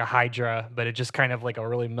 like a Hydra, but it just kind of like a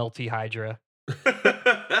really melty Hydra.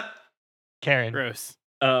 Karen. Gross.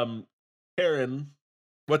 Karen,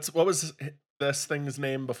 what was this thing's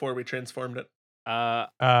name before we transformed it?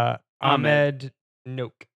 Ahmed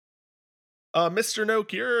Noak. Mr.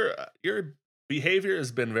 Noak, your behavior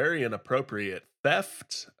has been very inappropriate.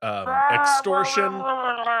 Theft, extortion.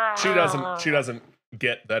 She doesn't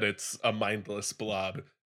get that it's a mindless blob.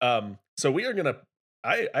 So we are gonna.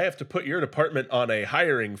 I have to put your department on a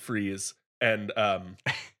hiring freeze, and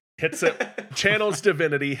hits it. Channels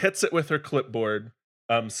divinity, hits it with her clipboard.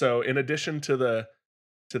 So in addition to the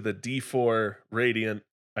D4 radiant,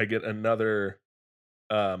 I get another.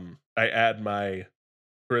 I add my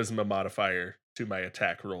charisma modifier to my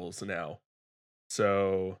attack rolls now.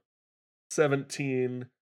 So 17.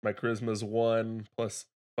 My charisma's 1 plus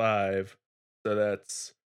 5, so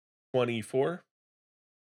that's 24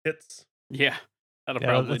 hits. Yeah. That'll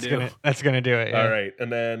probably do. That's gonna do it. Yeah. All right, and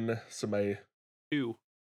then so my 2.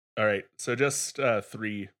 all right, so just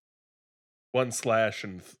 3, 1 slash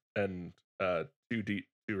and 2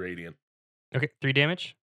 radiant. Okay, 3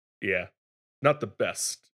 damage. Yeah, not the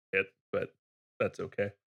best hit, but that's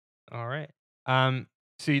okay. All right.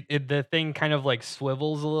 So the thing kind of like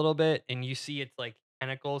swivels a little bit, and you see its like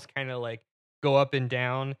tentacles kind of like go up and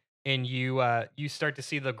down, and you start to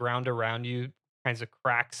see the ground around you kinds of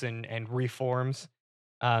cracks and reforms.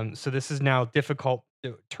 So this is now difficult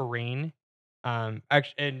terrain.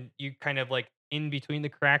 Actually, and you kind of like in between the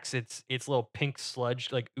cracks, it's little pink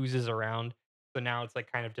sludge like oozes around. So now it's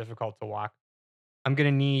like kind of difficult to walk. I'm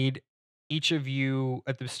gonna need each of you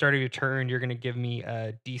at the start of your turn. You're gonna give me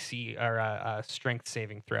a DC or a strength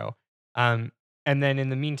saving throw. And then in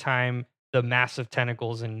the meantime, the massive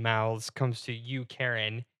tentacles and mouths comes to you,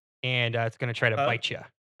 Karen, and it's gonna try to bite you.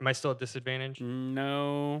 Am I still at disadvantage?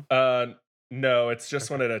 No. No, it's just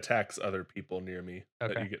when it attacks other people near me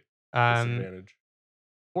that Okay. you get Um, disadvantage.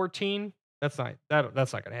 14. That's not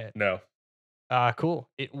gonna hit. No. Cool.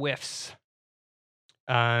 It whiffs.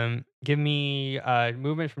 Give me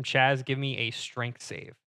movement from Chaz. Give me a strength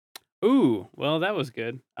save. Ooh, well, that was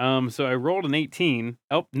good. So I rolled an 18.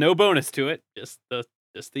 Oh, no bonus to it. Just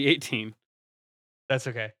the 18. That's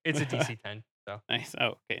okay. It's a DC 10. So Nice.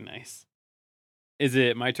 Oh, okay, nice. Is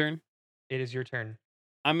it my turn? it is your turn.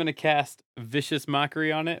 I'm gonna cast Vicious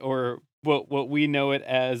Mockery on it, or what we know it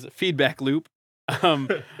as Feedback Loop. I'm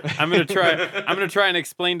gonna try and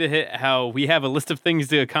explain to it how we have a list of things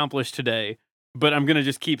to accomplish today, but I'm gonna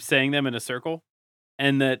just keep saying them in a circle,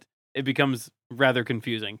 and that it becomes rather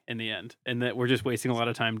confusing in the end, and that we're just wasting a lot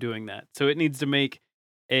of time doing that. So it needs to make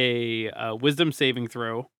a Wisdom saving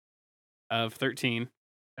throw of 13.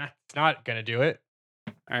 That's not gonna do it.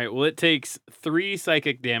 All right. Well, it takes 3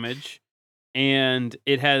 psychic damage, and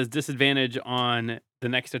it has disadvantage on the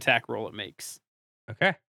next attack roll it makes.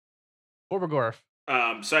 Okay. Orbagorf.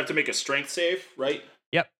 So I have to make a strength save, right?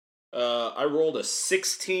 Yep. I rolled a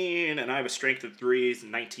 16, and I have a strength of 3, it's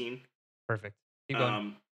 19. Perfect. Keep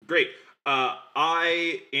going. Great.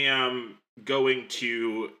 I am going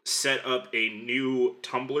to set up a new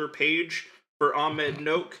Tumblr page for Ahmed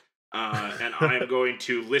Noak, and I am going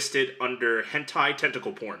to list it under hentai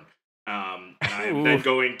tentacle porn. And I am then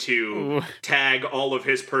going to tag all of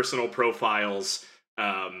his personal profiles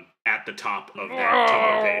at the top of that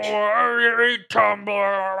Tumblr page. I hate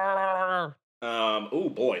Tumblr. Oh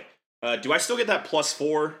boy. Do I still get that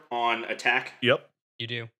 +4 on attack? Yep. You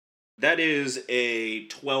do. That is a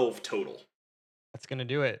 12 total. That's gonna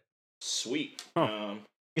do it. Sweet. Huh.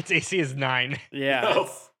 Its AC is 9. Yeah.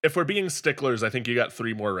 Oh, If we're being sticklers, I think you got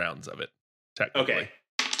 3 more rounds of it. Technically. okay.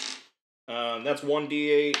 That's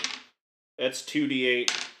 1d8. That's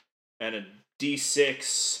 2d8. And a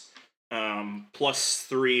d6. Plus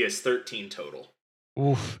 3 is 13 total.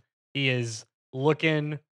 Oof. He is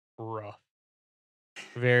looking rough.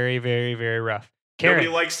 Very, very, very rough. Nobody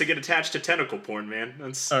Karen, likes to get attached to tentacle porn, man.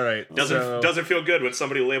 That's All right. doesn't feel good when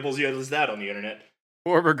somebody labels you as that on the internet.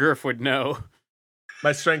 Orbergurf would know.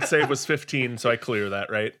 My strength save was 15, so I clear that,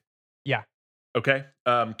 right? Yeah. Okay.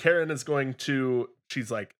 Karen is going to. She's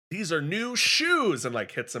like, these are new shoes, and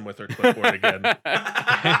like hits him with her clipboard again.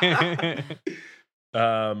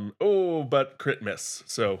 But crit miss.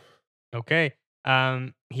 So okay.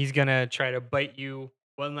 He's gonna try to bite you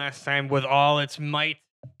one last time with all its might,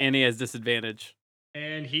 And he has disadvantage.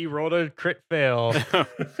 and he rolled a crit fail.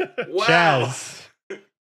 Wow.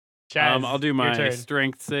 Chaz. I'll do your my turn.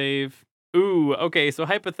 strength save. Ooh, okay. So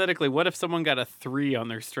hypothetically, what if someone got a 3 on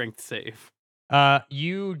their strength save?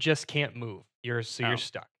 You just can't move. You're Oh.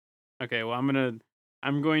 stuck. Okay, well, I'm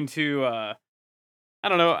going to. I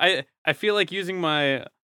don't know. I feel like using my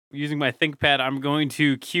ThinkPad. I'm going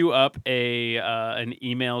to queue up an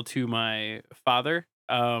email to my father,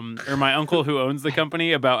 or my uncle who owns the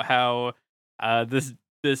company, about how this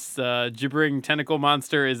gibbering tentacle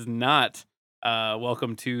monster is not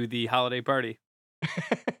welcome to the holiday party.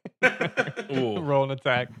 Ooh. Roll an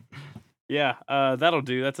attack. Yeah, that'll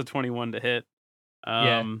do. That's a 21 to hit.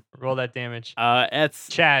 Roll that damage. It's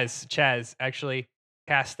Chaz, actually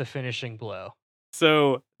cast the finishing blow.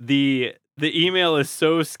 So the email is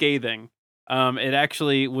so scathing. It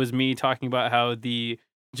actually was me talking about how the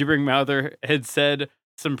gibbering mouther had said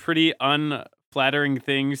some pretty unflattering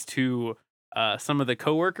things to some of the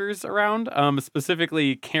coworkers around,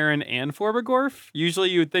 specifically Karen and Forbergorf.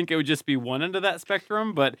 Usually you would think it would just be one end of that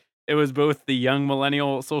spectrum, but it was both the young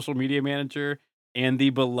millennial social media manager and the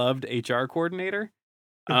beloved HR coordinator.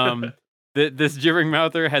 This gibbering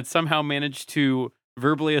mouther had somehow managed to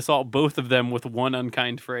verbally assault both of them with one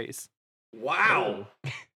unkind phrase. Wow.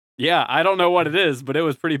 Yeah, I don't know what it is, but it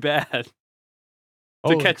was pretty bad to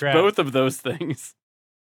Holy catch crap. both of those things.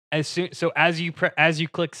 As you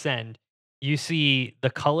click send, you see the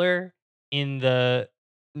color in the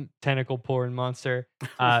tentacle porn monster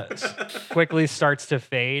quickly starts to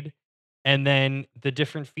fade, and then the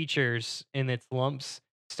different features in its lumps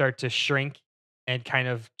start to shrink and kind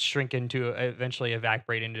of shrink into eventually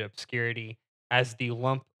evaporate into obscurity as the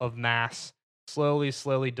lump of mass slowly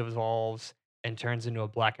dissolves and turns into a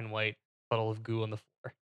black and white puddle of goo on the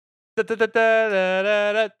floor.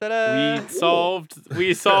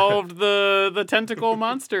 We solved the tentacle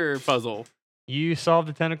monster puzzle. You solved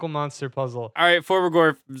the tentacle monster puzzle. All right,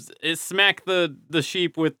 Forbergorf, smack the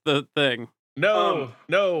sheep with the thing. No.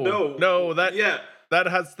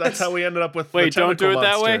 That's how we ended up with. Wait, the don't do it tentacle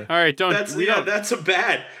that way. monster. All right, don't. That's a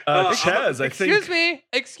bad. Chaz, I think.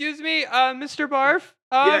 Excuse me, Mr. Barf.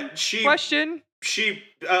 Sheep. Question. Sheep.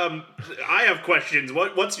 I have questions.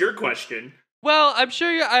 What's your question? Well, I'm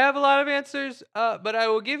sure I have a lot of answers, but I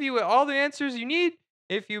will give you all the answers you need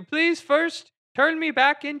if you please first turn me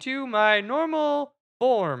back into my normal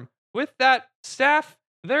form. With that, staff,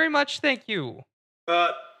 very much thank you.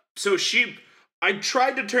 So Sheep, I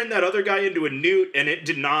tried to turn that other guy into a newt, and it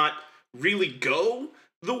did not really go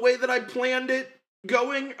the way that I planned it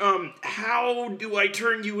going. How do I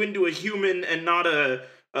turn you into a human and not a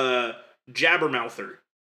jabbermouther?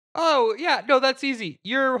 Oh, yeah, no, that's easy.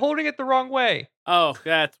 You're holding it the wrong way. Oh,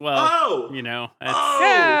 that's Oh!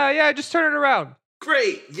 That's, Yeah, just turn it around.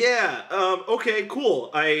 Great, yeah. Okay,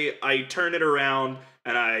 cool. I turn it around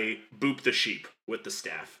and I boop the sheep with the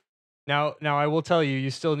staff. Now I will tell you, you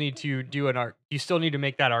still need to you still need to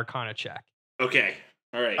make that Arcana check. Okay,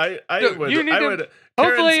 all right.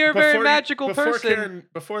 Hopefully you're a very magical person.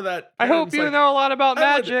 Before that, I hope you know a lot about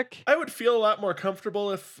magic. I would feel a lot more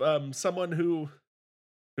comfortable if someone who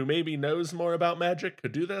maybe knows more about magic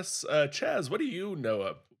could do this. Chaz, what do you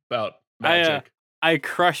know about magic? I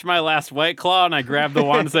crush my last White Claw and I grab the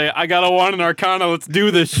wand and say, I got a wand in Arcana, let's do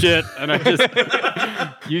this shit. And I just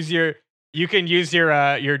you can use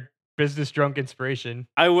your business drunk inspiration.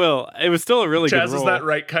 I will. It was still a really Chaz good roll. is that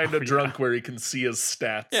right kind of drunk where he can see his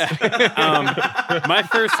stats. Yeah. My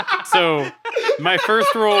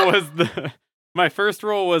first roll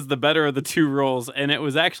was the better of the two rolls, and it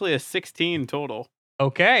was actually a 16 total.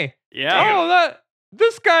 Okay. Yeah. Oh,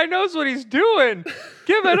 this guy knows what he's doing.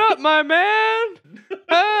 Give it up, my man.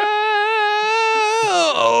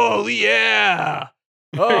 Oh yeah.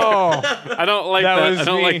 Oh, I don't like That that. was I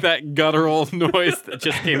don't me. like that guttural noise that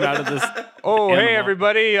just came out of this. oh, hey Animal.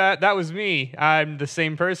 everybody. That was me. I'm the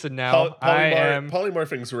same person now. I am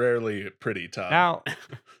Polymorphing's rarely pretty, Tom.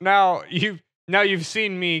 now you've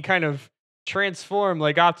seen me kind of transform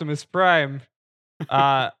like Optimus Prime.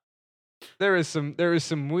 there was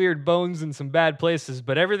some weird bones in some bad places,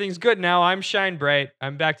 but everything's good now. I'm Shine Bright.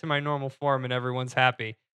 I'm back to my normal form, and everyone's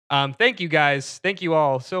happy. Thank you guys. Thank you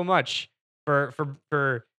all so much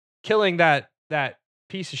for killing that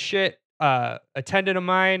piece of shit attendant of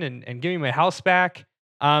mine and giving my house back.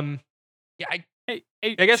 Yeah,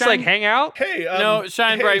 Hey, I guess Shine, like hang out. Hey, no,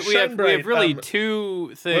 Shine hey, Bright. We Shine have Bright, really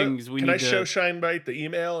two things we can need I to. show Shine Bright the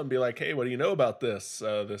email and be like, hey, what do you know about this?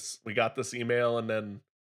 We got this email and then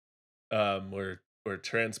we're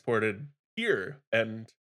transported here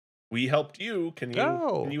and we helped you. Can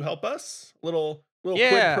you help us? Little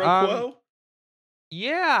Yeah, quid pro quo.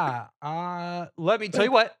 Yeah. Let me tell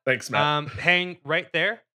you what. Thanks, Matt. Hang right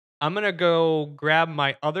there. I'm gonna go grab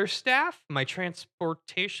my other staff, my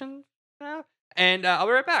transportation staff, and I'll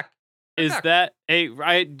be right back. Is that hey?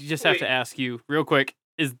 I just have to ask you real quick.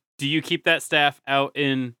 Do you keep that staff out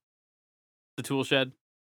in the tool shed?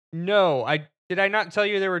 No, did I not tell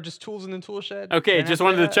you there were just tools in the tool shed? Okay, just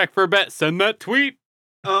wanted to check for a bet. Send that tweet.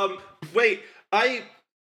 Wait,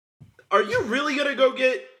 are you really gonna go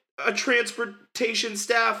get a transportation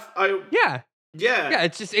staff? Yeah. Yeah.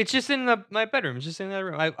 It's just in my bedroom. It's just in that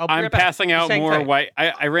room. I'll be I'm right back. passing out Just hang more tight. white.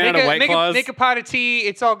 I ran out of White Claws. Make a pot of tea.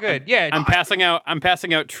 It's all good. Yeah. I'm passing out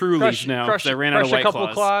Trulies now because I ran out of White a couple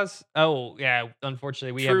Claws. Oh yeah.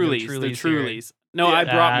 Unfortunately, we Trulies, have no the Trulies here. Trulies. No, Yeah. I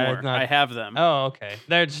brought Nah, more. not- I have them. Oh, okay.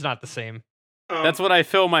 They're just not the same. That's what I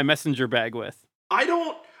fill my messenger bag with. I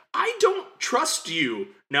don't trust you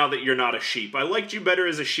now that you're not a sheep. I liked you better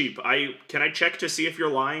as a sheep. Can I check to see if you're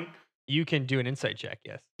lying? You can do an insight check.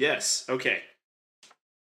 Yes. Yes. Okay.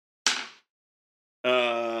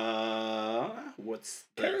 What's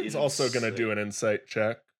the Karen's also gonna insight? do an insight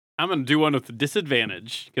check. I'm gonna do one with a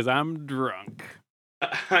disadvantage because I'm drunk.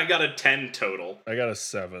 I got a 10 total. I got a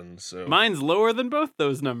 7, so Mine's lower than both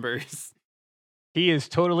those numbers. He is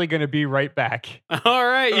totally gonna be right back. All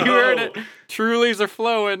right, you heard it. Oh. Trulies are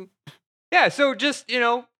flowing. Yeah. So just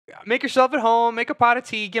make yourself at home. Make a pot of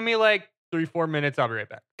tea. Give me like 3-4 minutes. I'll be right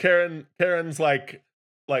back. Karen's like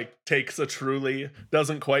takes a Truly,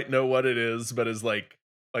 doesn't quite know what it is, but is like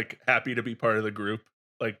happy to be part of the group.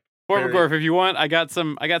 Like Gorf, if you want, I got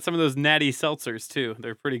some of those natty seltzers too.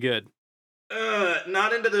 They're pretty good.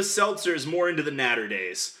 Not into the seltzers, more into the natter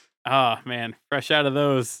days. Oh man, fresh out of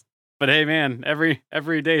those. But hey man,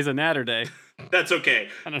 every day's a natter day. That's okay.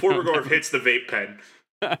 I don't know. Porbergorf hits the vape pen.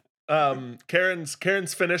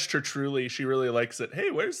 Karen's finished her Truly. She really likes it. Hey,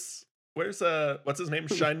 where's what's his name?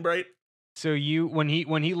 Shine Bright. So when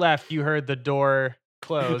he left, you heard the door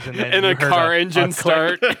close and then And you a heard car engine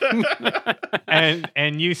click. start.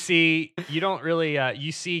 and you see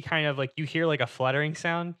you see kind of like you hear like a fluttering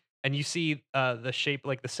sound and you see the shape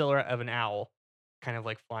like the silhouette of an owl kind of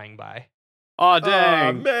like flying by. Aw, Oh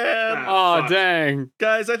dang. man, Aw, fuck. dang.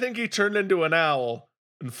 guys, I think he turned into an owl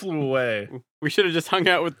and flew away. We should have just hung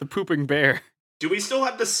out with the pooping bear. Do we still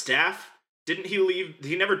have the staff? Didn't he leave?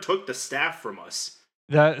 He never took the staff from us.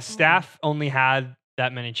 The staff only had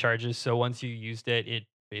that many charges, so once you used it, it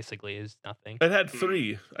basically is nothing. It had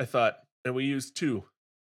 3, I thought, and we used 2.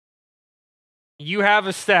 You have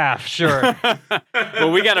a staff, sure.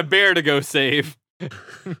 Well, we got a bear to go save.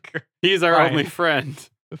 He's our Fine. only friend.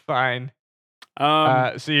 Fine. So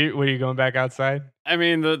what are you going back outside? I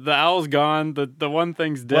mean, the owl's gone. The one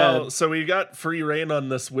thing's dead. Well, so we got free reign on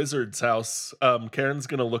this wizard's house. Karen's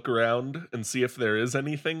gonna look around and see if there is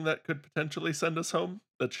anything that could potentially send us home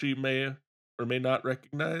that she may or may not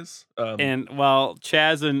recognize. And while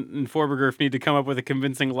Chaz and Forbergerf need to come up with a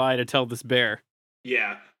convincing lie to tell this bear.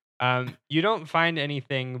 Yeah. You don't find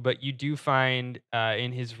anything, but you do find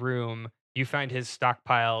in his room, you find his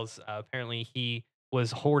stockpiles. Apparently, he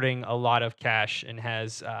was hoarding a lot of cash and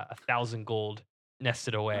has 1,000 gold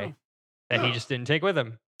nested away that he Oh. just didn't take with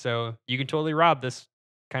him. So you can totally rob this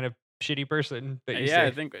kind of shitty person. But you Yeah,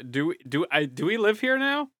 I think do we live here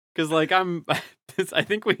now? Because like I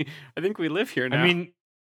think we live here now. I mean,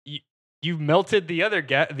 you melted the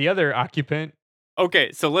other occupant.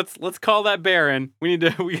 okay, so let's call that bear in. We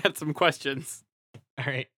got some questions. All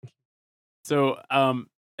right. So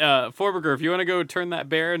Forberger, if you want to go turn that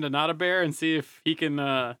bear into not a bear and see if he can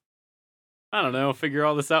I don't know, figure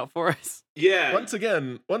all this out for us. Yeah. once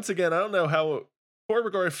again, I don't know how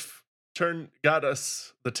Forbegorf got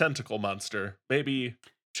us the tentacle monster. Maybe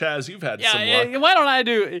Chaz, you've had some luck. Why don't I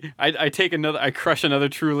do? I crush another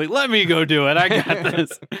Truly. Let me go do it. I got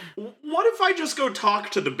this. What if I just go talk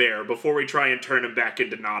to the bear before we try and turn him back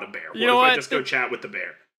into not a bear? You know if what? I just go chat with the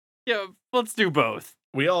bear? Yeah, let's do both.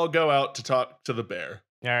 We all go out to talk to the bear.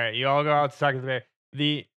 All right, you all go out to talk to the bear.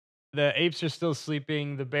 The apes are still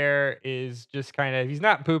sleeping. The bear is just kind of, he's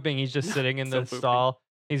not pooping. He's just sitting in Still the pooping. stall.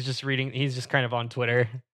 He's just reading. He's just kind of on Twitter.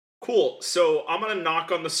 Cool. So I'm gonna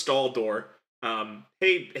knock on the stall door.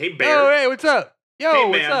 Hey, Bear. Oh, hey, what's up? Yo, Hey,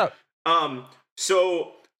 what's man. up?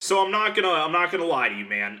 So I'm not gonna lie to you,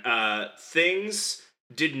 man. Things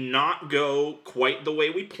did not go quite the way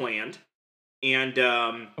we planned, and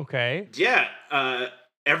Okay. yeah,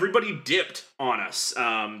 everybody dipped on us.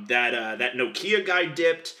 That Nokia guy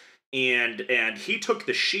dipped, and he took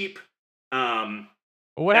the sheep.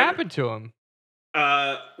 What Ev- happened to him?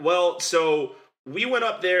 Well, so we went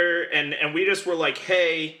up there and we just were like,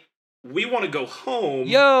 hey, we want to go home.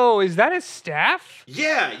 Yo, is that his staff?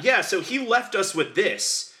 Yeah. So he left us with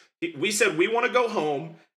this. We said we want to go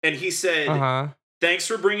home, and he said, Uh-huh. thanks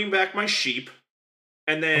for bringing back my sheep.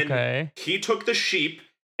 And then Okay. he took the sheep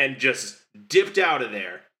and just dipped out of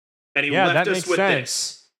there. And he Yeah, left that us makes with sense.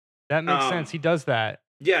 this. That makes Um, sense. He does that.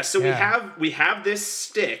 Yeah, so Yeah. we have this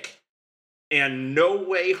stick and no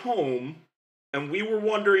way home, and we were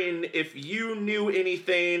wondering if you knew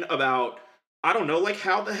anything about, I don't know, like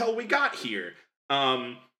how the hell we got here.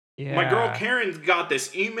 Yeah. My girl Karen's got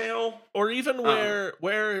this email. Or even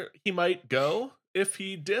where he might go if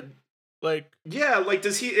he did. Like, Yeah, like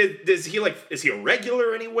is he a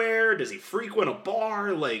regular anywhere? Does he frequent a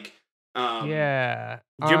bar? Like, Yeah.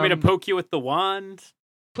 Do you want me to poke you with the wand?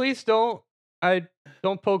 Please don't.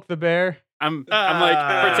 Don't poke the bear. I'm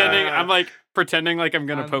Ah. like pretending like I'm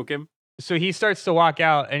gonna Um, poke him. So he starts to walk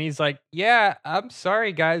out and he's like, yeah, I'm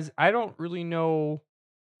sorry, guys. I don't really know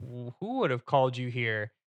who would have called you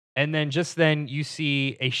here. And then just then you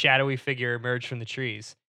see a shadowy figure emerge from the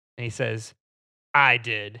trees. And he says, I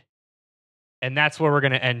did. And that's where we're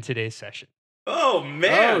going to end today's session. Oh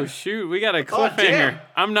man. Oh shoot, we got a Oh, cliffhanger. damn.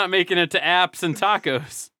 I'm not making it to apps and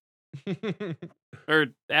tacos or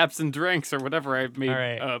apps and drinks or whatever I made All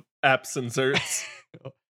right. up. apps and zerts.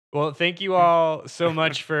 Well, thank you all so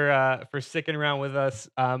much for sticking around with us.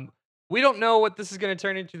 We don't know what this is going to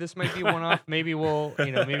turn into. This might be one off. Maybe we'll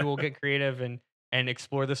get creative and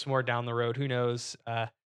explore this more down the road. Who knows?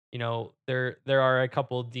 There are a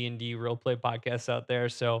couple D&D role play podcasts out there,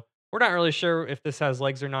 so we're not really sure if this has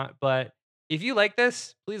legs or not. But if you like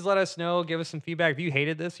this, please let us know. Give us some feedback. If you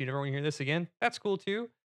hated this, you never want to hear this again, that's cool too.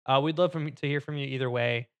 We'd love to hear from you either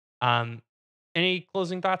way. Any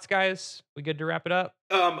closing thoughts, guys? We good to wrap it up?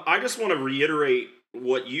 I just want to reiterate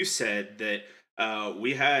what you said, that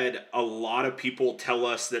we had a lot of people tell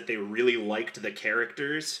us that they really liked the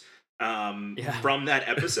characters from that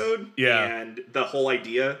episode. Yeah. And the whole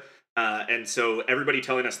idea. And so everybody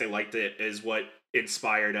telling us they liked it is what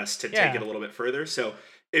inspired us to take it a little bit further. So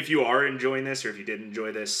if you are enjoying this, or if you did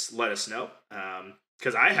enjoy this, let us know.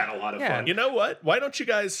 Because I had a lot of fun. You know what? Why don't you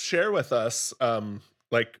guys share with us?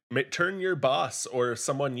 Turn your boss or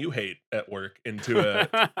someone you hate at work into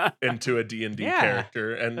a D&D Yeah,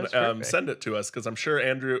 character and that's perfect. send it to us, because I'm sure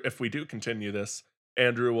Andrew, if we do continue this,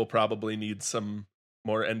 Andrew will probably need some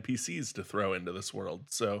more NPCs to throw into this world.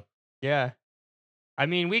 So Yeah. I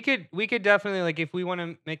mean, we could definitely, like, if we want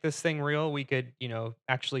to make this thing real, we could,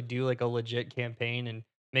 actually do like a legit campaign and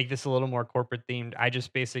make this a little more corporate themed. I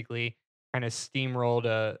just basically kind of steamrolled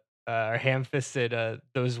or ham-fisted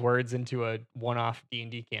those words into a one-off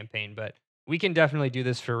D&D campaign, but we can definitely do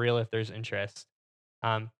this for real if there's interest.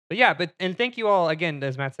 And thank you all again,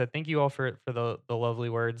 as Matt said, thank you all for the lovely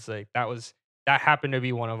words. Like that happened to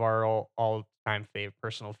be one of our all-time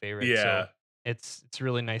personal favorites. yeah. So it's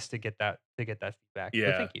really nice to get that feedback. So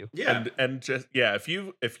Yeah. thank you. Yeah. And just if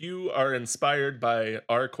you are inspired by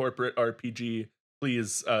our corporate RPG,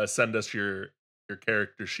 please send us your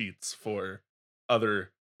character sheets for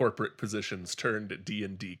other corporate positions turned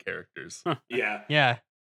D&D characters. Yeah. Yeah.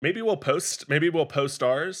 Maybe we'll post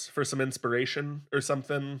ours for some inspiration or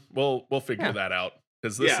something. We'll figure Yeah. that out,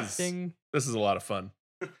 because Ding. this is a lot of fun.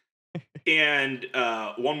 And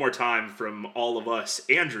one more time from all of us,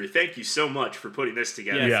 Andrew, thank you so much for putting this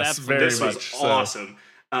together. Yes, Yes, very This much. was so. awesome.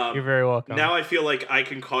 You're very welcome. Now I feel like I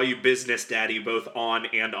can call you Business Daddy both on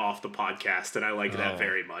and off the podcast, and I like that Oh.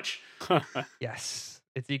 very much. Yes,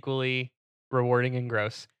 it's equally rewarding and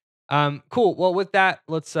gross. Cool. Well, with that,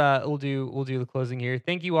 let's we'll do the closing here.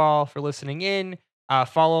 Thank you all for listening in.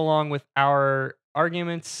 Follow along with our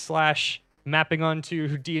arguments / mapping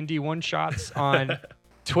onto D&D one shots on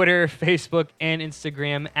Twitter, Facebook, and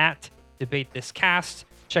Instagram at DebateThisCast.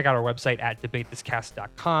 Check out our website at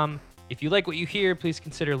debatethiscast.com. If you like what you hear, please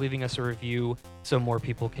consider leaving us a review so more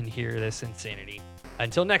people can hear this insanity.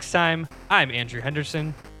 Until next time, I'm Andrew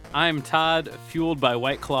Henderson. I'm Todd, fueled by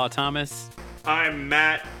White Claw Thomas. I'm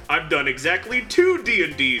Matt. I've done exactly 2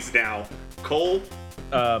 D&Ds now. Cole.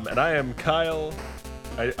 And I am Kyle.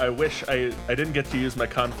 I wish I didn't get to use my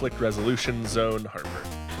conflict resolution zone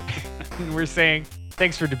Harper. We're saying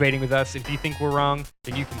Thanks for debating with us. If you think we're wrong,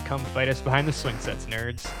 then you can come fight us behind the swing sets,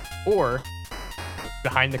 nerds, or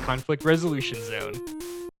behind the conflict resolution zone.